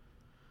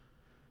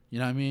 You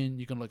know what I mean?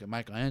 You can look at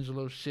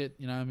Michelangelo's shit.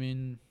 You know what I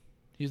mean?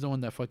 He's the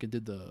one that fucking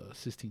did the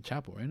Sistine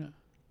Chapel, right?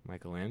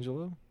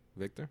 Michelangelo,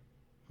 Victor.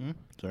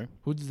 Sorry.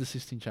 Who did the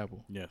Sistine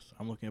Chapel? Yes,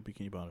 I'm looking at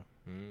Bikini Bottom.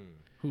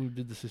 Who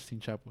did the Sistine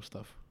Chapel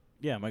stuff?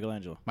 Yeah,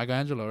 Michelangelo.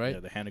 Michelangelo, right? Yeah,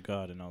 the hand of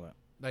God and all that.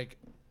 Like,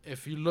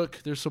 if you look,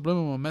 there's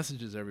subliminal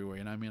messages everywhere.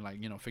 You know what I mean?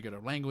 Like,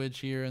 figurative language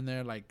here and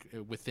there, like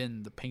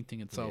within the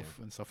painting itself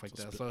and stuff like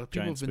that. So people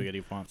Giant have been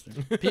spaghetti monster.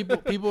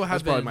 people have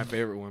That's been probably my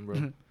favorite one,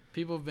 bro.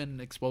 people have been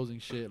exposing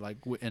shit like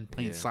in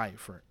plain Yeah. sight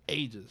for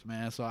ages,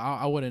 man. So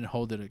I wouldn't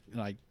hold it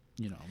like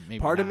maybe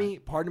Part of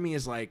not. me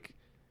is like,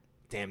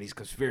 damn, these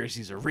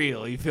conspiracies are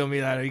real. You feel me?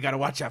 That you got to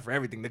watch out for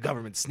everything. The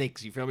government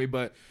snakes. You feel me?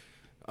 But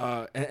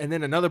and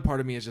then another part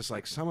of me is just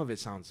like, some of it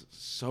sounds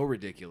so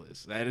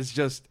ridiculous that it's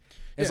just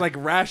it's Yeah. like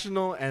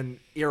rational and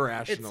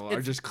irrational are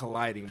It's- just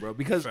colliding, bro.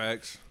 Because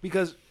Facts.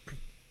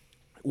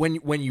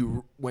 when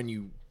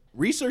you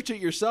research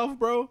it yourself,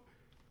 bro,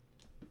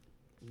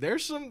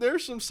 there's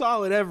some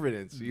solid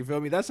evidence. You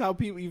feel me? That's how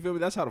people. You feel me?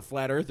 That's how the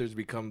flat earthers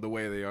become the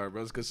way they are,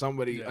 bro. It's because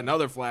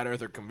another flat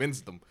earther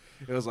convinced them.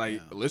 It was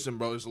like, listen,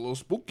 bro, it's a little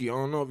spooky. I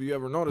don't know if you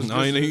ever noticed. No,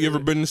 this. you ever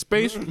been to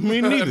space?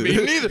 Me neither. Me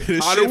neither.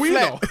 This How shit do we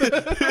know?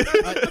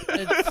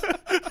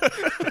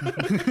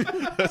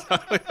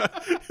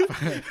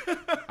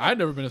 I've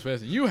never been to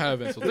space and you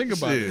haven't, so think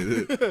about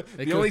it.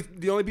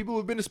 Shit. The only people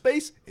who've been to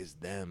space is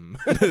them.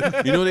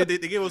 You know, they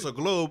gave us a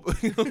globe.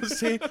 You know what I'm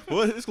saying?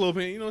 Well, this globe,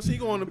 you know, so you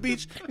go on the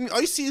beach, and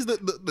all you see is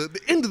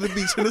the end of the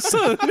beach in the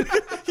sun.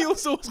 You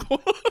don't know what's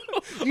going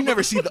on. You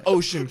never see the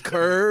ocean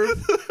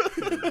curve.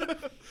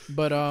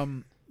 But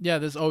yeah,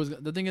 there's always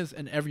the thing is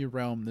in every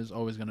realm there's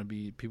always gonna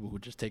be people who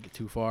just take it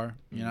too far.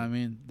 You know what I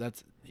mean?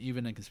 That's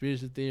even in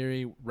conspiracy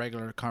theory,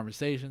 regular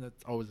conversation.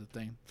 That's always a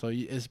thing. So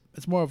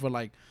it's more of a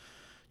like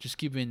just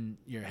keeping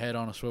your head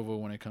on a swivel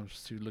when it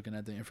comes to looking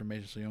at the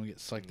information, so you don't get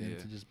sucked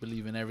into just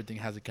believing everything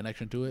has a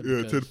connection to it. Yeah,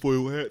 because-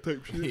 tinfoil hat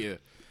type shit. Yeah.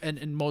 And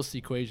in most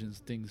equations,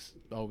 things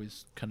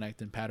always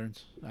connect in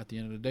patterns at the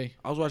end of the day.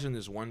 I was watching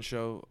this one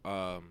show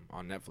on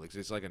Netflix.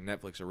 It's like a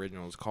Netflix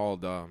original. It's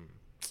called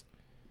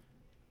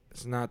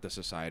It's not the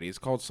society. It's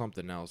called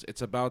something else.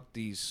 It's about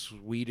these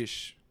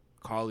Swedish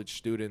college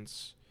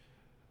students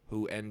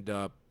who end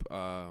up.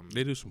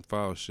 They do some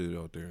foul shit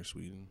out there in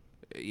Sweden.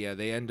 Yeah,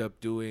 they end up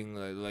doing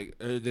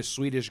this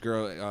Swedish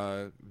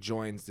girl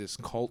joins this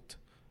cult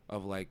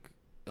of like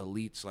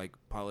elites, like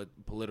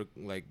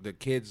political, like the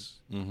kids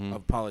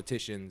of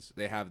politicians.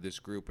 They have this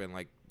group, and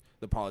like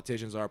the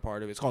politicians are a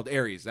part of it. It's called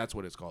Aries. That's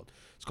what it's called.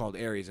 It's called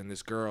Aries, and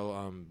this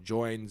girl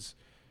joins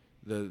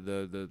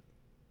the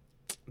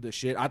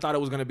shit. I thought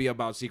it was gonna be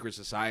about secret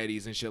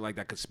societies and shit like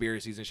that,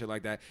 conspiracies and shit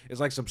like that. It's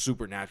like some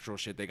supernatural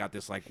shit. They got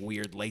this like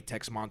weird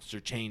latex monster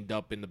chained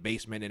up in the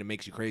basement, and it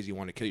makes you crazy. You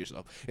want to kill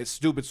yourself. It's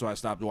stupid, so I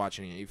stopped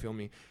watching it. You feel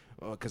me?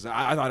 Because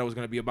I thought it was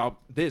gonna be about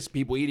this,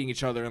 people eating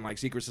each other and like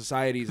secret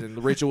societies and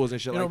the rituals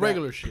and shit like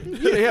regular that. shit.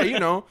 Yeah, you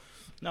know.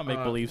 Not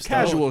make believe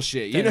casual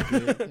shit, you know.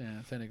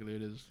 Technically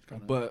it is.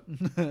 But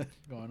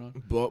going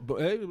on. But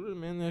hey,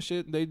 man, that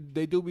shit they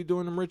do be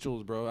doing them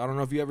rituals, bro. I don't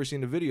know if you ever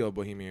seen the video of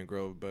Bohemian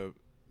Grove, but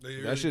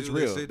that shit's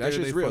real. That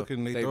shit's real.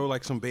 They throw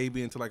like some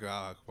baby into like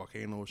a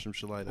volcano or some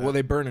shit like that. Well,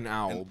 they burn an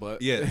owl,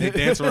 but yeah, they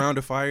dance around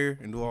the fire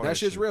and do all that. That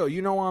shit's shit. real.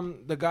 You know,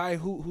 the guy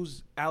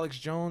who's Alex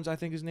Jones, I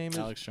think his name is.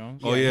 Alex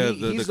Jones. Oh yeah,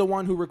 he's the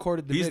one who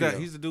recorded the video.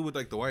 He's the dude with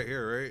like the white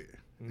hair, right?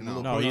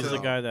 No, he's the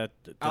guy that.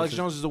 Alex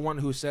Jones is the one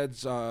who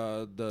says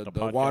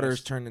the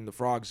waters turn into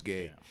frogs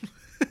gay.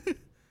 Yeah.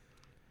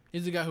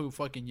 He's the guy who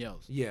fucking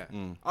yells. Yeah,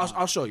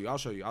 I'll show you.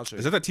 Is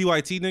that the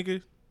TYT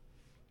nigga?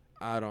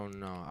 I don't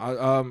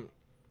know.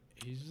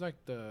 He's like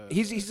the.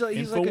 He's like a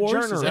Infowars? Is that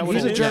journalist. what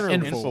He's it a is?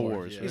 journalist.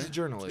 Infowars. Yeah. He's a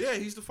journalist. Yeah,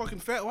 he's the fucking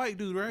fat white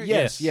dude, right?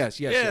 Yes. Yeah, it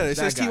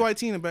says that guy.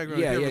 TYT in the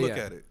background. Yeah, If you ever yeah, look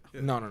yeah. at it.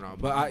 Yeah. No.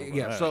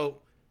 But so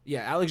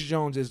Alex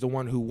Jones is the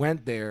one who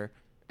went there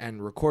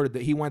and recorded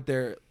that. He went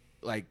there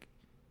like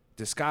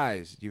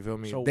disguised. You feel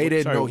me? So they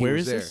didn't know he where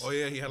was is there. this? Oh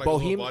yeah, he had like a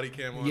little body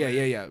cam on.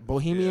 Yeah.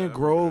 Bohemian Yeah,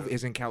 Grove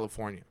is in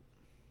California.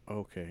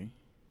 Okay.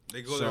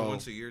 They go there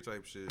once a year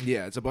type shit.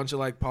 Yeah, it's a bunch of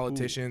like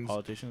politicians.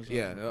 Politicians.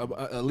 Yeah,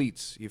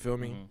 elites. You feel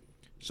me? Mhm.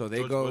 So they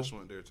George go. Bush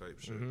went there type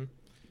shit.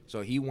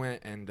 So he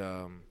went and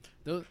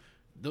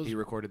Those he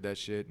recorded that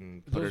shit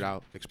and put it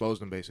out,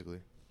 exposed them basically.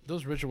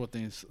 those ritual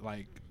things,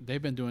 like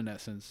they've been doing that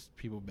since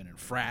people have been in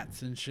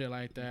frats and shit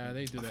like that.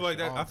 They do that. I feel like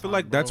shit all I the feel time,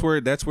 like bro. that's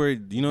where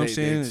you know what I'm They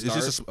saying. It's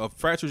just start. a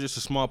frats was just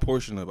a small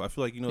portion of it. I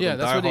feel like Yeah, them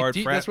that's where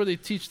diehard that's where they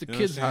teach the You know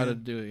kids what I'm how to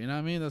saying? do it. You know what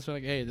I mean? That's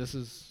like, hey, this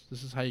is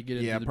how you get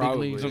into Yeah, the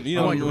probably. big leagues. You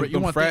know, you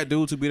them want frat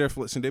dudes who be there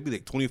for they be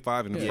like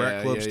 25 in the Yeah,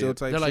 frat club yeah, still yeah.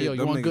 type They're like, shit. yo, you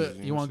Them want niggas, good,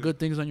 you know want what I'm good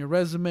things on your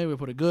resume? We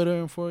put a good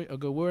in for you, a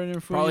good word in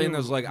for Probably you. in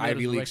those like Let us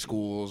Ivy League direct you.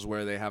 schools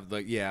where they have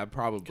like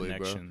probably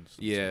Connections.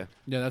 bro. Yeah.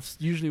 Yeah, that's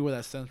usually where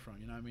that stems from.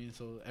 You know what I mean?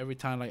 So every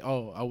time, like,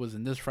 oh, I was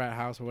in this frat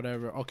house or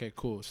whatever. Okay,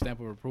 cool, stamp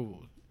of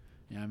approval.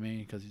 You know what I mean?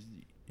 Because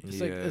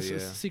it's like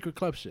it's secret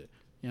club shit.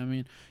 You know what I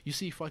mean? You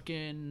see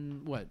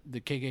fucking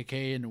the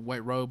KKK and the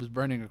white robes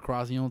burning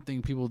across. You don't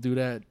think people do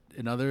that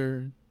in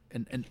other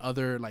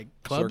like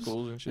clubs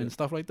Circles and shit. and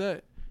stuff like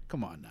that?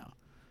 Come on now.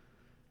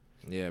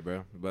 Yeah,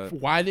 bro. But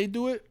Why they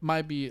do it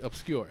might be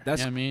obscure. That's-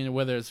 You know what I mean?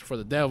 Whether it's for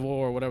the devil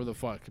or whatever the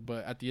fuck.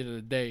 But at the end of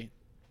the day,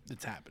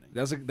 it's happening.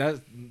 that's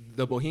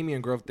the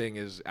Bohemian Grove thing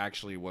is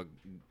actually what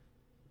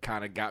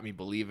kind of got me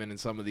believing in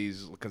some of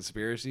these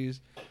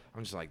conspiracies.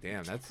 I'm just like,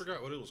 damn, I that's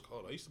forgot what it was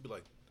called. I used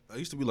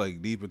to be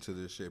like deep into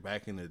this shit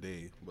back in the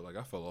day, but like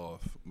I fell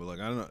off. But like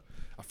I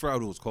forgot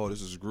what it was called.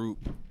 This is a group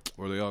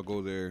where they all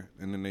go there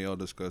and then they all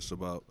discuss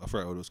about. I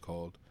forgot what it was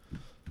called.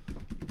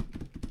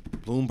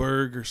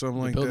 Bloomberg or something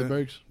like that.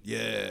 Bilderbergs?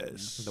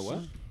 Yes. the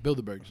what?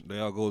 Bilderbergs. They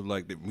all go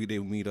like they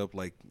meet up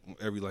like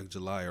every like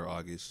July or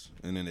August,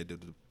 and then they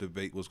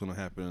debate what's gonna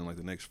happen in like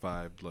the next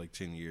 5 to like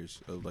 10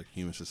 years of like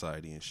human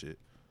society and shit.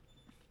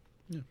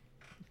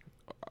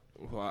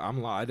 Well, I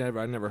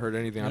never heard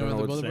anything. I don't know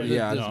the what's Bilderbergs?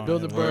 yeah. There's no,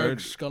 Bilderberg,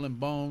 word. Skull and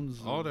Bones.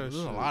 All that There's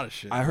shit. a lot of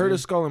shit. I heard of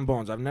Skull and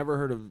Bones. I've never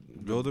heard of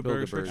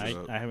Bilderbergs.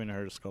 Bilderbergs. I haven't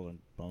heard of Skull and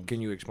Bones.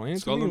 Can you explain it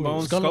to Skull me? and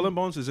Bones. Skull and- Skull and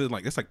Bones is in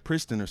like it's like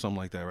Princeton or something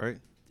like that, right?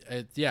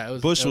 It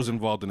was. Bush was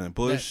involved in that.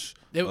 Bush.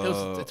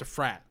 It's a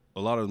frat.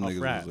 A lot of them A niggas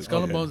frat. was like,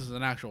 Skull and okay. Bones is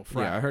an actual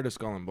frat. Yeah, I heard of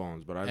Skull and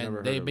Bones, but I've and never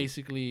heard they of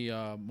basically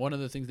one of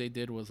the things they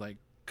did was like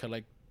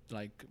collect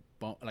like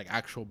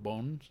actual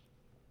bones,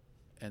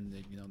 and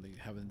they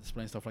have a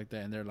display and stuff like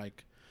that. And they're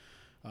like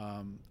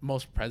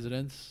most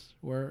presidents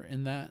were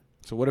in that.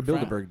 So what did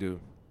frat. Bilderberg do?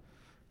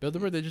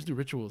 Bilderberg, they just do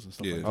rituals and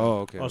stuff Yeah. like that. Oh,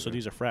 okay. Oh, so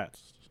these are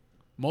frats.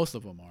 Most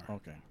of them are.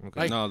 Okay. Okay.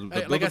 Like- No, the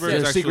like I Bilderberg said,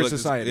 is actually secret like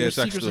this- society. Yeah, it's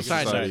There's actually secret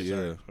a society.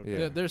 societies, Yeah.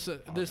 Yeah.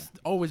 There's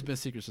always been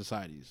secret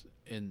societies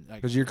in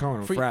like Because you're calling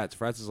them Free- frats.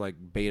 Frats is like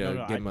beta,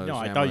 No, gamma. I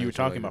gamma thought you and were shit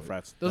talking like about that.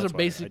 frats. those That's are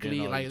why I didn't basically know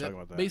you were like talking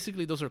about that.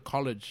 basically those are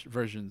college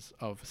versions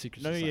of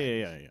secret No,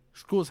 society. yeah.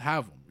 Schools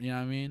have them, you know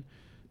what I mean?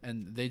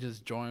 And they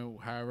just join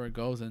however it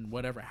goes, and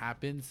whatever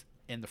happens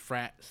in the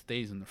frat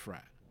stays in the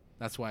frat.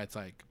 That's why it's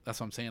like, that's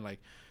what I'm saying. Like,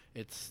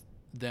 it's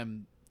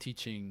them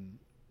teaching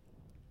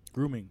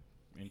Grooming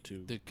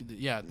into. the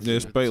Yeah,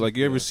 it's like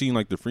you ever seen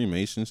like the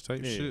Freemasons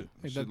type Yeah, yeah. shit,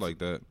 Like, shit like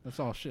that. that's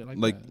all shit like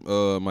Like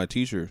that. my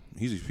teacher,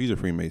 he's a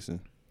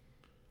Freemason.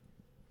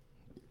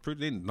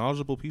 Pretty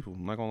knowledgeable people.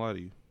 I'm not gonna lie to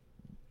you.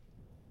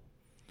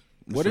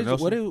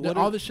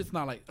 All this shit's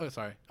not like. Oh,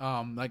 sorry.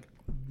 Like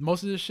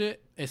most of this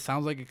shit, it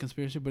sounds like a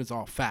conspiracy, but it's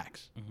all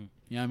facts. Mm-hmm.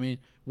 You know what I mean?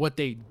 What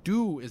they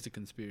do is a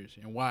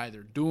conspiracy, and why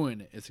they're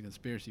doing it is a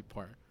conspiracy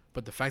part.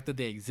 But the fact that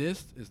they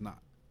exist is not.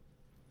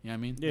 You know what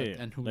I mean? Yeah,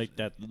 And who's, like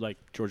that, like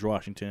George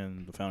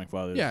Washington, the founding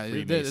fathers. Yeah,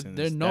 Freemasons.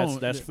 they're known.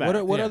 That's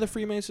fact. What Yeah. are the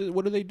Freemasons?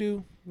 What do they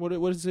do? What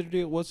is their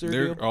deal? What's their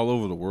They're deal? all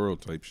over the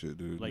world type shit,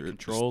 dude. Like There's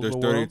control There's the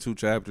world? 32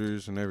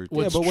 chapters and everything.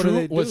 Yeah, but what do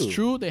they do? What's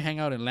true? They hang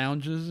out in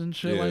lounges and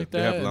shit Yeah, like that.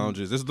 they have and-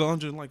 lounges. There's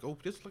lounges like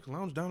there's like a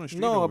lounge down the street.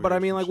 No, over but here I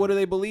mean, or like, some what do shit.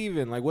 they believe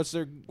in? Like, what's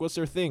their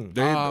thing?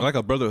 They're Um, like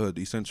a brotherhood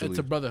essentially. It's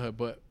a brotherhood,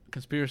 but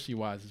conspiracy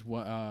wise, is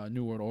what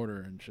New World Order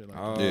and shit like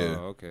Oh, that. Yeah.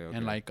 okay.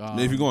 And like, And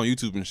if you go on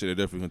YouTube and shit, they're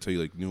definitely gonna tell you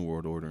like New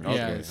World Order. And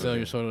yeah, shit. sell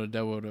your soul to the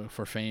devil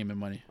for fame and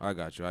money. I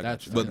got you.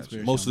 That's- I got But you.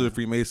 conspiracy most of on the that.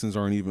 Freemasons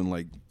aren't even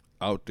like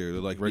out there. They're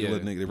like regular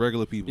Yeah. niggas. They're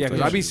regular people. Yeah, because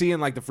type I be shit. seeing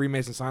like the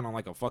Freemason sign on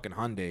like a fucking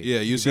Hyundai. Yeah,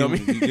 you see feel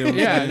them. me? You get them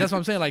Yeah, that's what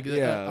I'm saying. Like,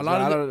 Yeah, a so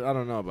lot I of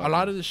don't know about a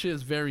lot that. of the shit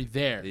is very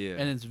there, Yeah.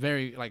 and it's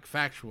very like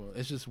factual.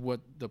 It's just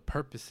what the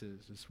purpose is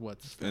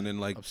what's And then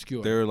like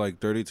obscure. there are like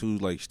 32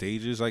 like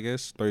stages, I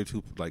guess.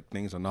 32 like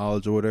things of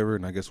knowledge or whatever.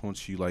 And I guess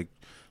once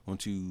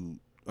you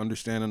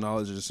understand the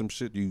knowledge of some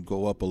shit, you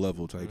go up a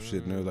level type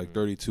shit. And they're like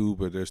 32,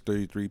 but there's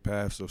 33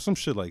 paths or some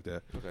shit like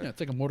that. Okay. Yeah, it's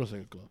like a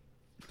motorcycle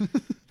club.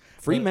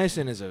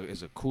 Freemason is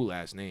a cool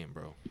ass name,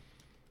 bro.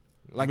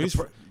 Like I mean,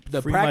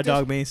 the Free practice, my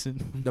dog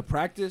Mason. the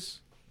practice,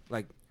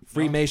 like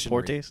Freemasonry.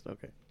 Foretaste?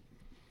 Okay.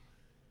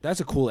 That's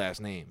a cool ass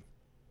name.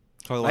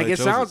 That's why Like they it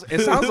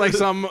chose sounds like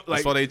some That's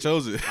like why they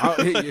chose it.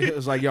 it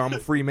was like, yo, I'm a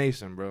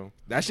Freemason, bro.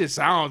 That shit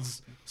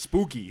sounds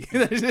spooky.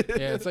 Yeah,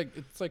 it's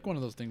like one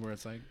of those things where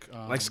it's like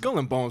Like Skull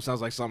and Bones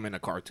sounds like something in a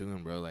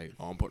cartoon, bro. Like,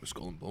 oh, I'm putting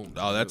Skull and Bones.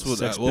 Oh, that's what.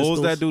 Sex What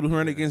was that Pistols? dude who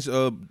ran against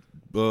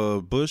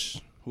Bush?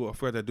 Who I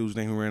forgot that dude's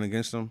name who ran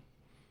against him.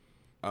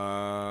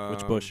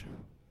 Which Bush?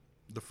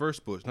 The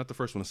first Bush, not the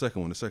first one. The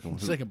second one. The second one.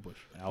 second Bush.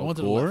 The Al one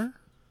to the left. Gore?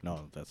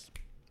 No, that's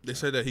They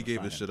said that he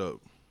gave his shit up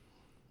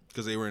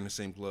because they were in the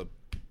same club.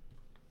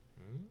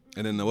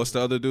 And then what's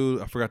the other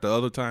dude? I forgot the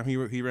other time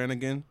he ran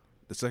again.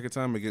 The second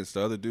time against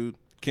the other dude,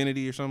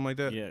 Kennedy or something like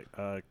that.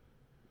 yeah.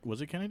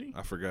 Was it Kennedy?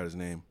 I forgot his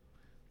name,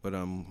 but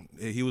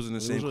he was in the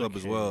It same was club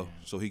like- as well.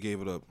 So he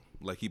gave it up.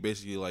 Like he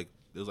basically like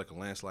it was like a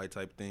landslide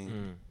type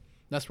thing.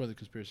 That's where the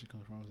conspiracy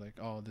comes from. I was like,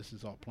 oh, this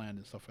is all planned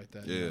and stuff like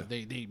that. You Yeah. know,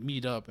 they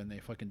meet up and they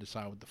fucking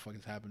decide what the fuck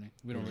is happening.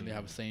 We don't really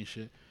have a say in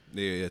shit.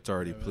 Yeah, it's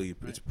already Right.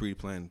 it's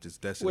pre-planned. It's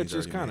destiny. Which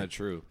is kind of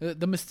true.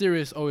 The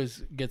mysterious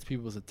always gets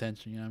people's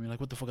attention. You know what I mean? Like,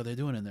 what the fuck are they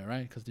doing in there,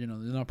 right? Because, you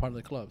know, they're not part of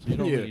the club. So you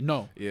don't Yeah. really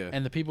know. Yeah.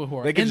 And the people who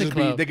are They could in the just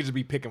club, they could just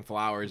be picking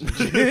flowers. And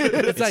shit.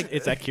 it's like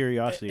It's that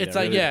curiosity. it's that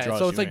like really yeah. draws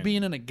So it's you like in.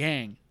 being in a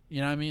gang.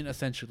 You know what I mean?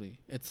 Essentially,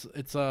 it's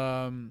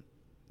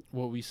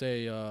what we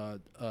say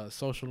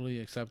socially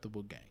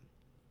acceptable gang.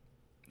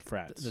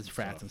 frats. There's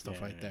frats and stuff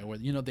Yeah, like yeah. that. Where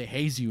you know they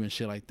haze you and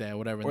shit like that,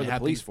 whatever. or and they the have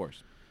to- police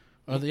force.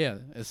 yeah,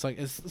 it's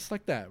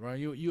like that, right?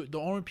 You the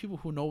only people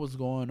who know what's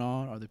going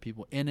on are the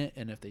people in it,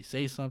 and if they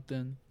say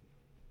something,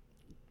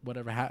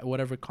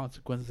 whatever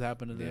consequences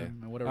happen to them,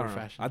 and I whatever don't know.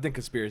 fashion. I think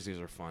conspiracies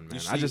are fun, man.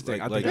 You I just see,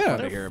 think like- it's fun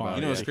they're to hear fun. about.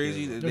 You know, it. it's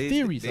crazy. They're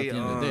theories at the end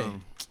of the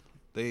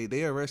day.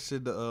 They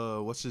arrested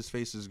what's his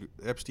face's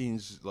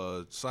Epstein's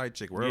side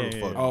chick, wherever the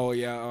Yeah, fuck. yeah. Oh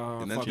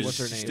yeah. and fuck, then what's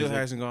her she name? still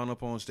hasn't gone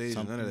up on stage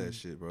and none of Something. that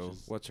shit, bro.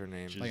 What's her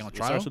name? Like on It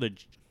trial? starts with a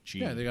G.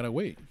 Yeah, they gotta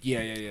wait. Yeah.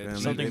 Man,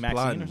 Something they Maxine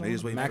plotting. or They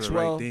just something? waiting for the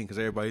Maxwell? right thing because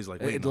everybody's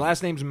like, wait, The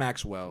last name's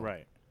Maxwell.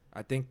 Right.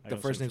 I think I the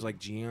gotta first search name's it. like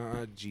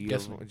Gianna.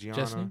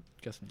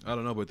 Guessing? I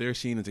don't know, but they're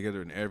seen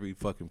together in every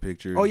fucking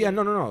picture. Oh yeah,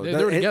 no.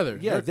 They're together.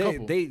 Yeah, They're a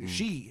couple.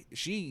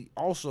 she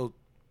also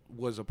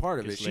was a part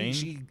of it.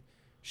 Ghislaine?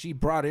 She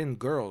brought in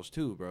girls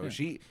too, bro.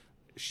 Yeah.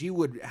 She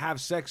would have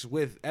sex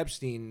with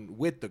Epstein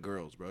with the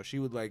girls, bro. She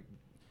would like,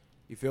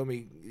 you feel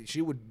me?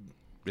 She would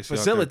They still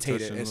out there facilitate it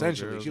touching little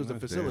essentially. girls She was a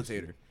and that.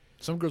 facilitator.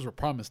 Some girls were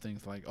promised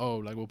things like, oh,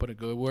 like we'll put a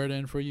good word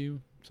in for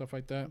you, stuff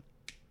like that.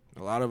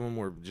 A lot of them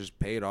were just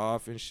paid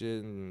off and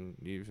shit, and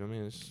you feel me?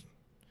 It's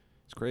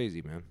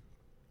crazy, man.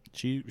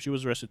 She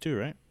was arrested too,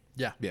 right?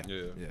 Yeah. Yeah.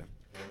 And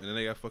then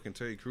they got fucking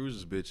Terry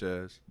Cruz's bitch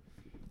ass.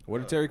 What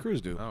did Terry Crews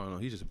do? I don't know.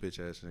 He's just a bitch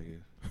ass nigga.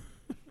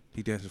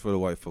 He dancing for the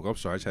white folk. I'm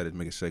sorry. I just had to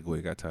make a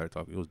segue. Got tired of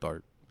talking. It was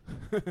dark.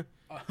 You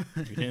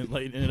didn't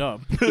lighten it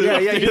up. Yeah.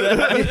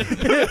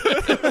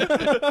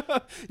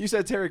 You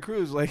said Terry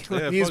Crews, like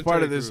Yeah, he's fuck part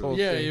Terry of this Crews. whole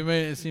Yeah, thing. you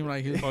made it seem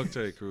like he, Fuck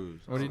Terry Crews.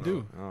 what do you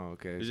do? Oh,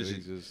 okay. It's So just-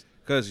 he's just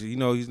Because, you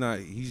know,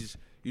 he's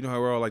you know how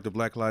we're all like the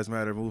Black Lives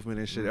Matter movement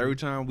and shit. Mhm. Every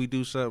time we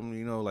do something,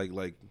 you know, like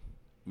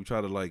we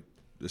try to like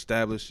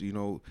establish, you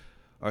know,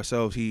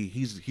 ourselves.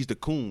 He's the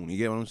coon. You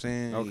get what I'm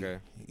saying? Okay.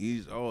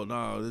 He's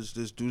let's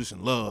do this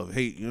in love,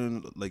 hate, you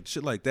know, like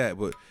shit like that.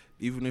 But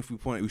even if we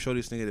show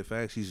this nigga the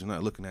facts, he's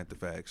not looking at the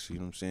facts. You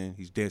know what I'm saying?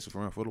 He's dancing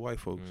around for the white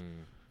folks.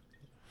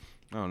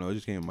 I don't know. It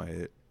just came in my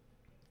head.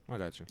 I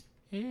got you.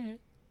 Yeah.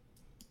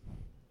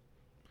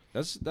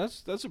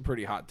 That's a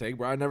pretty hot take,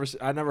 bro. I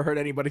never heard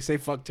anybody say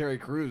fuck Terry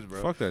Crews,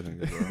 bro. Fuck that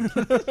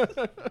nigga,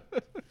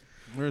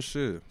 bro. Real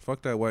shit.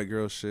 Fuck that white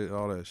girl shit.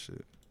 All that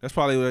shit. That's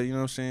probably what, you know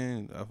what I'm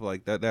saying. I feel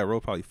like that role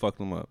probably fucked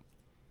him up.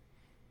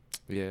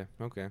 Yeah.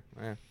 Okay.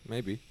 Yeah.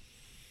 Maybe.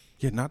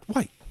 "You're not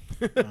white."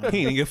 He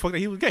didn't give a fuck that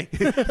he was gay. He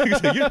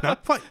said, "You're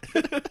not white."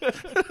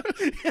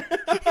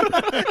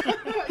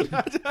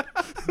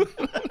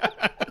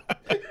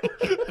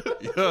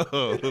 Yo,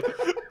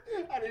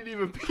 I didn't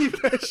even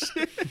peep that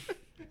shit.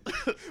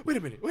 Wait a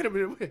minute.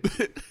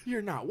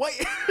 You're not white.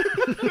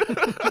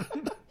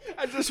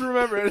 I just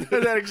remember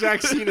that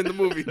exact scene in the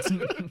movie.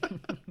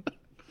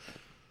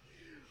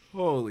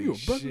 Holy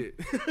shit.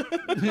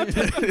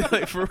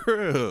 like for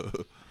real.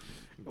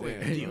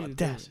 Damn. The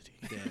audacity.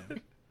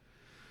 Damn.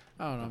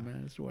 I don't know,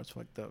 man. This war's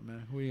fucked up,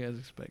 man. What do you guys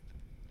expect?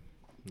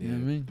 Yeah. You know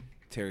what I mean?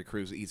 Terry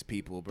Crews eats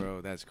people,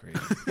 bro. That's crazy.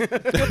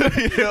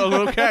 Yeah,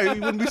 little cat,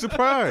 you wouldn't be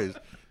surprised.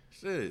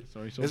 Shit.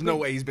 Sorry, so There's no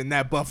way he's been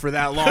that buff for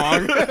that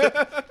long.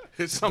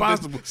 It's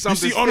something you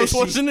see Arnold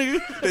fishy.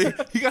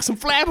 Schwarzenegger? He got some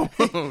flab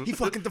on him. He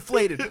fucking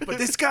deflated. But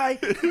this guy.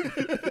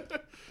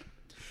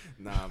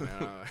 Nah,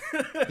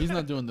 man. He's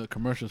not doing the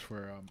commercials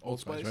for Old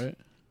Spice, right?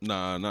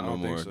 Nah, not no don't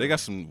think more. so. They got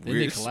some Didn't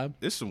weird. they collab?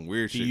 There's some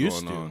weird He shit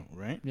used going to, on.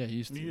 right? Yeah, he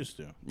used to. He used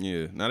to.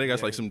 Yeah, now they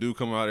got like some dude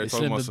coming out there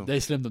talking about some. They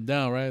slimmed him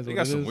down, right? Is They what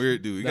got it some is?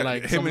 weird dude. You They're got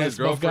like him some and his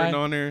less buff girlfriend guy?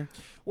 on there.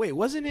 Wait,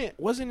 wasn't it?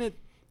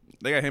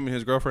 They got him and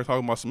his girlfriend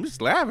talking about some Miss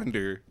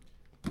Lavender.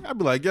 I'd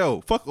be like,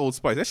 yo, fuck Old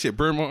Spice. That shit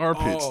burned my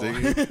armpits, Oh.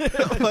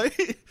 nigga.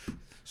 Like,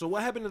 So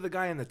what happened to the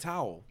guy in the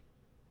towel?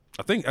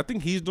 I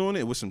think he's doing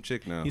it with some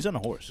chick now. He's on a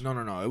horse. No.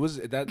 It was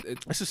that.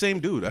 That's the same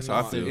dude. That's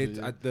how I feel.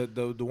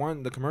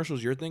 The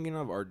commercials you're thinking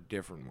of are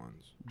different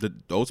ones. The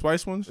Old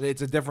Spice ones?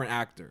 It's a different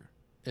actor.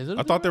 Is it?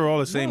 I thought they were all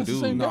the same it's the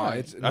dude. same No, guy.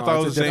 it's I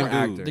thought it was a the same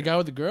different dude. actor. The guy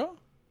with the girl?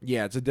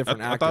 Yeah, it's a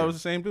different I actor. thought it was the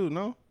same dude.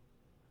 No,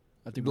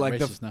 I think we're like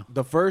racist now.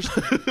 the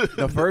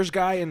first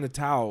guy in the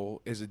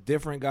towel is a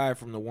different guy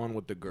from the one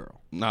with the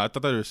girl. nah, I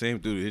thought they were the same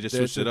dude. They just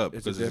It's switched it a- up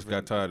it's a because they just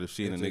got different- tired of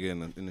seeing a it's a-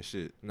 nigga in the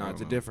shit. No, I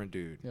it's a don't know. different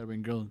dude. You gotta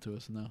bring girl into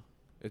us now.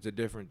 It's a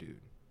different dude.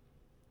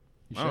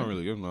 You I don't sure?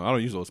 really know. I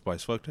don't use Old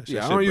Spice. Fuck that shit.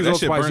 Yeah, I That don't shit- use that Old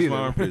shit Spice burns my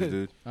either. armpits,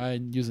 dude. I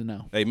use it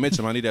now. Hey,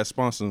 Mitchum, I need that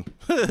sponsor.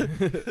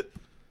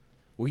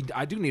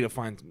 I do need to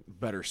find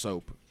better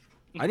soap.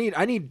 I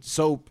need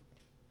soap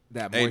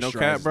that Hey, moisturizes no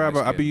cap, bro.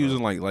 my I be skin,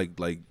 using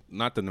like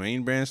not the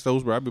main brand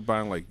soaps, bro. I be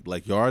buying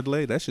like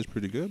Yardley. That shit's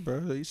pretty good, bro.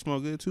 You smell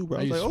good too, bro.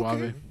 I I was use like,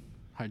 Suave okay.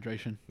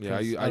 hydration. Yeah, I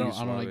 'cause use I don't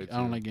Suave, like I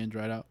don't too. like getting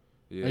dried out.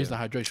 Yeah. I use the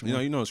hydration. You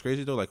one. know what's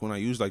crazy though? Like when I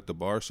use like the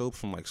bar soap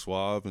from like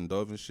Suave and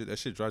Dove and shit, that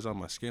shit dries out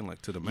my skin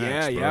like to the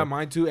max. bro. Yeah,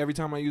 mine too. Every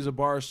time I use a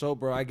bar of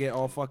soap, bro, I get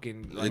all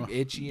fucking like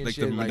itchy and Like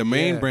shit. the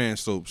main yeah. brand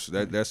soaps,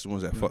 that's the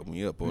ones that fuck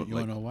me up. Or, You like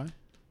wanna know why?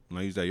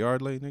 when I use that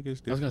Yardley, nigga, it's I was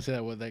different. gonna say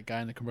that what that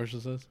guy in the commercial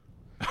says.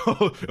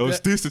 Oh, it's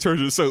this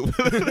detergent soap.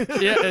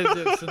 Yeah,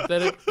 it's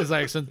synthetic. It's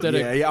like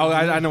synthetic. Yeah. Oh,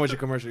 I know what your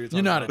commercial you're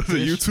talking You're not a about. The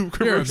bitch. YouTube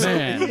You're a commercial.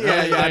 man.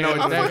 Yeah, I know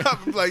what I you're forgot.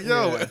 I'm like,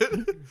 yo,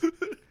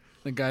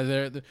 The guy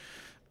there,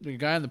 the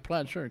guy in the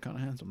plaid shirt, kind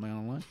of handsome man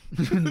online.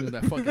 With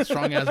that fucking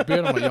strong ass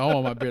beard. I'm like, yo, I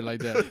want my beard like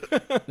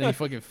that. Then he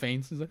fucking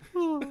faints. He's like,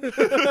 oh. I'm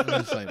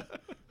just like,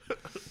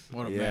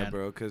 what a Yeah, man.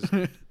 bro. Because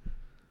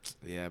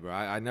yeah, bro.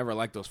 I never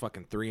liked those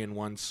fucking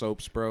 3-in-1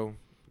 soaps, bro.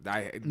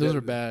 Those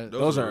are bad.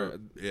 Those are.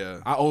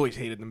 yeah. I always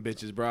hated them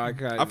bitches, bro.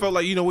 I felt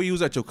like we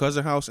was at your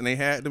cousin's house and they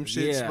had them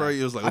shits, Yeah. bro.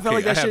 It was like, I okay, felt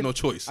like I that have shit- no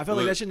choice. I felt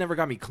like Look, that shit never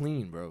got me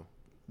clean, bro.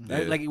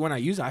 That, Yeah. like when I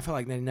use it, I felt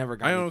like they never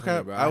got I me don't clean,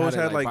 cap- bro. I always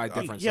had had, to, like, buy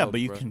different Yeah, soaps, but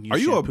you bro. can use Are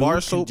you a shampoo,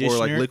 bar soap or, like,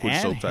 conditioner, liquid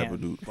and soap type hand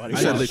of dude? body You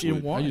I said wash use,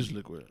 liquid. I use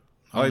liquid.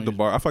 I like the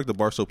bar. I feel like the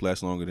bar soap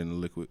lasts longer than the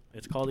liquid.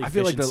 It's called I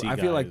feel like efficiency,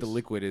 the guys.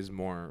 liquid is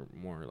more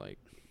like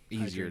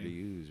easier to Hydrating.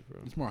 use, bro.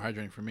 It's more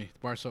hydrating for me.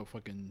 Bar soap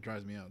fucking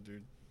dries me out,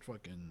 dude.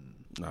 Fucking.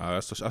 Nah, I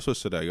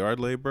switched to that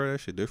Yardley, bro.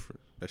 That shit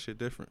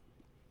different.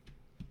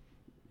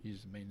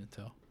 Use mane and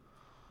tail.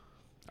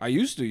 I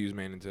used to use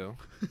mane and tail.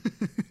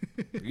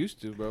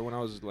 Used to, bro. When I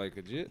was like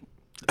a jit.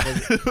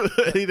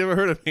 He never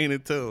heard of Paint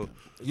and Toe.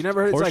 You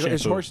never heard? Horse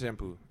It's shampoo. horse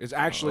shampoo. It's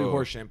actually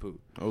horse shampoo.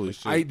 Holy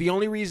shit. The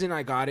only reason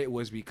I got it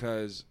was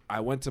because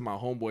I went to my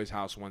homeboy's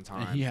house one And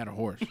time. he had a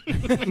horse.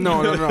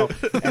 No.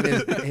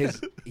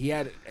 And he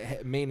had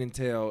mane and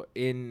tail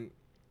in,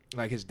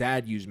 like his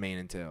dad used mane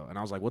and tail, and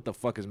I was like, "What the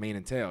fuck is mane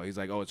and tail?" He's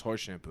like, "Oh, it's horse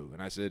shampoo,"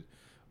 and I said,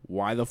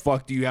 "Why the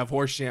fuck do you have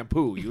horse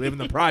shampoo? You live in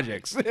the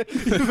projects." You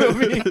feel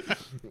me?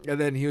 And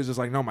then he was just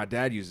like, "No, my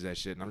dad uses that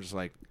shit," and I'm just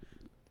like,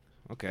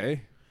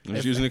 "Okay." I'm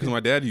just using it because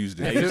my dad used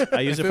it. I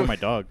use it for my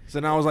dog.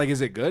 So then I was like,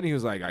 "Is it good?" And he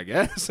was like, "I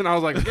guess." And I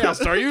was like, "Okay, I'll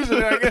start using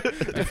it." I guess.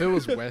 If it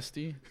was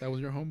Westey, that was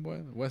your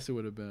homeboy, Westey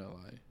would have been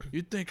like,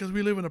 you think because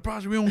we live in a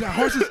project, we don't got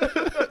horses?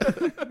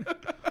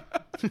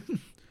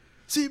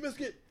 See,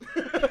 biscuit.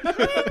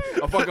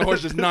 A fucking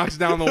horse just knocks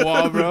down the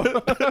wall, bro.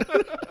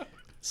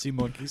 Sea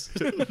monkeys.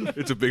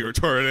 It's a big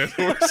retarded ass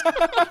horse.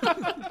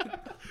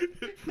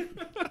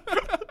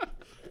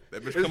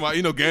 That bitch come out,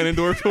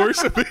 Ganondorf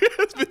horse. That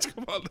bitch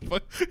come out the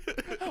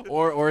fuck.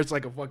 Or it's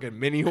like a fucking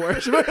mini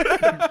horse.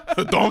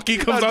 The donkey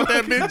comes out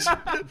that bitch.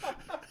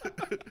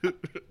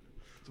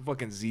 It's a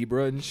fucking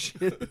zebra and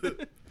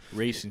shit.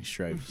 Racing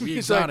stripes. We He's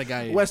exotic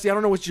like, guy. Westy, I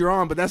don't know what you're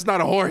on, but that's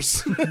not a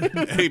horse.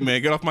 Hey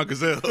man, get off my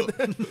gazelle.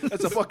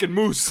 That's a fucking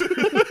moose.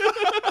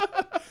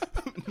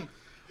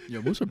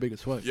 Yo, moose are big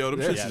as fuck. Yo,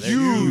 them Yeah, shits is they're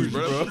huge,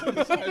 bro.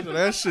 The size of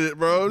that shit,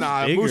 bro.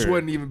 Nah, bigger. moose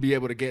wouldn't even be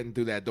able to get in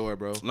through that door,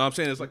 bro. No, I'm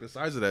saying it's like the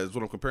size of that is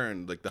what I'm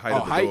comparing, like the height Oh,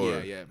 of the height,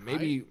 door. yeah.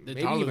 Maybe They're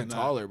maybe taller even than that.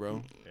 taller,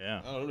 bro.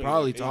 Yeah. I don't know,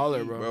 Probably like 8 taller,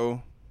 feet,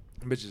 bro.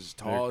 Bitch is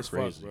tall They're as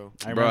crazy. fuck, bro.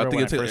 I Bro, remember when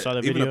I it first saw the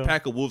even video. a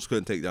pack of wolves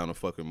couldn't take down a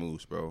fucking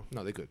moose, bro.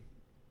 No, they could.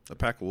 A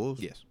pack of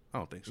wolves? Yes. I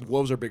don't think so.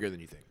 Wolves are bigger than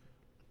you think.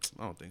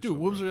 I don't think Dude, so.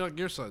 wolves bro. are like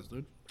your size,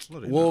 dude. No,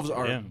 they Wolves not.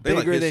 are Yeah. They like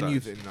bigger his than you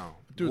size. think. No,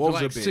 Dude, wolves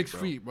they're like are big, 6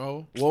 bro. feet,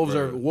 bro. Wolves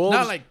Bro. are wolves.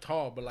 Not like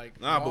tall, but like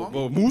Nah, long.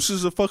 but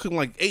mooses are fucking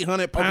like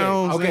 800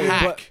 pounds. okay, nigga.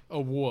 Pack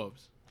of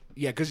wolves.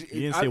 yeah, because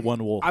You didn't say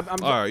one wolf. I'm All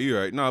right, you're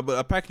right. No, but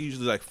a pack is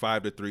usually like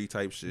 5 to 3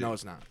 type shit. no,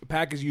 it's not. A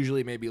pack is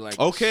usually maybe like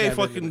Okay, 7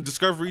 fucking to-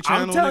 Discovery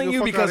Channel. I'm telling nigga, you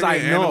fuck because outta I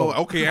here. know.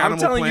 Animal, okay, I'm Animal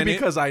telling Planet. you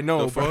because I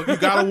know, The bro. fuck? You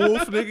got a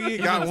wolf, nigga? You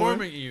He's got one.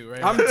 informing you,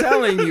 right? I'm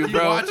telling you, He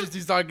bro. watches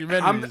these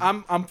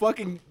documentaries. I'm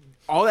fucking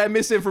all that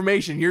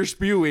misinformation you're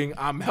spewing.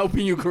 I'm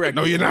helping you correct.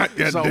 No, it. you're not.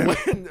 God So damn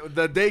when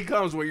the day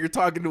comes where you're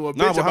talking to a bitch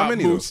Nah, but about how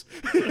many moose,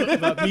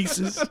 About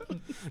nieces.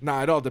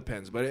 nah, it all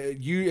depends. But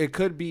it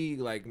could be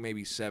like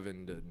maybe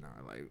 7 to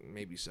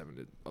maybe 7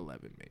 to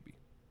 11, maybe.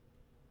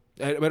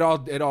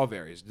 But it all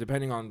varies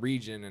depending on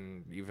region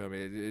and you feel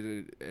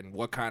me, and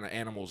what kind of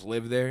animals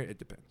live there. It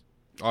depends.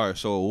 All right,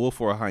 so a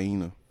wolf or a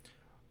hyena?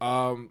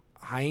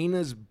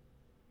 Hyena's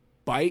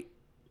bite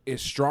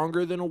is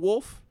stronger than a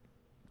wolf.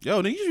 Yo,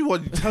 nigga, you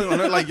want to tell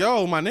me like,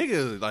 yo, my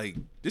nigga, like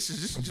this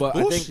is just But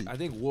bullshit. I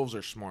think wolves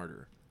are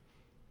smarter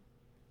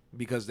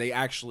because they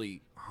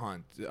actually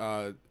hunt.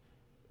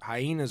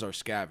 Hyenas are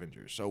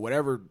scavengers, so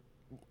whatever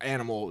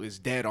animal is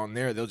dead on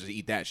there, they'll just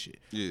eat that shit.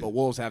 Yeah. But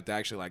wolves have to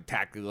actually like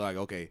tactically like,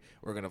 okay,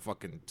 we're gonna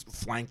fucking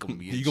flank them.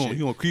 you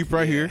gonna creep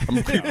right here? I'm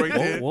gonna creep right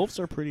there. Wolves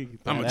are pretty.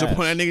 I'm gonna badass. jump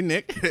on that nigga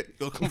neck.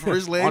 Go come for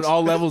his legs. On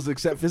all levels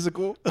except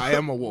physical, I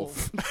am a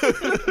wolf.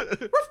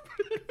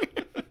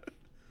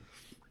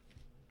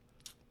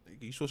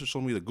 You supposed to show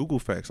me the Google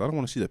facts. I don't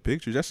want to see the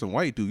pictures. That's some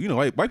white dude. You know,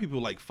 white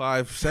people like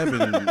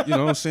 5'7". You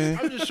know what I'm saying?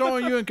 I'm just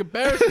showing you in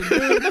comparison,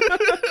 dude.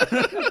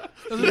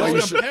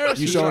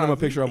 You showing him a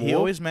picture of a He wolf?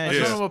 always I'm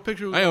manages. showing him a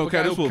picture of I a don't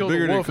care. guy This who was killed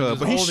bigger a than wolf and Cub, just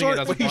but he's holding it short.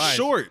 as a But he's prize.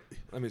 short.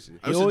 Let me see.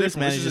 This is always different. This is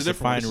manages a to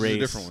different one. find This is a race.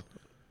 different one.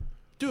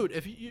 Dude,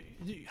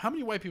 if how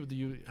many white people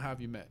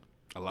have you met?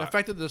 A lot. The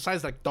fact that they're the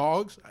size like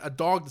dogs, a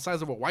dog the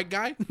size of a white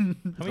guy.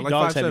 How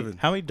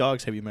many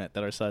dogs have you met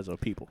that are size of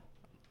people?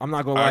 I'm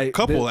not gonna lie. A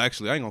couple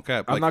actually. I ain't gonna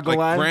cap. I'm not gonna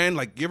lie. Grand,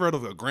 like give her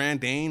a Grand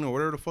Dane or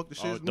whatever the fuck the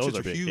shit. Oh, is. Them those shits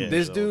are big, huge.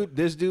 yeah.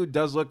 This dude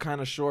does look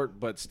kind of short,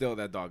 but still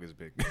that dog is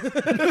big.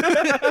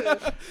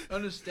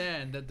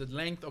 Understand that the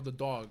length of the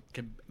dog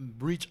can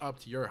reach up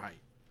to your height.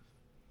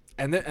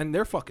 And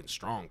they're fucking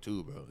strong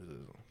too, bro.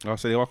 I'll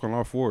say they walk on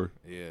all four.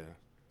 Yeah.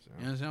 So.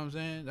 You understand what I'm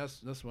saying?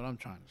 That's what I'm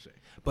trying to say.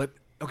 But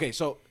okay,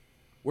 so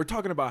we're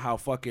talking about how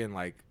fucking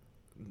like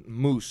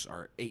moose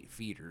are 8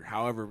 feet or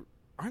however,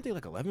 aren't they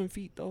like 11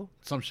 feet though?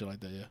 Some shit like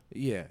that, yeah.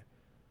 Yeah.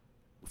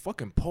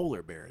 Fucking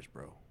polar bears,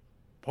 bro.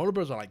 Polar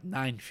bears are like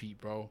 9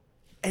 feet, bro.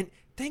 And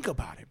think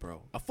about it,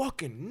 bro. A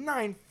fucking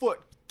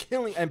 9-foot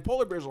killing, and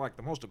polar bears are like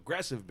the most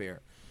aggressive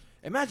bear.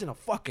 Imagine a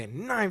fucking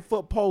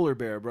 9-foot polar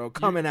bear, bro,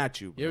 coming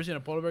at you. Bro. You ever seen a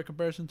polar bear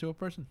comparison to a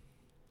person?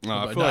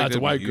 Nah, I But feel like it's a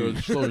that'd white be girl.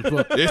 huge. Slow as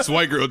fuck. It's a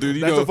white girl, dude.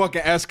 You That's know a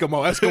fucking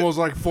Eskimo. Eskimo's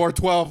like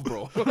 4'12",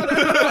 bro.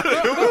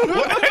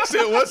 what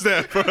accent was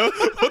that, bro?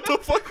 What the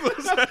fuck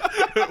was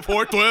that?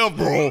 412,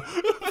 bro.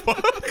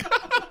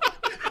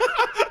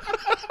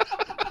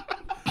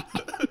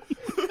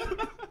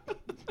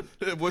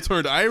 What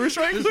turned Irish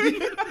right quick?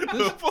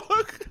 The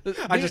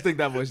fuck? I just think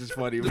that voice is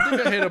funny. The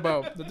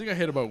thing I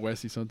hate about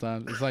Westey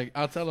sometimes is like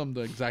I'll tell him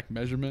the exact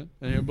measurement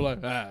and he'll be like,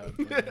 and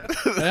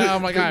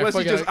I'm like, all right, Unless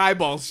fuck he it. just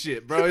eyeballs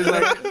shit, bro. He's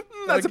like,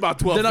 that's about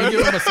 12 Then I'll feet.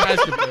 give him a size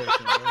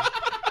comparison.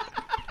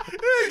 Bro.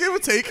 Give or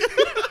take.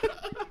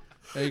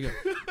 There you go.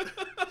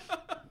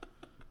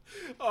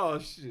 Oh,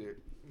 shit,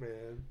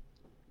 man.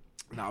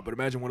 Nah, but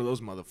imagine one of those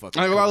motherfuckers.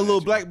 I got a coming little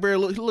at you. black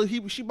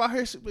bear. She about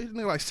here.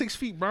 Nigga like 6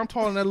 feet, bro. I'm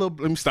taller than that little.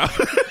 Let me stop.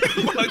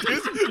 Like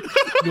this.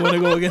 You want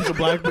to go against a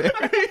black bear?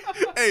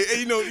 Hey,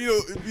 you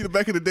know,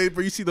 back in the day,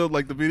 bro, you see those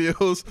like the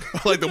videos,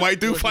 like the white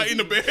dude fighting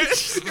the bear.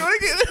 Go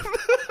get him.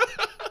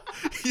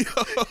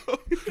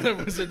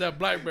 Yo. Was it that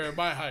black bear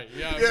my height?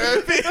 Yeah,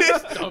 Yeah,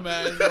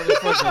 dumbass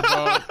motherfucker,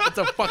 bro. It's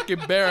a fucking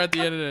bear at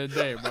the end of the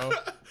day, bro.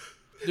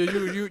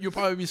 Dude, you'll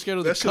probably be scared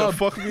of the that shit cub.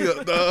 fuck me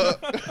up,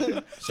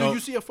 dog. So you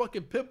see a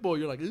fucking pit bull,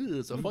 you're like, ew,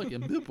 it's a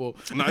fucking pit bull.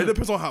 Nah, it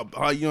depends on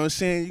how you know what I'm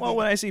saying. Well,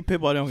 when I see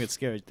pitbull, I don't get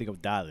scared. I think of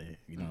Dale.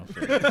 You know what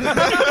I'm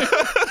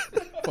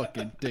saying?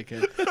 Fucking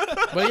dickhead.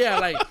 But yeah,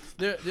 like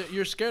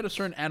you're scared of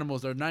certain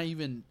animals that are not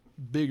even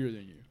bigger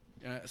than you.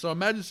 So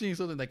imagine seeing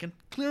something that can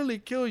clearly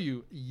kill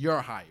you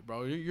your height,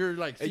 bro. You're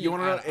like, Hey, you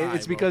want to know? eye to eye,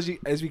 It's bro.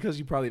 because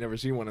you probably never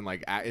seen one in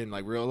like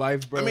real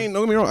life, bro. I mean,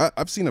 don't get me wrong.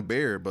 I've seen a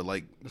bear, but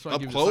like That's why I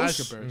up give you the size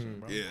close, comparison,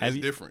 bro. yeah, Have it's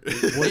you- different.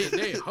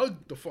 They hug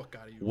the fuck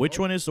out of you. Which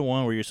bro. one is the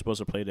one where you're supposed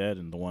to play dead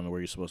and the one where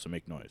you're supposed to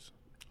make noise?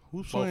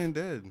 Who's playing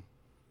dead? Ain't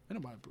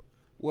nobody,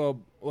 bro.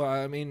 well,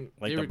 I mean,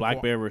 Like They the were black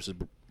gua- bear versus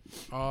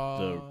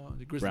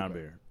The grizzly brown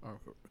bear. bear.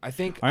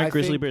 Aren't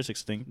grizzly think, bears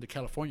extinct? The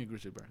California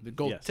grizzly bear. The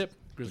gold Yes. tip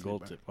grizzly The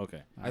gold bear. tip.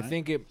 Okay. I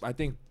think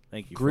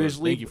Thank you.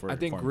 grizzly. Thank you for I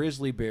think informing.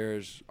 grizzly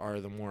bears are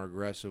the more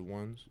aggressive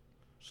ones.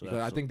 So But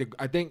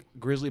I think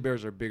grizzly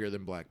bears are bigger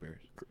than black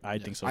bears. I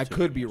think so. I too,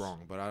 could be yes.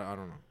 wrong, but I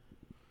don't know.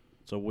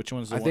 So which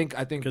one's the I one?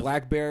 think 'cause-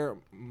 black bear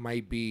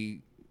might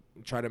be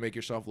try to make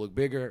yourself look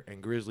bigger,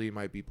 and grizzly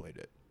might be play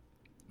dead.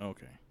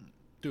 Okay.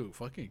 Dude,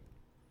 fucking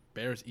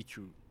bears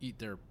eat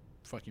their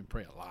fucking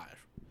prey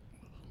alive.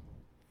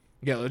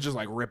 Yeah, let's just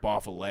like rip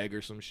off a leg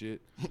or some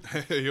shit.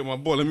 Hey, yo, my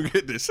boy, let me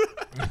get this.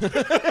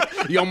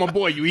 Yo, my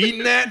boy, you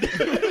eating that?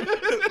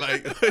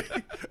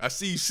 like, I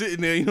see you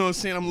sitting there. You know what I'm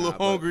saying? I'm a little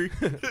hungry.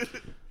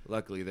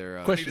 Luckily, they're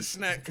I need Question. a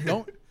snack.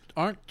 Don't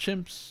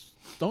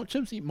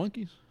chimps eat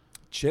monkeys?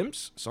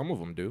 chimps. Some of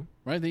them do.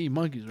 Right? They eat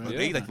monkeys, right?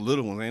 They eat like the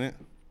little ones, ain't it?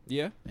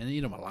 Yeah. And they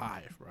eat them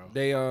alive, bro.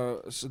 They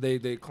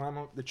climb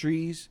up the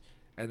trees,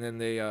 and then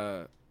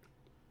they'll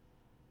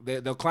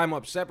climb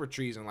up separate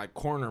trees and like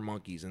corner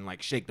monkeys and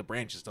like shake the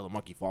branches till the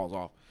monkey falls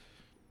off,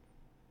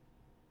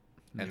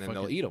 and then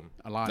they'll eat them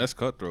alive. That's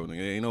cutthroat,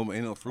 nigga. Ain't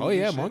no fruit. Oh and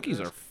yeah, shit. monkeys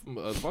are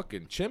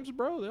fucking chimps,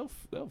 bro.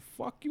 They'll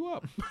fuck you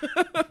up.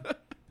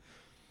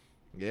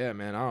 Yeah,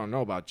 man. I don't know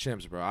about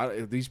chimps,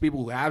 bro. These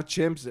people who have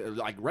chimps,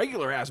 like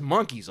regular ass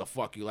monkeys, will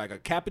fuck you. Like a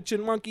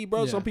capuchin monkey,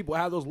 bro. Yeah. Some people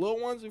have those little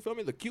ones. You feel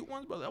me? The cute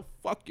ones, bro. They'll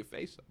fuck your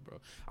face up, bro.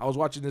 I was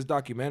watching this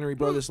documentary,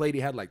 bro. This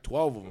lady had like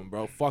 12 of them,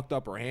 bro. Fucked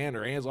up her hand.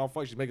 Her hand's all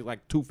fucked. She's making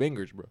like 2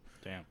 fingers, bro.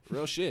 Damn.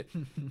 Real shit.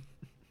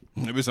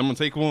 Maybe I'm gonna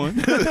take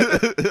one.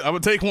 I'm gonna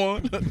take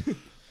one.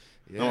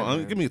 Yeah, No,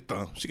 man. give me a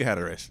thumb. She can have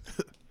the rest.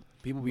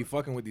 People be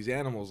fucking with these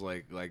animals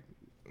like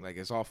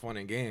it's all fun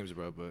and games,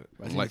 bro. But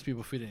I think these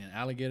people feeding an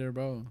alligator,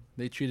 bro.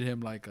 They treated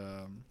him like,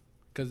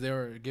 because they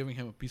were giving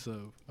him a piece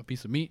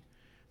of meat.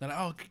 They're like,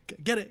 oh,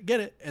 get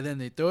it, and then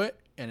they threw it,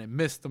 and it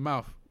missed the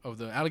mouth of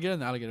the alligator,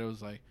 and the alligator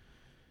was like,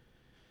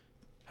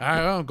 all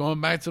right, I'm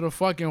going back to the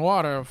fucking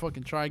water. I'll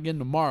fucking try again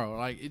tomorrow.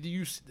 Like,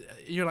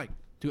 you're like,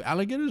 do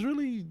alligators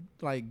really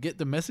like get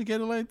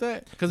domesticated like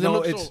that? Because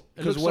no, it's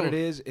because what it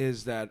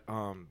is that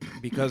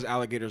because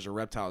alligators are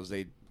reptiles,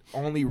 they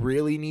only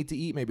really need to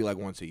eat maybe like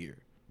once a year.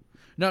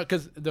 No,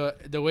 because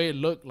the way it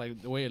looked, like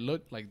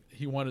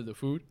he wanted the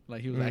food,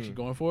 like he was actually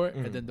going for it,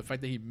 and then the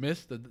fact that he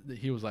missed,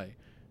 he was like,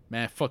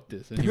 man, fuck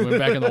this, and he went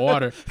back in the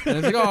water, and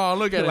it's like, oh,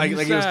 look at it, Like he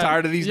was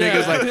tired of these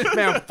niggas, like,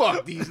 man,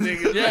 fuck these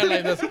niggas. Yeah,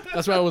 like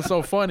that's why it was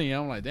so funny.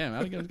 I'm like, damn,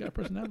 alligators got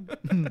personality.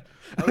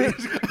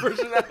 Alligators got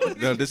personality.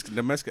 No, this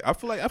domestic. I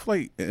feel like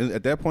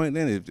at that point,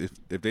 then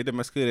if they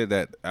domesticated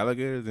that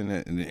alligator, then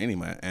any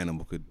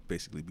animal could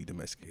basically be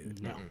domesticated.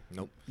 No.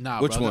 Nope.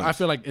 Nah, Which bro, ones? I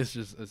feel like it's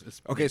just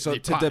it's Okay, so they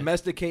to plotting.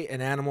 domesticate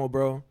an animal,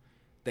 bro,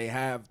 they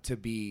have to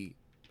be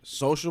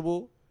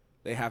sociable,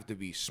 they have to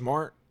be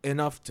smart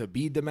enough to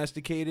be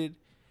domesticated,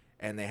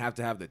 and they have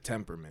to have the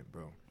temperament,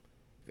 bro.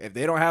 If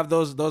they don't have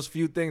those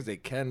few things, they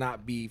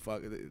cannot be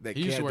they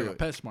He used to can't work do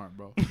at it. PetSmart,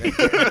 bro.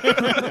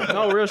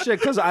 No, real shit,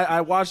 because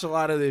I watched a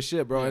lot of this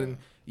shit, bro, and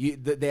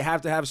they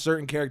have to have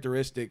certain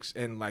characteristics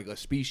and like a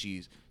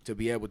species to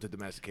be able to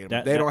domesticate them.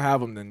 If they don't have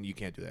them, then you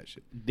can't do that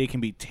shit. They can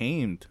be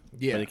tamed,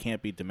 Yeah. but they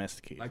can't be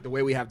domesticated. Like the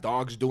way we have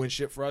dogs doing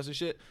shit for us and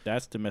shit.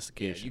 That's Yeah,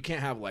 domestication. you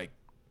can't have like,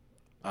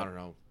 I don't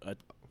know. A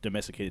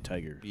domesticated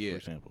tiger, Yeah. for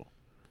example.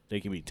 They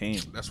can be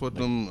tamed. That's what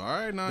them. All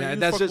right, now Yeah, you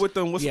that's fuck just- with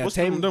them. What's yeah, them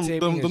taming is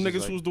niggas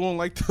just who was like- doing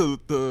like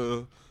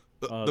the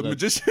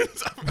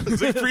magicians,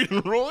 Siegfried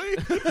and Roy.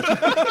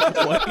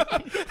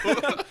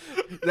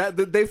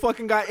 They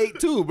fucking got 8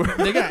 too, bro.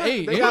 They got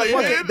 8.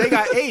 They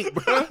got 8,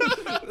 bro.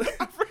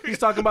 He's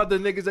talking about the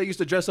niggas that used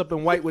to dress up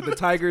in white with the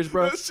tigers,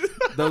 bro.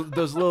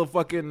 Those little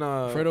fucking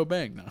Fredo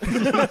Bang, no.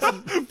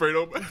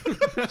 Fredo.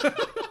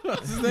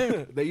 What's his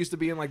name? They used to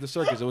be in like the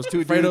circus. It was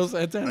 2 Fredo's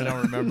dudes. antenna. I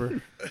don't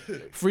remember.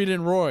 Fried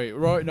and Roy.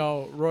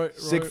 Roy.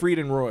 Siegfried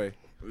and Roy.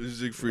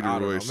 Siegfried I and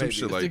don't Roy, know, some maybe.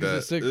 shit like Niggas that.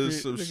 is Siegfried-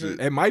 It's some niggas- shit.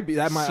 It might be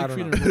that. I don't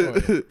know.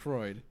 Siegfried and Roy.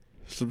 Freud.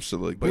 Some shit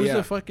like But that. Who's yeah.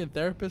 the fucking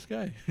therapist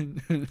guy?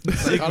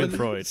 Sigmund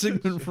Freud.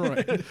 Sigmund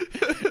Freud.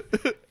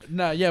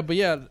 Nah, yeah, but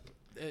yeah,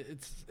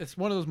 it's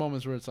one of those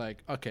moments where it's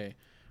like, okay,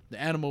 the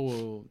animal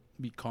will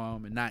be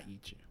calm and not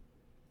eat you,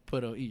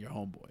 but it'll eat your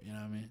homeboy. You know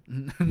what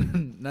I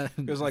mean?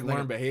 It's like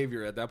learned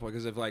behavior at that point.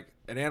 Because if like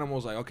an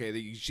animal's like, okay,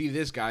 you see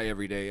this guy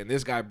every day, and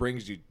this guy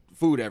brings you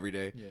food every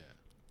day, Yeah,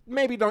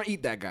 maybe don't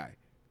eat that guy.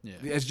 yeah.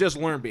 It's just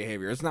learned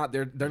behavior. It's not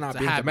they're not It's a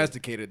being habit.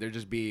 domesticated. They're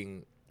just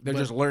being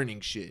just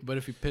learning shit. But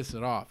if you piss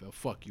it off, it'll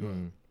fuck you up.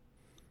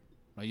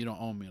 Like, you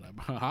don't own me. Like,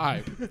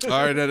 hi. All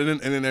right, and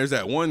then there's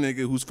that one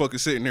nigga who's fucking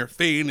sitting there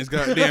fading his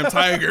goddamn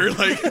tiger,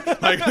 like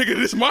nigga,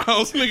 this my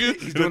house, nigga.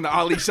 He's doing the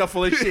ollie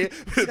shuffle and shit.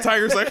 The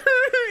tiger's like,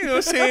 you know what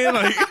I'm saying,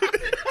 like.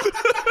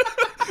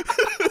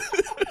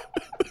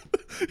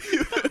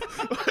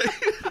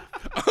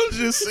 I'm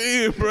just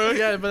saying, bro.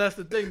 Yeah, but that's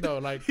the thing though.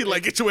 Like, He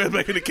like, get your ass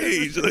back in the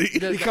cage. Like,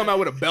 He come out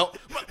with a belt.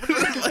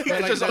 Like,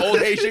 it's just an old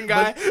Haitian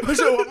guy.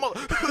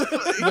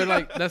 But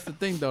like that's the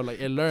thing though. Like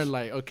it learned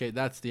like okay,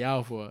 that's the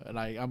alpha.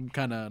 Like I'm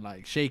kind of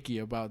like shaky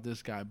about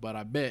this guy, but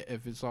I bet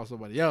if it saw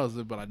somebody else,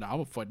 it'd be like, nah, I'm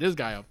gonna fuck this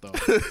guy up though.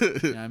 You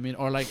know what I mean?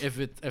 Or like if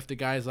the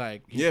guy's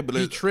like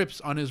he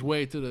trips on his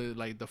way to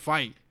the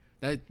fight.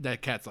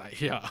 That cat's like,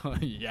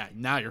 yeah,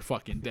 now you're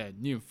fucking dead.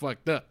 You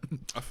fucked up.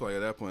 I feel like at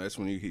that point, that's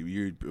when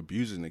you're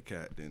abusing the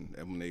cat. Then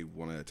when they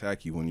want to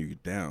attack you when you're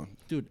down.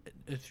 Dude,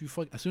 if you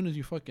as soon as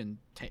you fucking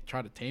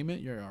try to tame it,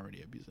 you're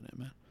already abusing it,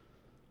 man.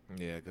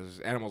 Yeah, because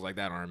animals like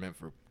that aren't meant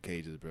for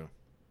cages, bro.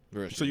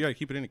 So you gotta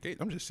keep it in the cage.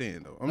 I'm just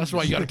saying though. That's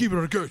why you gotta keep it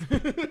in a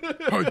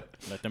cage.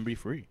 Let them be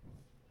free.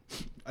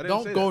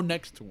 Don't go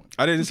next to one.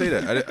 I didn't say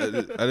that. I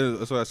didn't,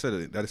 that's what I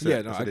said. I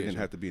said they didn't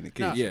have to be in the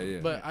cage. Nah, yeah.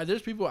 But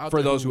there's people out for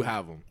there those who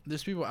have them.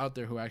 There's people out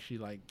there who actually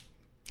like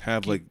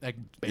have like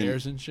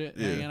bears and shit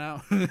hanging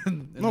out.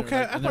 No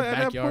cat. I thought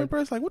at that point,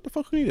 bro, it's like, what the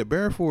fuck you need a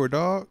bear for,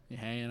 dog? You're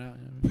hanging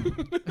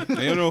out.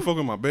 They don't know fuck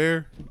with my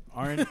bear.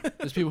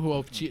 There's people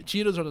who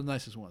cheetahs are the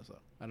nicest ones though,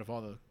 out of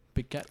all the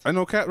big cats. I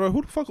know cat, bro.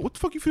 What the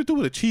fuck you finna do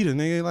with a cheetah,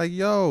 nigga? Like,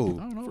 yo.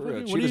 I don't know. For real.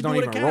 What do Cheetahs you don't do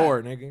with even a cat?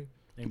 roar, nigga.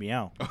 They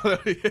meow.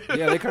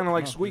 Yeah, they kind of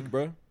like squeak,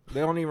 bro. They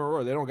don't even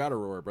roar. They don't gotta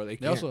roar, bro. They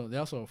can't. They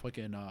also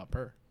fucking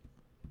purr.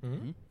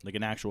 Mm-hmm. Like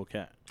an actual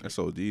cat. That's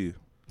OD.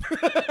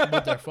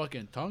 But their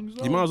fucking tongues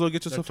though. You might as well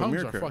get yourself a tongues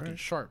meerkat. are fucking right?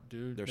 sharp,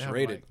 dude. They're They have,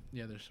 serrated.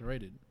 like, they're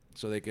serrated.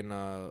 So they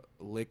can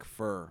lick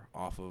fur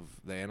off of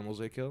the animals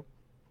they kill.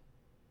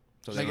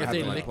 So Like don't if have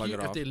they to, lick plug you, it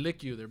if off. they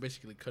lick you, they're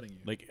basically cutting you.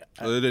 Like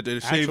They're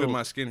shaving actual-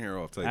 my skin hair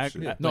off type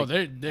shit. No,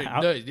 like,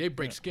 they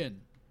break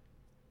skin.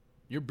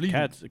 You're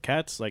bleeding.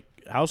 cats like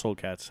household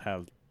cats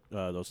have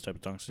those type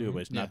of tongues too, but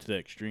it's not Yeah. to the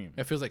extreme.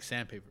 It feels like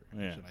sandpaper.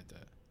 Yeah. Shit like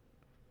that.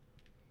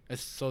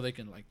 It's so they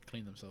can like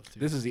clean themselves too.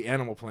 This is the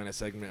Animal Planet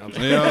segment.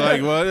 Yeah,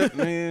 like what,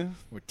 man?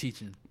 We're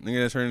teaching.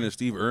 Nigga that's turning into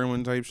Steve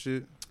Irwin type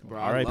shit. Bro,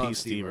 R.I.P. I love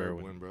Steve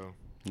Irwin. bro.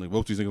 Like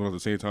both these niggas at the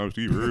same time.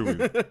 Steve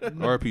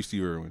Irwin. R.I.P.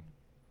 Steve Irwin.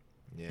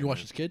 Yeah, You watch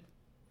man. this kid?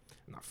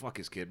 Nah, fuck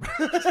his kid, bro.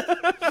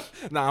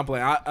 Nah, I'm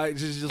playing. I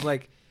just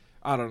like,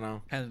 I don't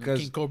know. And Because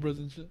King Cobras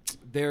and shit.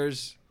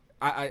 there's,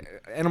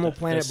 Animal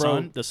Planet,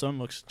 bro. The sun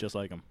looks just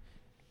like him.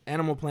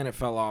 Animal Planet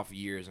fell off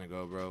years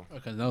ago, bro.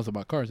 Okay, that was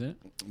about cars, isn't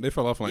it? They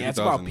fell off in like Yeah, it's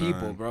about 2009.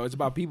 people, bro. It's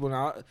about people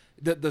now.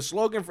 The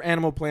slogan for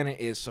Animal Planet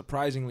is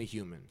surprisingly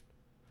human.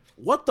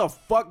 What the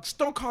fuck? Just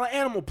don't call it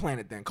Animal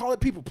Planet then. Call it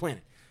People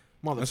Planet.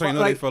 Motherfucker. That's how you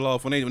know they fell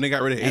off when they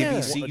got rid of Yeah.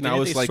 ABC. Well, Now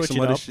didn't it's they like switch some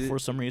it other up shit. for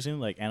some reason.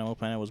 Like Animal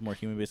Planet was more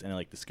human based, and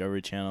like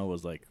Discovery Channel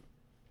was like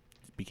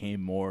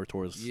became more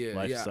towards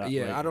lifestyle.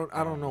 yeah. Like,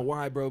 I don't know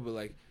why, bro, but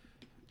like,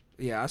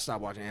 yeah, I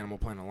stopped watching Animal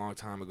Planet a long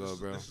time ago,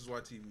 bro. This is why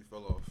TV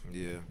fell off.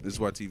 Yeah. This is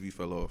why TV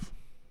fell off.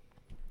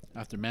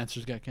 After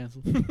Mansers got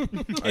canceled.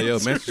 Hey, yo,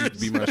 Masters used to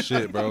be my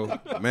shit, bro.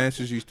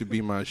 Masters used to be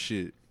my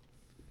shit.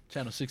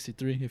 Channel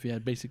 63 if you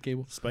had basic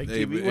cable. Spike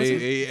Hey, TV. Was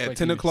it? at Spike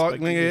 10 TV, o'clock,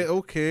 Spike nigga, TV.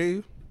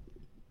 okay.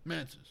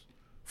 Mansers.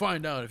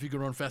 Find out if you can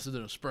run faster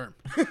than a sperm.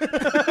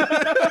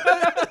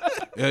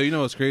 Yeah, you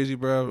know what's crazy,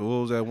 bro?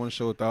 What was that one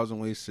show, 1,000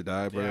 Ways to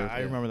Die, bro? Yeah,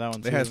 I remember that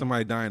one. They too. had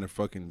somebody die in a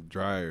fucking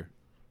dryer.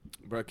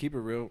 Bro, keep it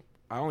real.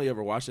 I only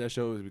ever watched that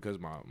show is because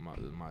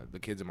the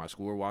kids in my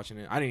school were watching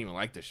it. I didn't even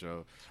like the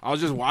show. I was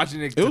just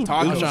watching it It was, to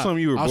talk it was about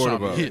something you were I was bored trying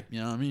to about. hit, you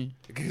know what I mean?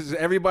 because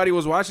everybody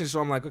was watching. So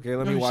I'm like, okay,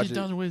 let me Remember watch shit it.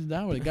 1,000 Ways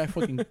Down where the guy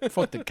fucking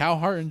fucked the cow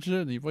heart and shit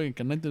and he fucking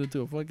connected it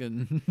to a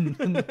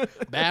fucking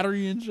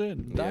battery and shit.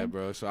 And Yeah, died.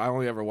 bro. So I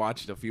only ever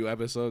watched a few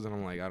episodes, and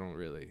I'm like, I don't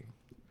really.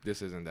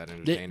 This isn't that They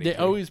entertaining. they to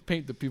me. always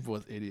paint the people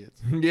as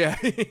idiots. yeah.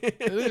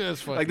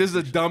 That's Like this is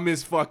the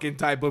dumbest fucking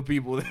type of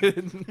people.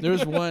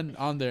 There's one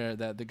on there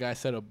that the guy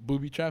set up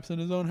booby traps in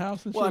his own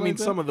house and Well, I shit mean, like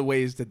that. some of the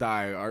ways to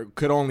die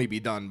could only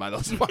be done by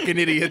those fucking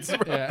idiots.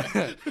 Bro.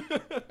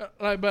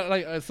 Yeah,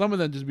 but some of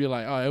them just be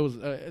like, oh, it was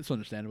it's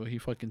understandable. He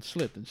fucking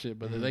slipped and shit.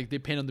 But like they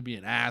paint him to be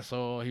an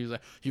asshole. He was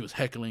like he was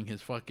heckling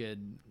his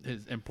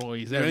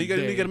employees Yeah, every you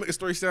gotta day. make a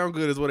story sound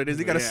good, is what it is.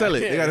 They gotta Yeah. sell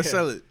it. They gotta Yeah.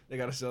 sell it. They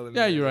gotta sell it.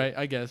 Yeah, you're right.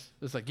 I guess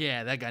it's like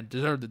yeah, that guy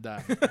deserved to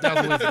die.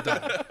 1,000 Ways to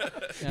die.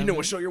 You know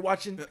what show you're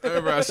watching? I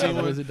remember I seen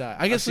 1,000 Ways one. to die.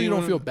 I guess so seen you don't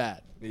one- feel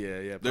bad.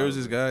 Yeah. There was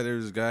this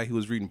guy. He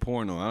was reading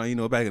porno. I don't, you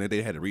know, back in the day,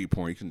 they had to read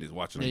porn. You couldn't just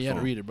watch it on Yeah, you your had to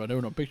phone. read it, bro. There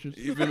were no pictures.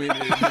 You feel me?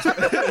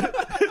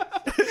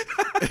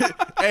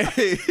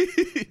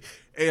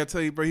 hey, I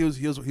tell you, bro. He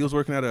was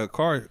working at a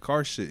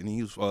car shit, and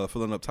he was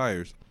filling up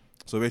tires.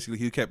 So basically,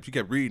 he kept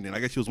reading it. I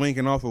guess he was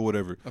wanking off or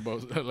whatever.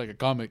 About like a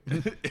comic.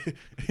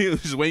 He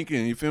was just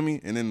wanking. You feel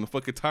me? And then the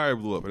fucking tire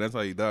blew up, and that's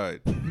how he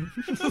died.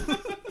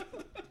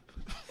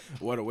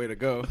 What a way to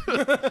go.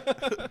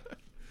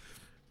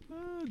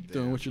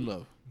 Doing what you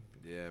love.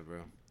 Yeah,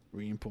 bro.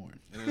 Reading porn.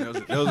 And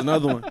then there was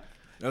another one.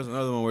 There was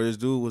another one where this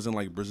dude was in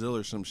like Brazil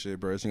or some shit,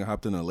 bro. This nigga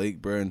hopped in a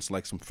lake, bro, and it's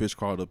like some fish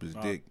crawled up his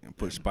dick and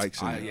put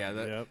spikes in it. Yeah,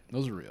 that Yep.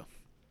 Those are real.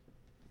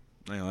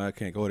 I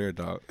can't go there,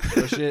 dog.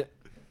 real shit.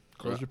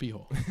 Close your pee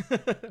hole.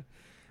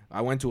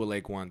 I went to a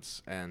lake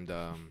once, and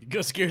You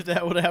got scared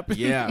that would happen?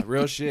 yeah,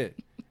 real shit.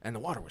 And the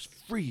water was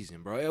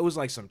freezing, bro. It was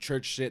like some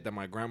church shit that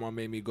my grandma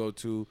made me go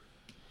to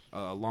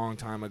a long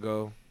time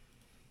ago.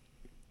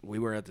 We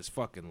were at this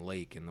fucking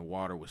lake, and the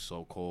water was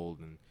so cold,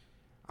 and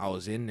I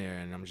was in there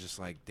and I'm just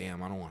like,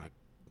 damn, I don't want to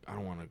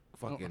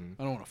fucking.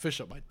 I don't want to fish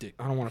up my dick.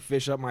 I don't want to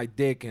fish up my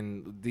dick,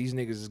 and these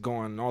niggas is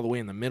going all the way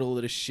in the middle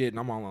of this shit, and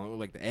I'm on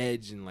like the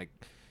edge, and like.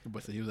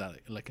 But he was out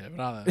like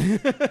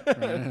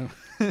quebrada.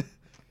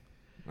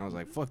 I was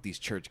like, fuck these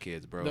church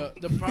kids, bro.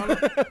 The problem,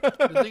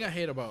 the thing I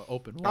hate about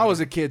open water. I was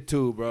a kid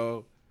too,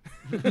 bro.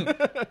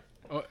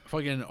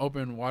 Fucking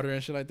open water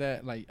and shit like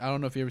that. Like, I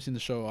don't know if you ever seen the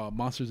show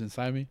Monsters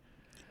Inside Me.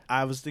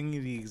 I was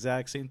thinking the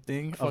exact same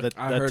thing Fuck, of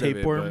I the heard of it,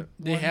 tapeworm.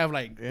 They have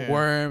like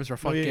worms or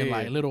fucking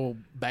like little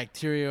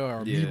bacteria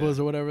or Yeah. amoebas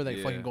or whatever that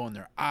Yeah. fucking go in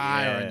their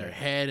eye or in their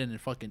head and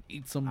it fucking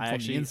eats them from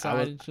the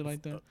inside and shit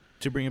like that.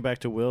 To bring it back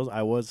to Will's,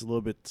 I was a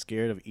little bit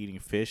scared of eating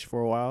fish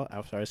for a while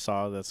after I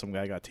saw that some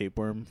guy got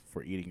tapeworm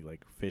for eating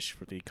like fish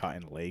that he caught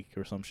in a lake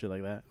or some shit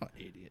like that. Oh,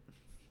 idiot.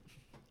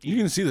 You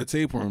can see the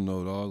tapeworm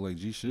though, dog. Like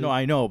G shit. No,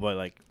 I know, but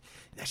like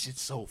That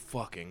shit's so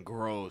fucking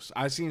gross.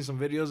 I've seen some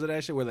videos of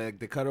that shit where they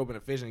cut open a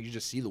fish and you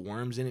just see the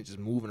worms in it just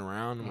moving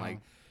around. I'm like,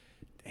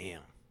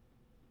 damn.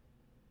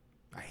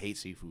 I hate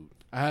seafood.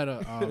 I had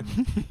a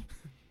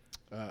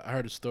I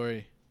heard a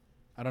story.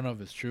 I don't know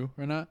if it's true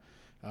or not.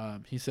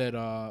 He said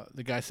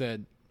the guy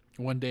said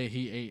one day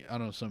he ate, I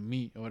don't know, some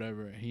meat or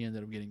whatever, and he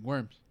ended up getting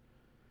worms.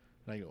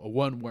 Like a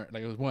one worm,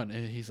 like it was one,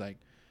 and he's like,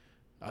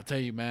 I'll tell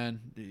you, man.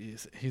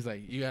 He's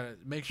like, you gotta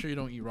make sure you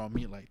don't eat raw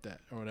meat like that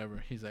or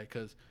whatever. He's like,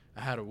 cause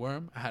I had a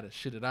worm, I had to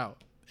shit it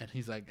out, and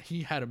he's like,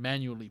 he had to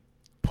manually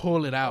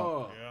pull it out.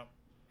 Oh. yeah.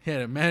 He had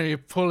to manually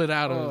pull it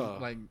out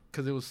of like,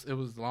 cause it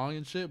was long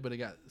and shit, but it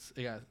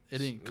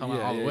didn't come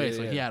out all the way,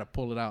 so he had to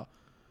pull it out.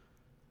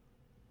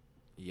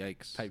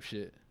 Yikes. Type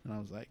shit. And I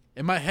was like,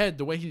 in my head,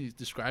 the way he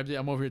describes it,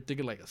 I'm over here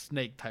thinking like a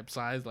snake type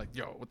size, like,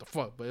 yo, what the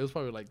fuck? But it was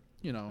probably like,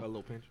 you know, A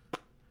little pinch.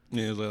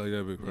 Yeah, it was like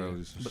that big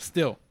crowd. but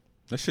still.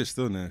 That shit's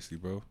still nasty,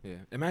 bro. Yeah.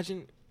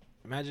 Imagine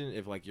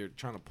if like you're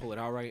trying to pull it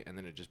out right and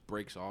then it just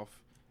breaks off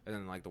and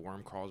then like the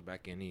worm crawls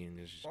back in you and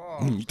it's just,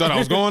 You thought I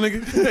was going,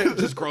 nigga? it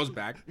just grows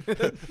back.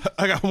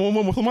 I got one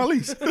more for my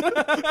lease. You're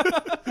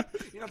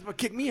not supposed to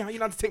kick me out. You're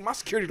not to take my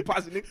security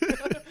deposit,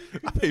 nigga.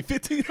 I paid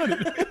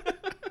 $1,500.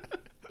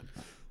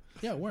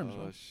 Yeah, worms.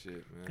 Oh bro. shit,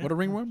 man. What are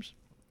ringworms?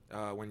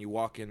 When you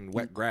walk in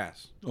wet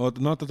grass. Oh,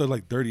 not that they're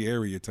like dirty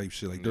area type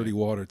shit, like dirty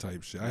water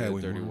type shit. I had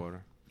way dirty more.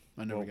 water.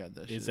 I never got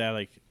that shit. Is that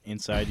like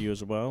inside you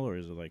as well, or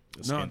is it like a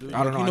No, skin dude, thing?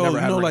 I don't know. You I know, never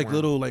had like ringworm.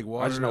 little like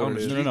water. I just know on what the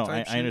it is. street No,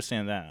 type I shit.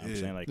 understand that. I'm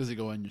Yeah. saying like, Does it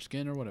go in your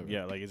skin or whatever?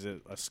 yeah, like is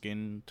it a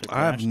skin? To I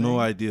have rash no thing?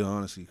 idea,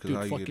 honestly, because Dude,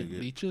 I get fucking it.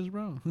 leeches,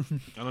 bro.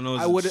 I don't know.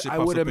 I would Shit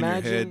pops up in your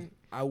head. imagine.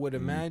 I would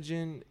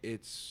imagine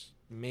it's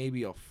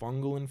maybe a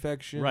fungal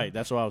infection. Right,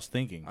 that's what I was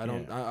thinking. I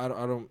don't.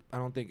 yeah. I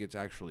don't think it's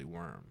actually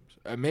worms.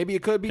 Maybe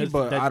it could be, 'Cause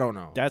but that- I don't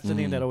know. That's the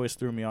thing that always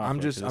threw me off. I'm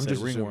like, just- 'cause it I'm said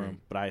just ringworm,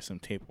 assuming. but I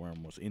assumed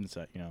tapeworm was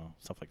inside,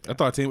 stuff like I that.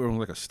 thought tapeworm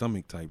was like a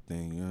stomach type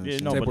thing. You know what I'm Yeah,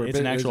 saying? no, but Tapeworm, it's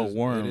an it is actual a- it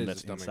worm is a that's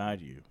stomach. inside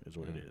you, is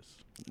what it is.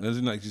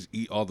 Doesn't like just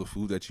eat all the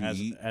food that you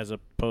eat. As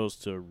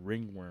opposed to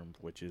ringworm,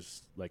 which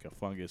is like a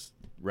fungus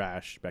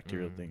rash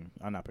bacterial thing.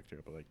 Not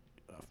bacterial, but like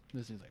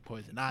This is like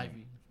poison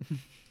ivy.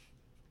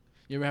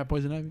 You ever had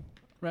poison ivy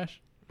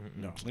rash?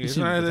 no. Like, it's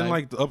not in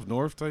like the up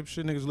north type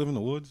shit. Niggas live in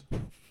the woods.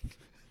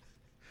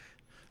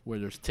 Where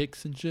there's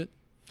ticks and shit?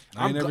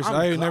 I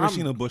ain't never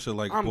seen a bush of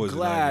like I'm poison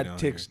glad ivy down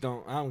ticks here.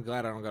 don't. I'm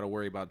glad I don't got to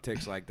worry about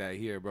ticks like that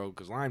here, bro.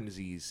 Because Lyme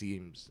disease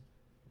seems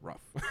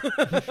rough.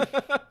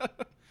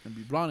 And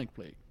bubonic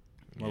plague.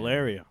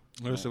 Malaria.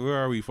 So where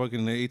are we? Fucking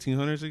in the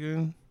 1800s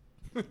again?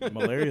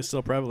 Malaria is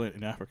still prevalent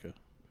in Africa.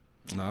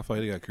 Nah, I thought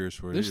they got cures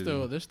for it.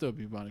 There's still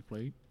bubonic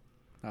plague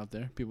out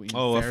there. People eating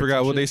Oh, I ferrets forgot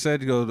and what they shit.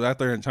 said. Go out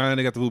there in China,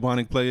 they got the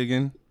bubonic plague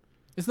again.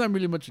 It's not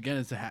really much again.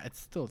 It's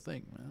still a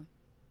thing, man.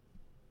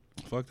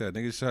 Fuck that.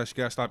 Niggas just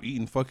gotta stop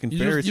eating fucking You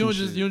ferrets don't and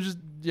just shit. you don't just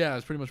yeah.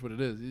 It's pretty much what it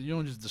is. You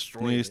don't just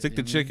destroy. Yeah, it, stick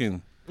to you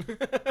know what I mean?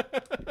 chicken.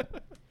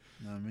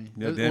 Know what I mean?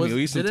 Yeah, damn, you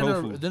eat some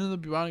tofu. Didn't the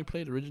bubonic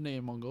plague originate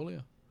in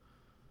Mongolia?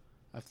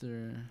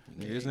 After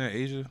Yeah, isn't that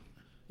Asia?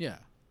 yeah.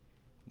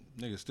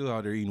 Niggas still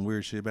out there eating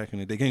weird shit back in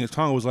the day. Genghis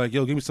Khan was like,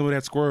 yo, give me some of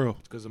that squirrel.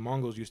 Because the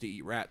Mongols used to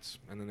eat rats,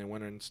 and then they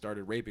went and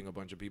started raping a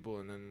bunch of people,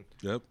 and then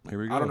Yep, here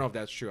we go. I don't know if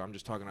that's true. I'm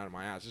just talking out of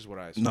my ass. This is what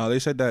I assume. No, they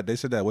said that.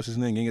 What's his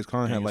name? Genghis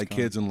Khan had Genghis like Khan.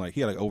 kids and like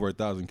he had like over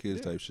 1,000 kids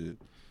type shit.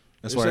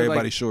 That's They why said, like-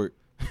 everybody's short.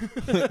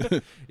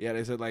 Yeah,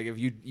 they said like if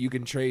you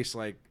can trace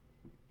like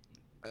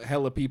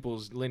hella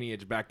people's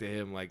lineage back to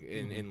him, like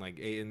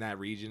in that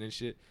region and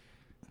shit.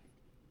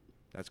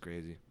 That's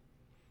crazy.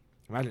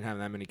 Imagine having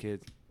that many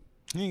kids.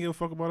 He didn't give a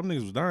fuck about them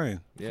niggas was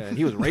dying. Yeah, and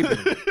he was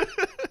raping them.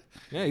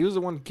 Yeah, he was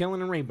the one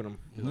killing and raping them,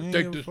 He didn't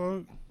Take give a this.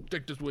 fuck.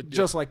 Take this with you.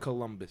 just like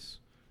Columbus.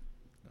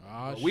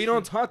 Ah, But we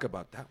don't talk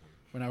about that one.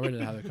 We're not ready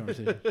to have that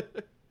conversation.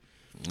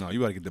 No, you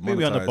gotta get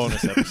Maybe on the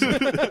demonetized. bonus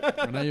episode.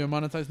 We're not even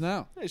monetized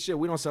now. Hey, shit,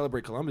 we don't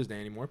celebrate Columbus Day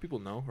anymore. People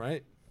know,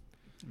 right?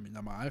 I mean,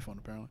 not my iPhone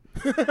apparently.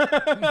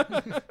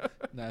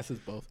 Nah, it says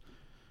both.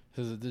 It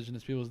says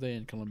Indigenous Peoples Day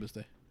and Columbus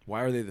Day.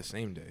 Why are they the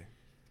same day?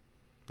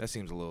 That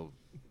seems a little.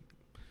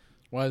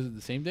 Why is it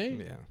the same day?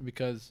 Yeah.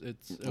 Because it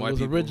White was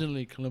people.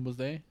 originally Columbus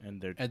Day,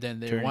 and they're and then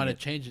they turning want to it.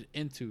 change it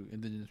into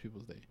Indigenous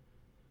Peoples Day.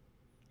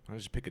 Why don't you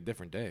just pick a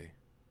different day?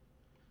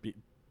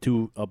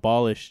 to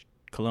abolish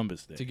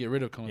Columbus Day. To get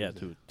rid of Columbus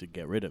Day. To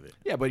get rid of it.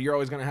 Yeah, but you're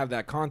always gonna have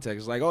that context.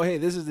 It's like, oh, hey,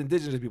 this is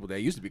Indigenous People Day.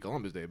 It used to be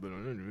Columbus Day, but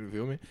you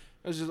feel me?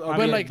 It's just.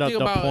 But like, think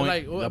about point,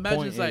 like, the imagine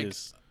point it's like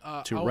is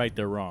to right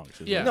their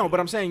wrongs. Yeah. No, but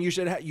I'm saying you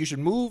should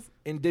move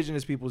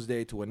Indigenous Peoples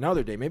Day to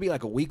another day, maybe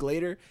like a week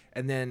later,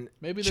 and then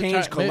maybe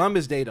change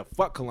Columbus Day to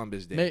fuck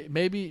Columbus Day.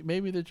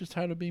 Maybe they're just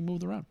tired of being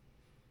moved around.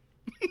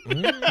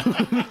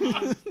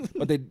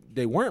 But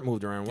they weren't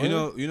moved around. You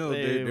know,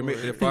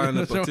 they're filing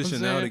a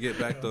petition now to get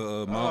back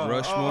to Mount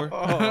Rushmore.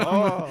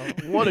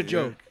 What a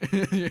joke!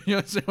 You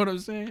understand what I'm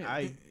saying?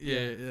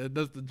 Yeah,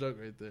 that's the joke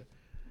right there.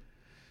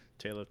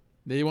 Taylor.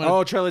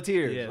 Trail of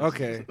Tears. Yes.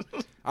 Okay.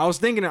 I was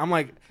thinking. I'm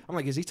like,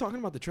 is he talking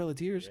about the Trail of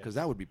Tears? Because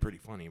that would be pretty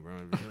funny, bro.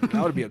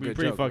 That would be a good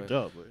pretty joke. fucked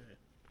up.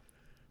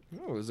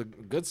 Oh, it was a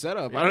good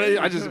setup.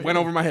 I just went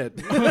over my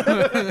head.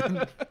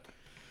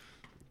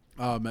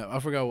 Oh man, I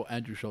forgot what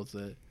Andrew Schultz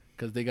said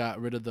because they got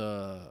rid of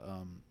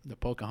the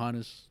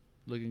Pocahontas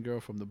looking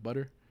girl from the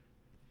Butter.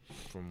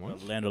 From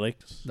what? Land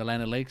O'Lakes. The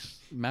Land O'Lakes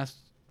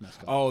mascot.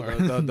 Oh,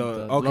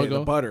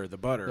 the butter. The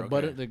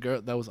butter. The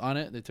girl that was on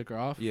it, they took her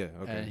off. Yeah.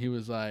 Okay. And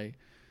he's like,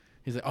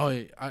 oh,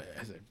 I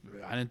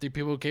didn't think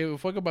people gave a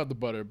fuck about the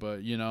butter,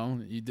 but you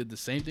know, you did the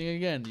same thing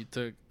again.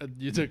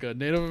 You took a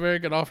Native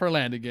American off her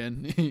land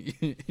again.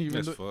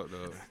 That's fucked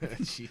up.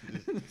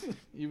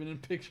 Even in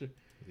picture.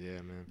 Yeah,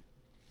 man.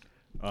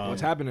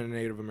 What's happening to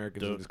Native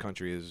Americans in this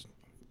country is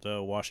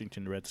the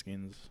Washington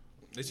Redskins.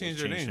 They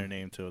changed their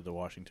name to the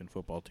Washington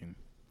football team.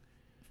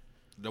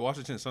 The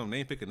Washington something. They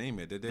ain't pick a name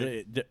yet, did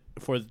they?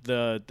 For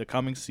the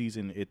coming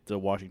season, it's the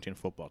Washington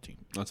football team.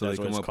 Until they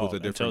come up with a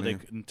different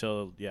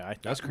name.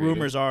 That's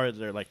rumors are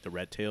they're like the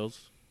Red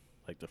Tails,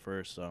 like the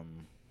first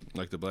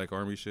like the Black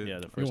Army shit. Yeah,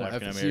 the first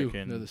African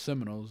American. They're the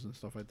Seminoles and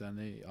stuff like that. And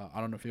they, I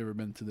don't know if you've ever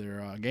been to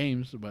their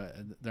games, but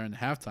during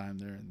halftime,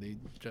 they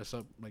dress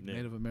up like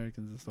Native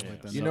Americans and stuff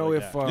like that. You know,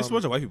 if there's a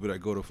bunch of white people that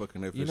go to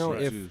fucking FSU. You know,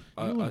 if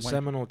a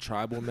Seminole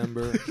tribal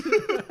member,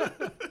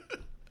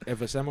 if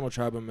a Seminole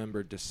tribal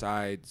member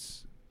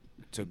decides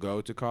to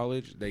go to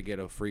college, they get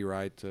a free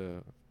ride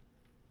to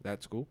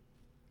that school.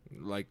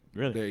 Like,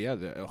 really?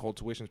 The whole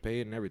tuition's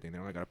paid and everything. They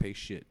don't gotta pay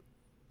shit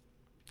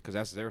because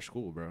that's their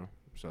school, bro.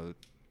 So.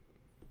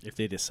 If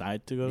they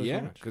decide to go to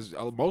college? Because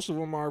most of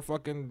them are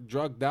fucking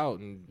drugged out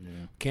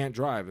and can't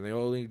drive, and they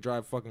only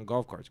drive fucking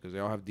golf carts because they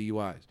all have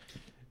DUIs.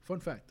 Fun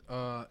fact,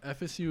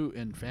 FSU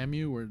and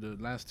FAMU were the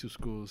last two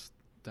schools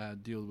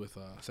that deal with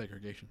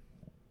segregation.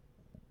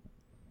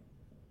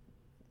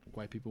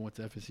 White people went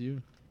to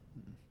FSU,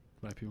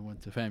 black people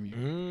went to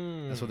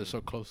FAMU. That's why they're so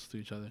close to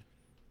each other.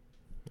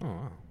 Oh,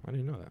 wow. I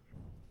didn't know that.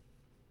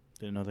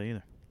 Didn't know that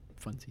either.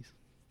 Funsies.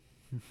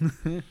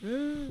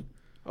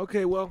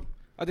 Okay, well,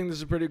 I think this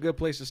is a pretty good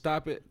place to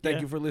stop it.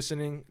 Thank you for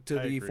listening to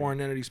the Foreign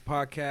Entities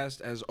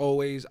podcast. As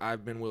always,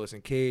 I've been Willis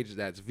and Cage.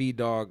 That's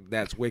V-Dog.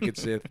 That's Wicked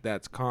Sith.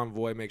 That's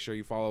Convoy. Make sure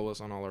you follow us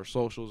on all our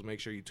socials. Make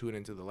sure you tune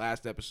into the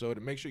last episode.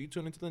 And make sure you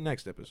tune into the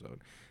next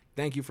episode.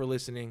 Thank you for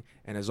listening.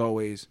 And as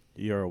always...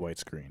 You're a white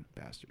screen.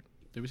 Bastard.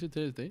 Did we say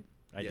today's date?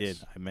 I did.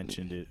 I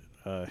mentioned it.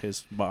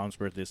 His mom's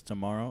birthday is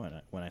tomorrow.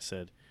 And when I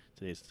said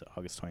today's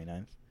August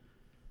 29th.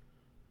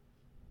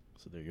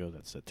 So there you go.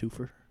 That's a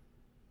twofer.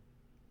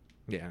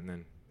 Yeah, and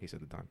then... He said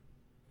the time.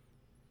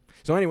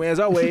 So anyway, as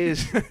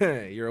always,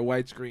 you're a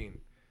white screen.